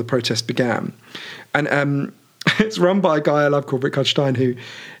 years before the protest began. And it's run by a guy I love called Richard Stein, who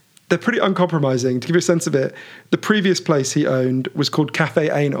they're pretty uncompromising. To give you a sense of it, the previous place he owned was called Cafe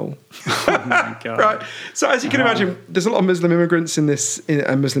Anal. Oh my God. Right. So as you can imagine, there's a lot of Muslim immigrants and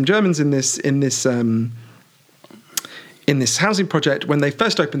Muslim Germans in this in this housing project. When they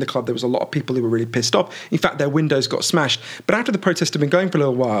first opened the club, there was a lot of people who were really pissed off. In fact, their windows got smashed. But after the protest had been going for a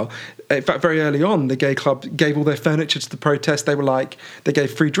little while, in fact, very early on, the gay club gave all their furniture to the protest. They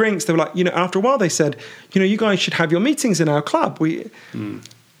gave free drinks. They were like, after a while they said, you guys should have your meetings in our club.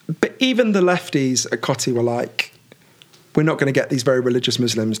 But even the lefties at Coty were like, we're not going to get these very religious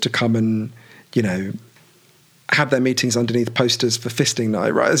Muslims to come and, have their meetings underneath posters for fisting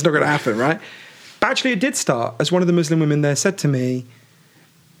night, right? It's not going to happen, right? But actually it did start, as one of the Muslim women there said to me,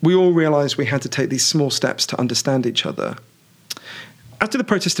 we all realised we had to take these small steps to understand each other. After the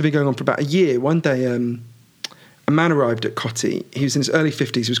protests had been going on for about a year, one day a man arrived at Coty. He was in his early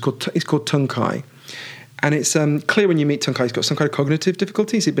 50s. He's called Tunkai. And it's clear when you meet Tunkai, he's got some kind of cognitive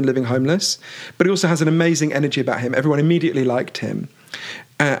difficulties. He'd been living homeless. But he also has an amazing energy about him. Everyone immediately liked him.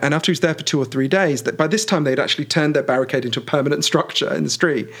 And after he was there for 2 or 3 days, by this time they'd actually turned their barricade into a permanent structure in the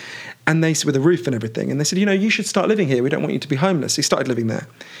street, and with a roof and everything. And they said, you should start living here. We don't want you to be homeless. He started living there.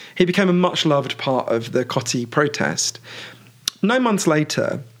 He became a much loved part of the Coty protest. 9 months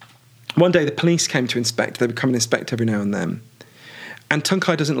later, one day the police came to inspect. They would come and inspect every now and then. And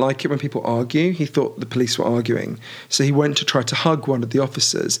Tunkai doesn't like it when people argue. He thought the police were arguing. So he went to try to hug one of the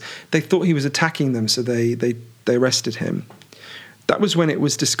officers. They thought he was attacking them, so they arrested him. That was when it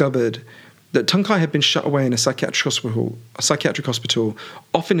was discovered that Tunkai had been shut away in a psychiatric hospital,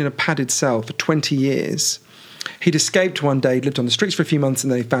 often in a padded cell for 20 years. He'd escaped one day, lived on the streets for a few months,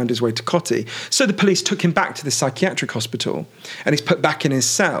 and then he found his way to Coty. So the police took him back to the psychiatric hospital, and he's put back in his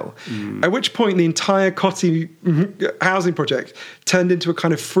cell. At which point the entire Coty housing project turned into a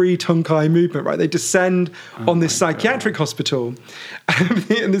kind of free Tunkai movement, right? They descend on this psychiatric hospital,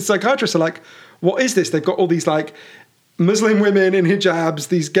 and the psychiatrists are like, what is this? They've got all these like Muslim women in hijabs,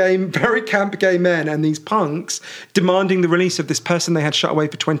 these very camp gay men, and these punks demanding the release of this person they had shut away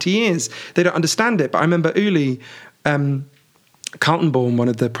for 20 years. They don't understand it. But I remember Uli Carltonborn, one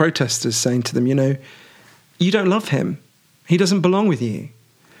of the protesters, saying to them, you don't love him. He doesn't belong with you.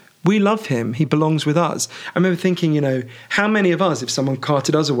 We love him. He belongs with us. I remember thinking, how many of us, if someone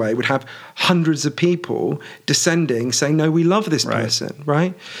carted us away, would have hundreds of people descending saying, no, we love this person,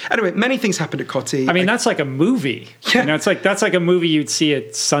 right? Anyway, many things happened at Coty. I mean, that's like a movie. Yeah. That's like a movie you'd see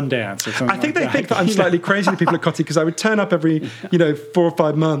at Sundance or something. I think they think that I'm slightly crazy, the people at Coty, because I would turn up every, 4 or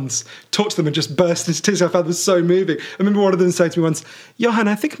 5 months, talk to them and just burst into tears. I found them so moving. I remember one of them saying to me once, Johann,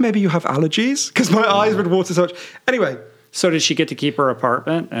 I think maybe you have allergies, because my eyes would water so much. Anyway. So did she get to keep her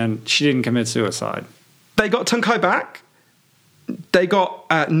apartment, and she didn't commit suicide? They got Tunkai back. They got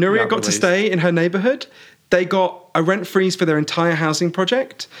Nuria got to stay in her neighborhood. They got a rent freeze for their entire housing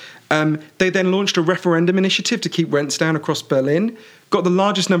project. They then launched a referendum initiative to keep rents down across Berlin. Got the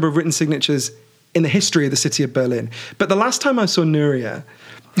largest number of written signatures in the history of the city of Berlin. But the last time I saw Nuria,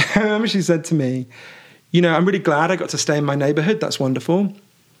 I remember she said to me, I'm really glad I got to stay in my neighborhood. That's wonderful.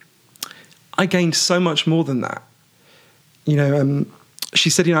 I gained so much more than that. She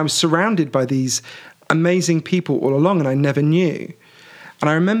said, I was surrounded by these amazing people all along, and I never knew. And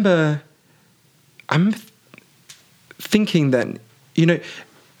I remember thinking then,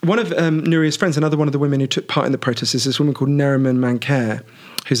 one of Nuria's friends, another one of the women who took part in the protests, is this woman called Neriman Manker,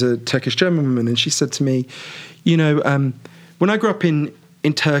 who's a Turkish-German woman, and she said to me, when I grew up in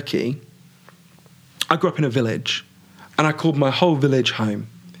Turkey, I grew up in a village, and I called my whole village home.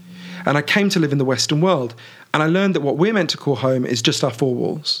 And I came to live in the Western world, and I learned that what we're meant to call home is just our 4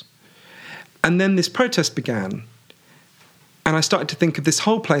 walls. And then this protest began, and I started to think of this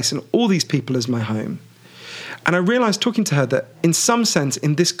whole place and all these people as my home. And I realised, talking to her, that in some sense,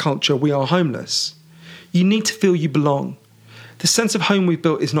 in this culture, we are homeless. You need to feel you belong. The sense of home we've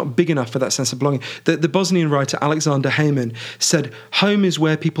built is not big enough for that sense of belonging. The Bosnian writer Alexander Heyman said, home is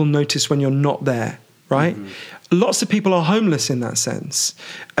where people notice when you're not there, right? Mm-hmm. Lots of people are homeless in that sense.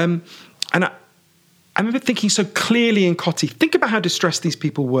 And I remember thinking so clearly in Coty, think about how distressed these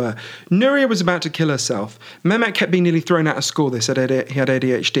people were. Nuria was about to kill herself. Mehmet kept being nearly thrown out of school. They said he had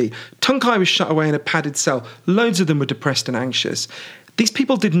ADHD. Tunkai was shut away in a padded cell. Loads of them were depressed and anxious. These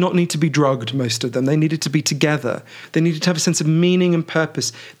people did not need to be drugged, most of them. They needed to be together. They needed to have a sense of meaning and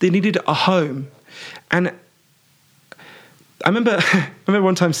purpose. They needed a home. And I remember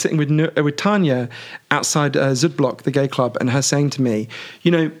one time sitting with Tanya outside Zudblock, the gay club, and her saying to me,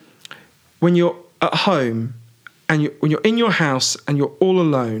 when you're at home and when you're in your house and you're all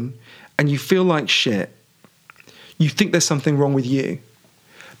alone and you feel like shit, you think there's something wrong with you.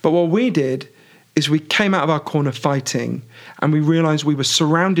 But what we did is we came out of our corner fighting, and we realised we were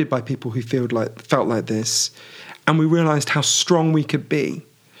surrounded by people who felt like this, and we realised how strong we could be.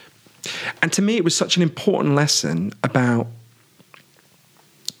 And to me, it was such an important lesson about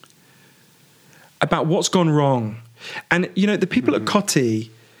what's gone wrong. And, the people at Coty,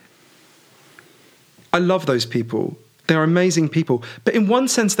 I love those people. They are amazing people. But in one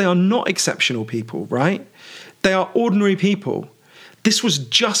sense, they are not exceptional people, right? They are ordinary people. This was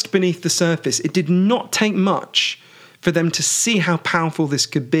just beneath the surface. It did not take much for them to see how powerful this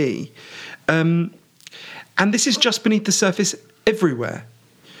could be. And this is just beneath the surface everywhere.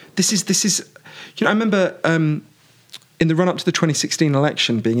 This is. I remember in the run-up to the 2016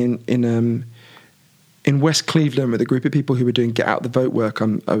 election being in West Cleveland with a group of people who were doing get out the vote work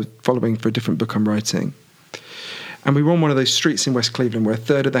I was following for a different book I'm writing. And we were on one of those streets in West Cleveland where a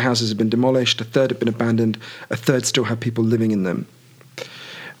third of the houses had been demolished, a third had been abandoned, a third still had people living in them,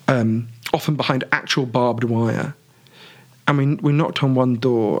 often behind actual barbed wire. And we knocked on one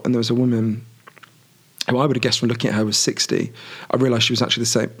door, and there was a woman who I would have guessed from looking at her was 60. I realised she was actually the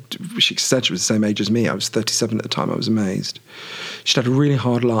same. She said she was the same age as me. I was 37 at the time. I was amazed. She'd had a really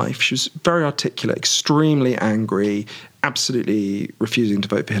hard life. She was very articulate, extremely angry, absolutely refusing to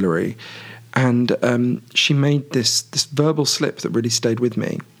vote for Hillary. And she made this verbal slip that really stayed with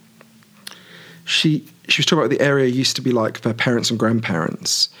me. She was talking about what the area used to be like for her parents and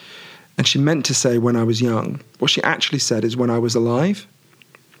grandparents. And she meant to say when I was young. What she actually said is when I was alive.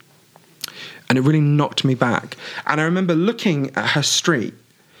 And it really knocked me back. And I remember looking at her street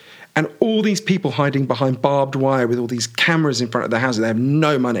and all these people hiding behind barbed wire with all these cameras in front of their houses. They have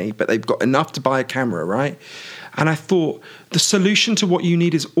no money, but they've got enough to buy a camera, right? And I thought, the solution to what you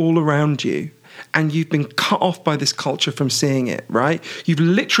need is all around you. And you've been cut off by this culture from seeing it, right? You've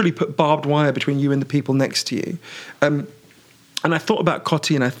literally put barbed wire between you and the people next to you. And I thought about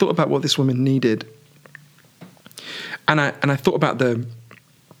Coty, and I thought about what this woman needed. And I thought about the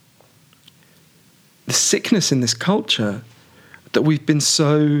sickness in this culture that we've been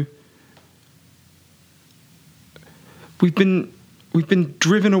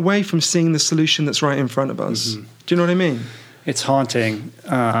driven away from seeing the solution that's right in front of us. Mm-hmm. Do you know what I mean? It's haunting,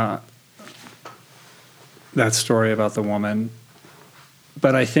 that story about the woman.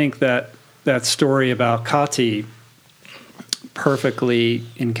 But I think that story about Coty perfectly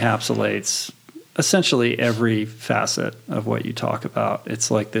encapsulates essentially every facet of what you talk about. It's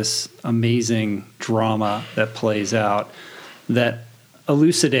like this amazing drama that plays out that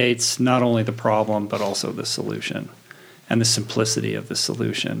elucidates not only the problem, but also the solution and the simplicity of the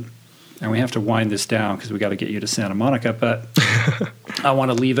solution. And we have to wind this down because we got to get you to Santa Monica, but I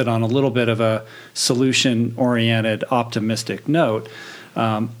want to leave it on a little bit of a solution-oriented, optimistic note,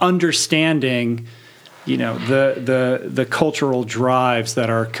 understanding the cultural drives that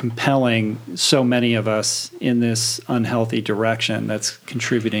are compelling so many of us in this unhealthy direction that's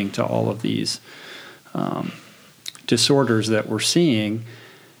contributing to all of these disorders that we're seeing,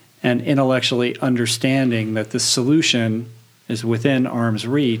 and intellectually understanding that the solution is within arm's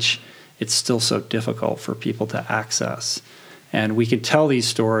reach. It's still so difficult for people to access. And we can tell these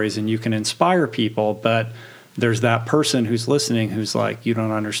stories and you can inspire people, but there's that person who's listening who's like, you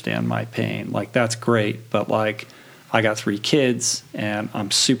don't understand my pain. Like, that's great, but like, I got 3 kids and I'm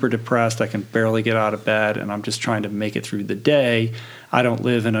super depressed. I can barely get out of bed and I'm just trying to make it through the day. I don't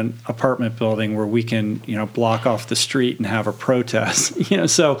live in an apartment building where we can, block off the street and have a protest.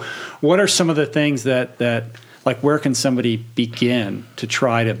 So what are some of the things that like, where can somebody begin to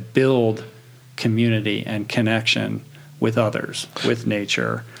try to build community and connection with others, with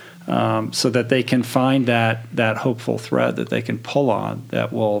nature, so that they can find that hopeful thread that they can pull on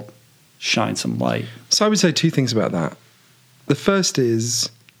that will shine some light? So I would say 2 things about that. The first is,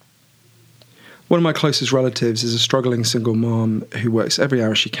 one of my closest relatives is a struggling single mom who works every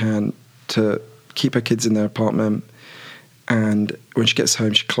hour she can to keep her kids in their apartment. And when she gets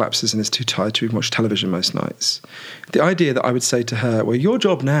home, she collapses and is too tired to even watch television most nights. The idea that I would say to her, well, your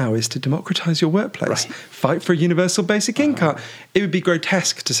job now is to democratize your workplace, right. Fight for a universal basic income. It would be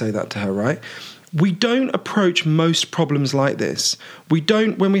grotesque to say that to her, right? We don't approach most problems like this.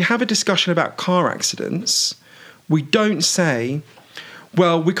 When we have a discussion about car accidents, we don't say,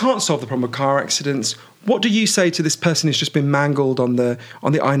 well, we can't solve the problem of car accidents. What do you say to this person who's just been mangled on the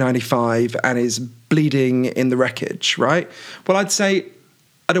I-95 and is bleeding in the wreckage, right? Well, I'd say,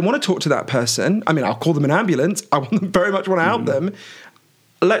 I don't want to talk to that person. I mean, I'll call them an ambulance. I very much want to help them.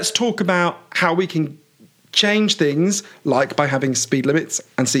 Let's talk about how we can change things, like by having speed limits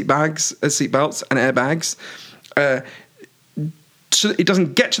and seat belts and airbags, so it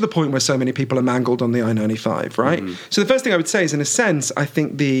doesn't get to the point where so many people are mangled on the I-95, right? So the first thing I would say is, in a sense, I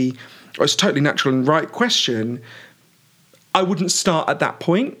think it's a totally natural and right question. I wouldn't start at that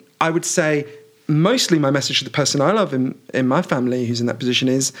point. I would say, mostly my message to the person I love in my family who's in that position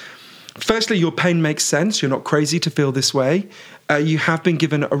is, firstly, your pain makes sense. You're not crazy to feel this way. You have been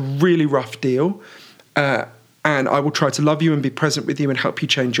given a really rough deal. and I will try to love you and be present with you and help you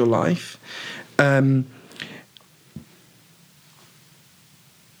change your life.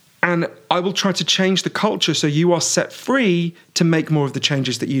 And I will try to change the culture so you are set free to make more of the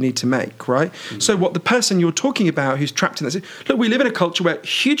changes that you need to make, right? Mm-hmm. So what the person you're talking about who's trapped in this, look, we live in a culture where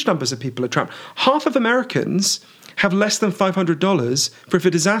huge numbers of people are trapped. Half of Americans have less than $500 for if a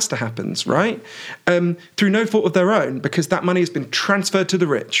disaster happens, right? Through no fault of their own, because that money has been transferred to the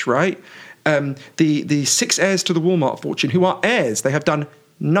rich, right? The 6 heirs to the Walmart fortune, who are heirs, they have done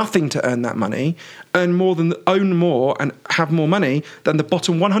nothing to earn that money, own more and have more money than the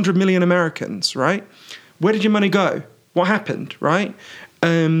bottom 100 million Americans, right? Where did your money go? What happened, right?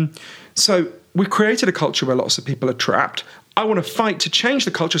 So we created a culture where lots of people are trapped. I want to fight to change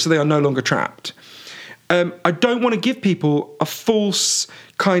the culture so they are no longer trapped. I don't want to give people a false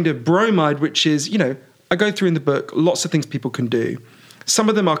kind of bromide, which is, I go through in the book lots of things people can do. Some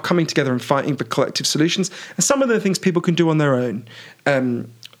of them are coming together and fighting for collective solutions, and some of the things people can do on their own.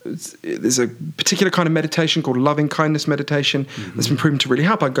 There's a particular kind of meditation called loving kindness meditation that's been proven to really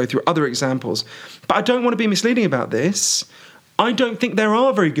help. I go through other examples. But I don't want to be misleading about this. I don't think there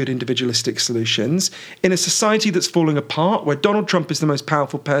are very good individualistic solutions in a society that's falling apart, where Donald Trump is the most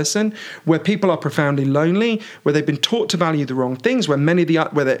powerful person, where people are profoundly lonely, where they've been taught to value the wrong things, where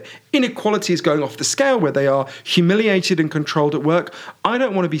where the inequality is going off the scale, where they are humiliated and controlled at work. I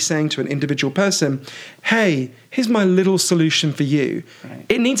don't want to be saying to an individual person, hey, here's my little solution for you. Right.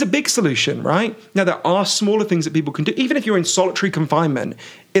 It needs a big solution, right? Now, there are smaller things that people can do. Even if you're in solitary confinement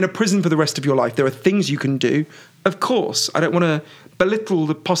in a prison for the rest of your life, there are things you can do. Of course, I don't want to belittle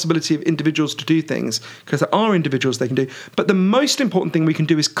the possibility of individuals to do things, because there are individuals they can do. But the most important thing we can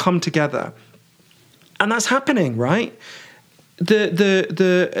do is come together. And that's happening, right?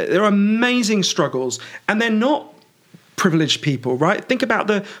 There are amazing struggles, and they're not privileged people, right? Think about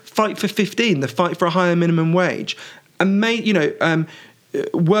the fight for 15, the fight for a higher minimum wage.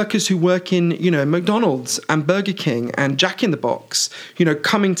 Workers who work in, McDonald's and Burger King and Jack in the Box,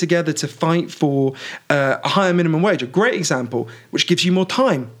 coming together to fight for a higher minimum wage. A great example, which gives you more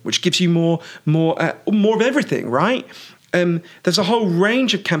time, which gives you more of everything, right? There's a whole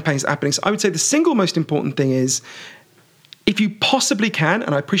range of campaigns happening. So I would say the single most important thing is, if you possibly can,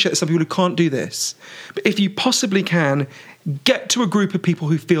 and I appreciate some people who can't do this, but if you possibly can, get to a group of people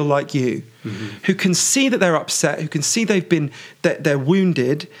who feel like you, who can see that they're upset, who can see that they're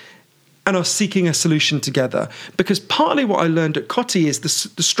wounded, and are seeking a solution together. Because partly what I learned at Coty is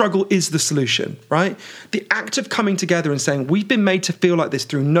the struggle is the solution, right? The act of coming together and saying, we've been made to feel like this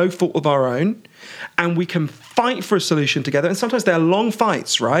through no fault of our own, and we can fight for a solution together. And sometimes they're long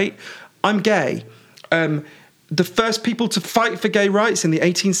fights, right? I'm gay. The first people to fight for gay rights in the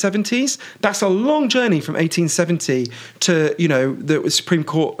 1870s, that's a long journey from 1870 to, the Supreme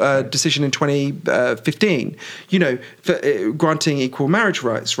Court decision in 2015, for granting equal marriage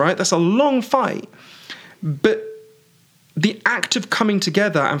rights, right? That's a long fight. But the act of coming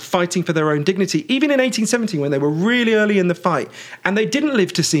together and fighting for their own dignity, even in 1870 when they were really early in the fight, and they didn't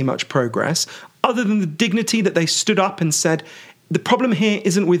live to see much progress, other than the dignity that they stood up and said, the problem here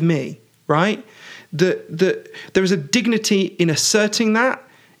isn't with me, right? There is a dignity in asserting that,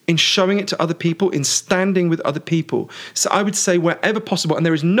 in showing it to other people, in standing with other people. So I would say wherever possible, and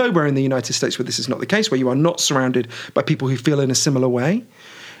there is nowhere in the United States where this is not the case, where you are not surrounded by people who feel in a similar way,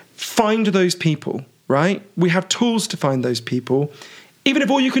 find those people, right? We have tools to find those people. Even if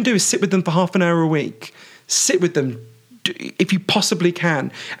all you can do is sit with them for half an hour a week, sit with them if you possibly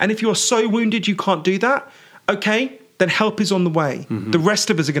can. And if you are so wounded you can't do that, okay, then help is on the way. The rest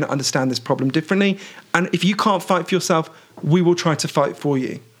of us are going to understand this problem differently. And if you can't fight for yourself, we will try to fight for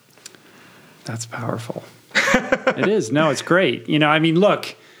you. That's powerful. It is. No, it's great.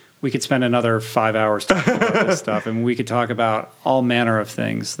 Look, we could spend another 5 hours talking about this stuff, and we could talk about all manner of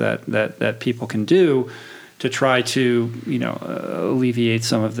things that people can do to try to, alleviate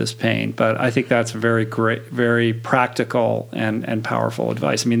some of this pain. But I think that's very great, very practical and powerful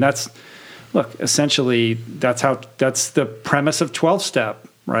advice. Look, essentially, that's the premise of 12-step,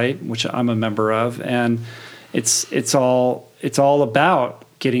 right? Which I'm a member of, and it's all about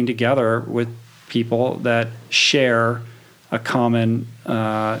getting together with people that share a common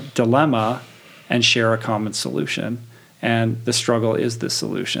dilemma and share a common solution. And the struggle is the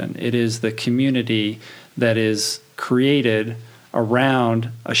solution. It is the community that is created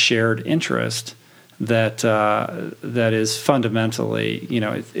around a shared interest that is fundamentally,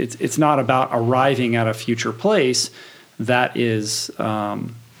 it's not about arriving at a future place. That is,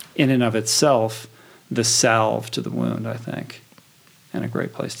 in and of itself, the salve to the wound, I think, and a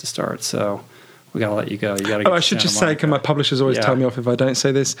great place to start. So we got to let you go. You got to. I should just say, because my publishers always tell me off if I don't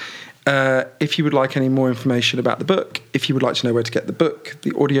say this. If you would like any more information about the book, if you would like to know where to get the book,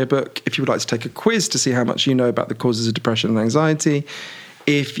 the audiobook, if you would like to take a quiz to see how much you know about the causes of depression and anxiety,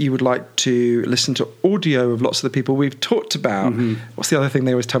 if you would like to listen to audio of lots of the people we've talked about, what's the other thing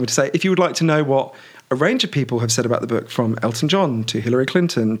they always tell me to say? If you would like to know what a range of people have said about the book, from Elton John to Hillary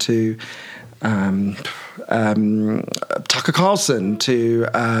Clinton to Tucker Carlson to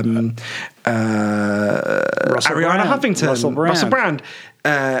Ariana Huffington, Russell Brand.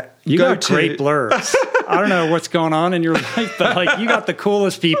 You got great blurbs. I don't know what's going on in your life, but like you got the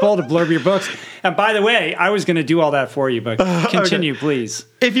coolest people to blurb your books. And by the way, I was going to do all that for you, but continue, please.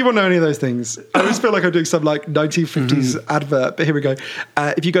 If you want to know any of those things, I always feel like I'm doing some like 1950s advert, but here we go.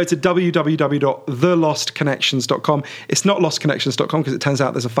 If you go to www.thelostconnections.com, it's not lostconnections.com because it turns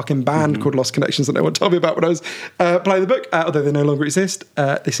out there's a fucking band called Lost Connections that no one told me about when I was playing the book, although they no longer exist.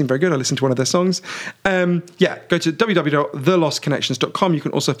 They seem very good. I listened to one of their songs. Go to www.thelostconnections.com. You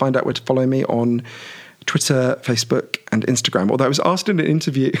can also find out where to follow me on Twitter, Facebook, and Instagram. Although I was asked in an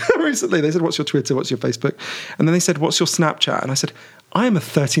interview recently, they said, what's your Twitter, what's your Facebook? And then they said, what's your Snapchat? And I said, I am a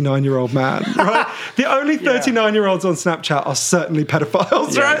 39-year-old man, right? The only 39-year-olds on Snapchat are certainly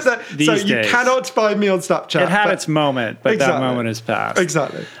pedophiles, right? So you cannot find me on Snapchat. It had its moment, but that moment is past.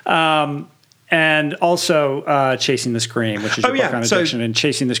 Exactly. And also Chasing the Scream, which is your book on addiction, and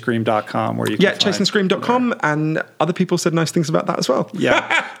chasingthescream.com, where you can find chasingthescream.com, and other people said nice things about that as well.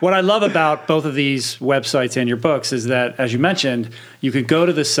 Yeah. What I love about both of these websites and your books is that, as you mentioned, you could go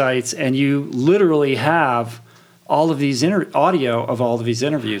to the sites and you literally have all of these audio of all of these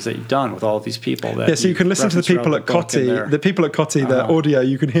interviews that you've done with all of these people. So you can listen to the people at Coty. The people at Coty, the audio,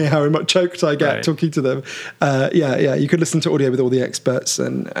 you can hear how much choked I get talking to them. You could listen to audio with all the experts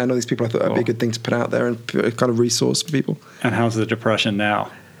and all these people. I thought that would be a good thing to put out there and a kind of resource for people. And how's the depression now?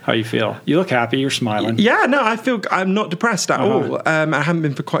 How you feel? You look happy. You're smiling. Yeah, no, I feel I'm not depressed at all. I haven't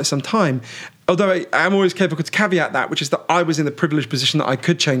been for quite some time. Although I'm always careful to caveat that, which is that I was in the privileged position that I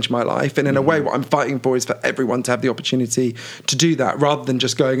could change my life. And in a way, what I'm fighting for is for everyone to have the opportunity to do that, rather than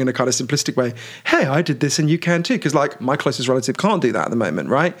just going in a kind of simplistic way, hey, I did this and you can too. Because like my closest relative can't do that at the moment,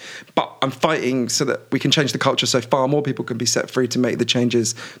 right? But I'm fighting so that we can change the culture so far more people can be set free to make the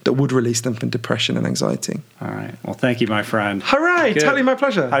changes that would release them from depression and anxiety. All right. Well, thank you, my friend. Hooray. Good. Totally my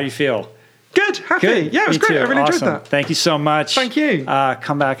pleasure. How do you feel? Good, happy. Good. Yeah, it was great. I really enjoyed that. Thank you so much. Thank you.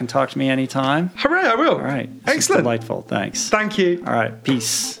 Come back and talk to me anytime. Hooray, I will. All right. Excellent. Delightful. Thanks. Thank you. All right.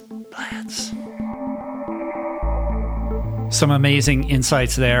 Peace. Plants. Some amazing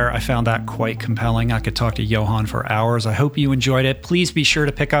insights there. I found that quite compelling. I could talk to Johann for hours. I hope you enjoyed it. Please be sure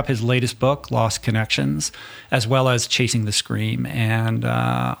to pick up his latest book, Lost Connections, as well as Chasing the Scream. And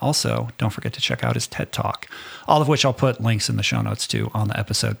also, don't forget to check out his TED Talk, all of which I'll put links in the show notes to on the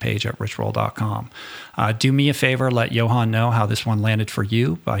episode page at richroll.com. Do me a favor, let Johann know how this one landed for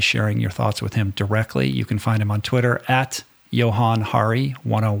you by sharing your thoughts with him directly. You can find him on Twitter at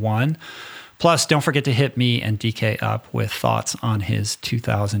JohannHari101. Plus, don't forget to hit me and DK up with thoughts on his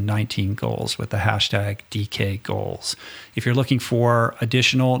 2019 goals with the hashtag DKGoals. If you're looking for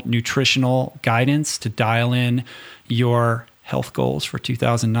additional nutritional guidance to dial in your health goals for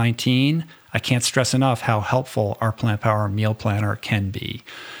 2019, I can't stress enough how helpful our Plant Power Meal Planner can be.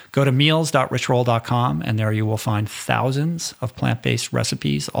 Go to meals.richroll.com, and there you will find thousands of plant-based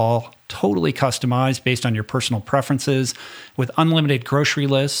recipes, all totally customized based on your personal preferences. With unlimited grocery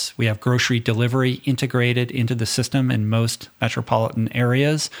lists, we have grocery delivery integrated into the system in most metropolitan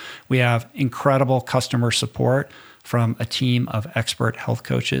areas. We have incredible customer support from a team of expert health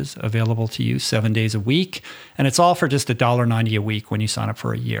coaches available to you 7 days a week. And it's all for just $1.90 a week when you sign up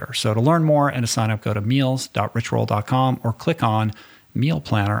for a year. So to learn more and to sign up, go to meals.richroll.com or click on Meal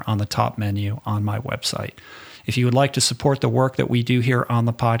Planner on the top menu on my website. If you would like to support the work that we do here on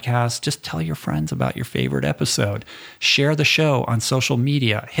the podcast, just tell your friends about your favorite episode. Share the show on social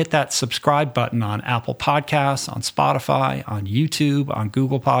media. Hit that subscribe button on Apple Podcasts, on Spotify, on YouTube, on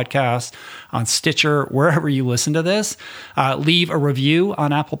Google Podcasts, on Stitcher, wherever you listen to this. Leave a review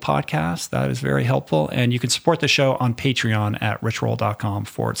on Apple Podcasts. That is very helpful. And you can support the show on Patreon at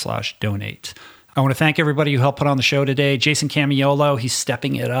richroll.com/donate. I want to thank everybody who helped put on the show today. Jason Camiolo, he's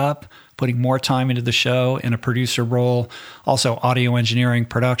stepping it up, putting more time into the show in a producer role. Also audio engineering,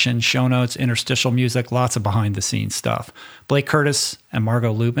 production, show notes, interstitial music, lots of behind-the-scenes stuff. Blake Curtis and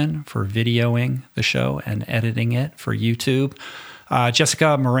Margot Lubin for videoing the show and editing it for YouTube.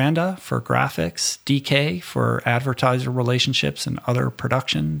 Jessica Miranda for graphics, DK for advertiser relationships and other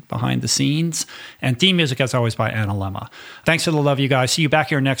production behind the scenes, and theme music, as always, by Anna Lemma. Thanks for the love, you guys. See you back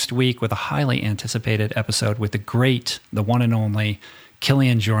here next week with a highly anticipated episode with the great, the one and only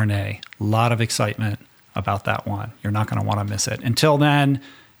Killian Jornet. A lot of excitement about that one. You're not going to want to miss it. Until then,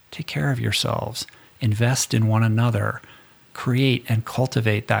 Take care of yourselves. Invest in one another. Create and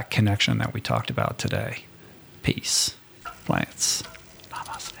cultivate that connection that we talked about today. Peace. Plants.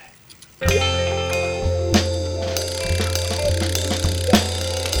 Namaste.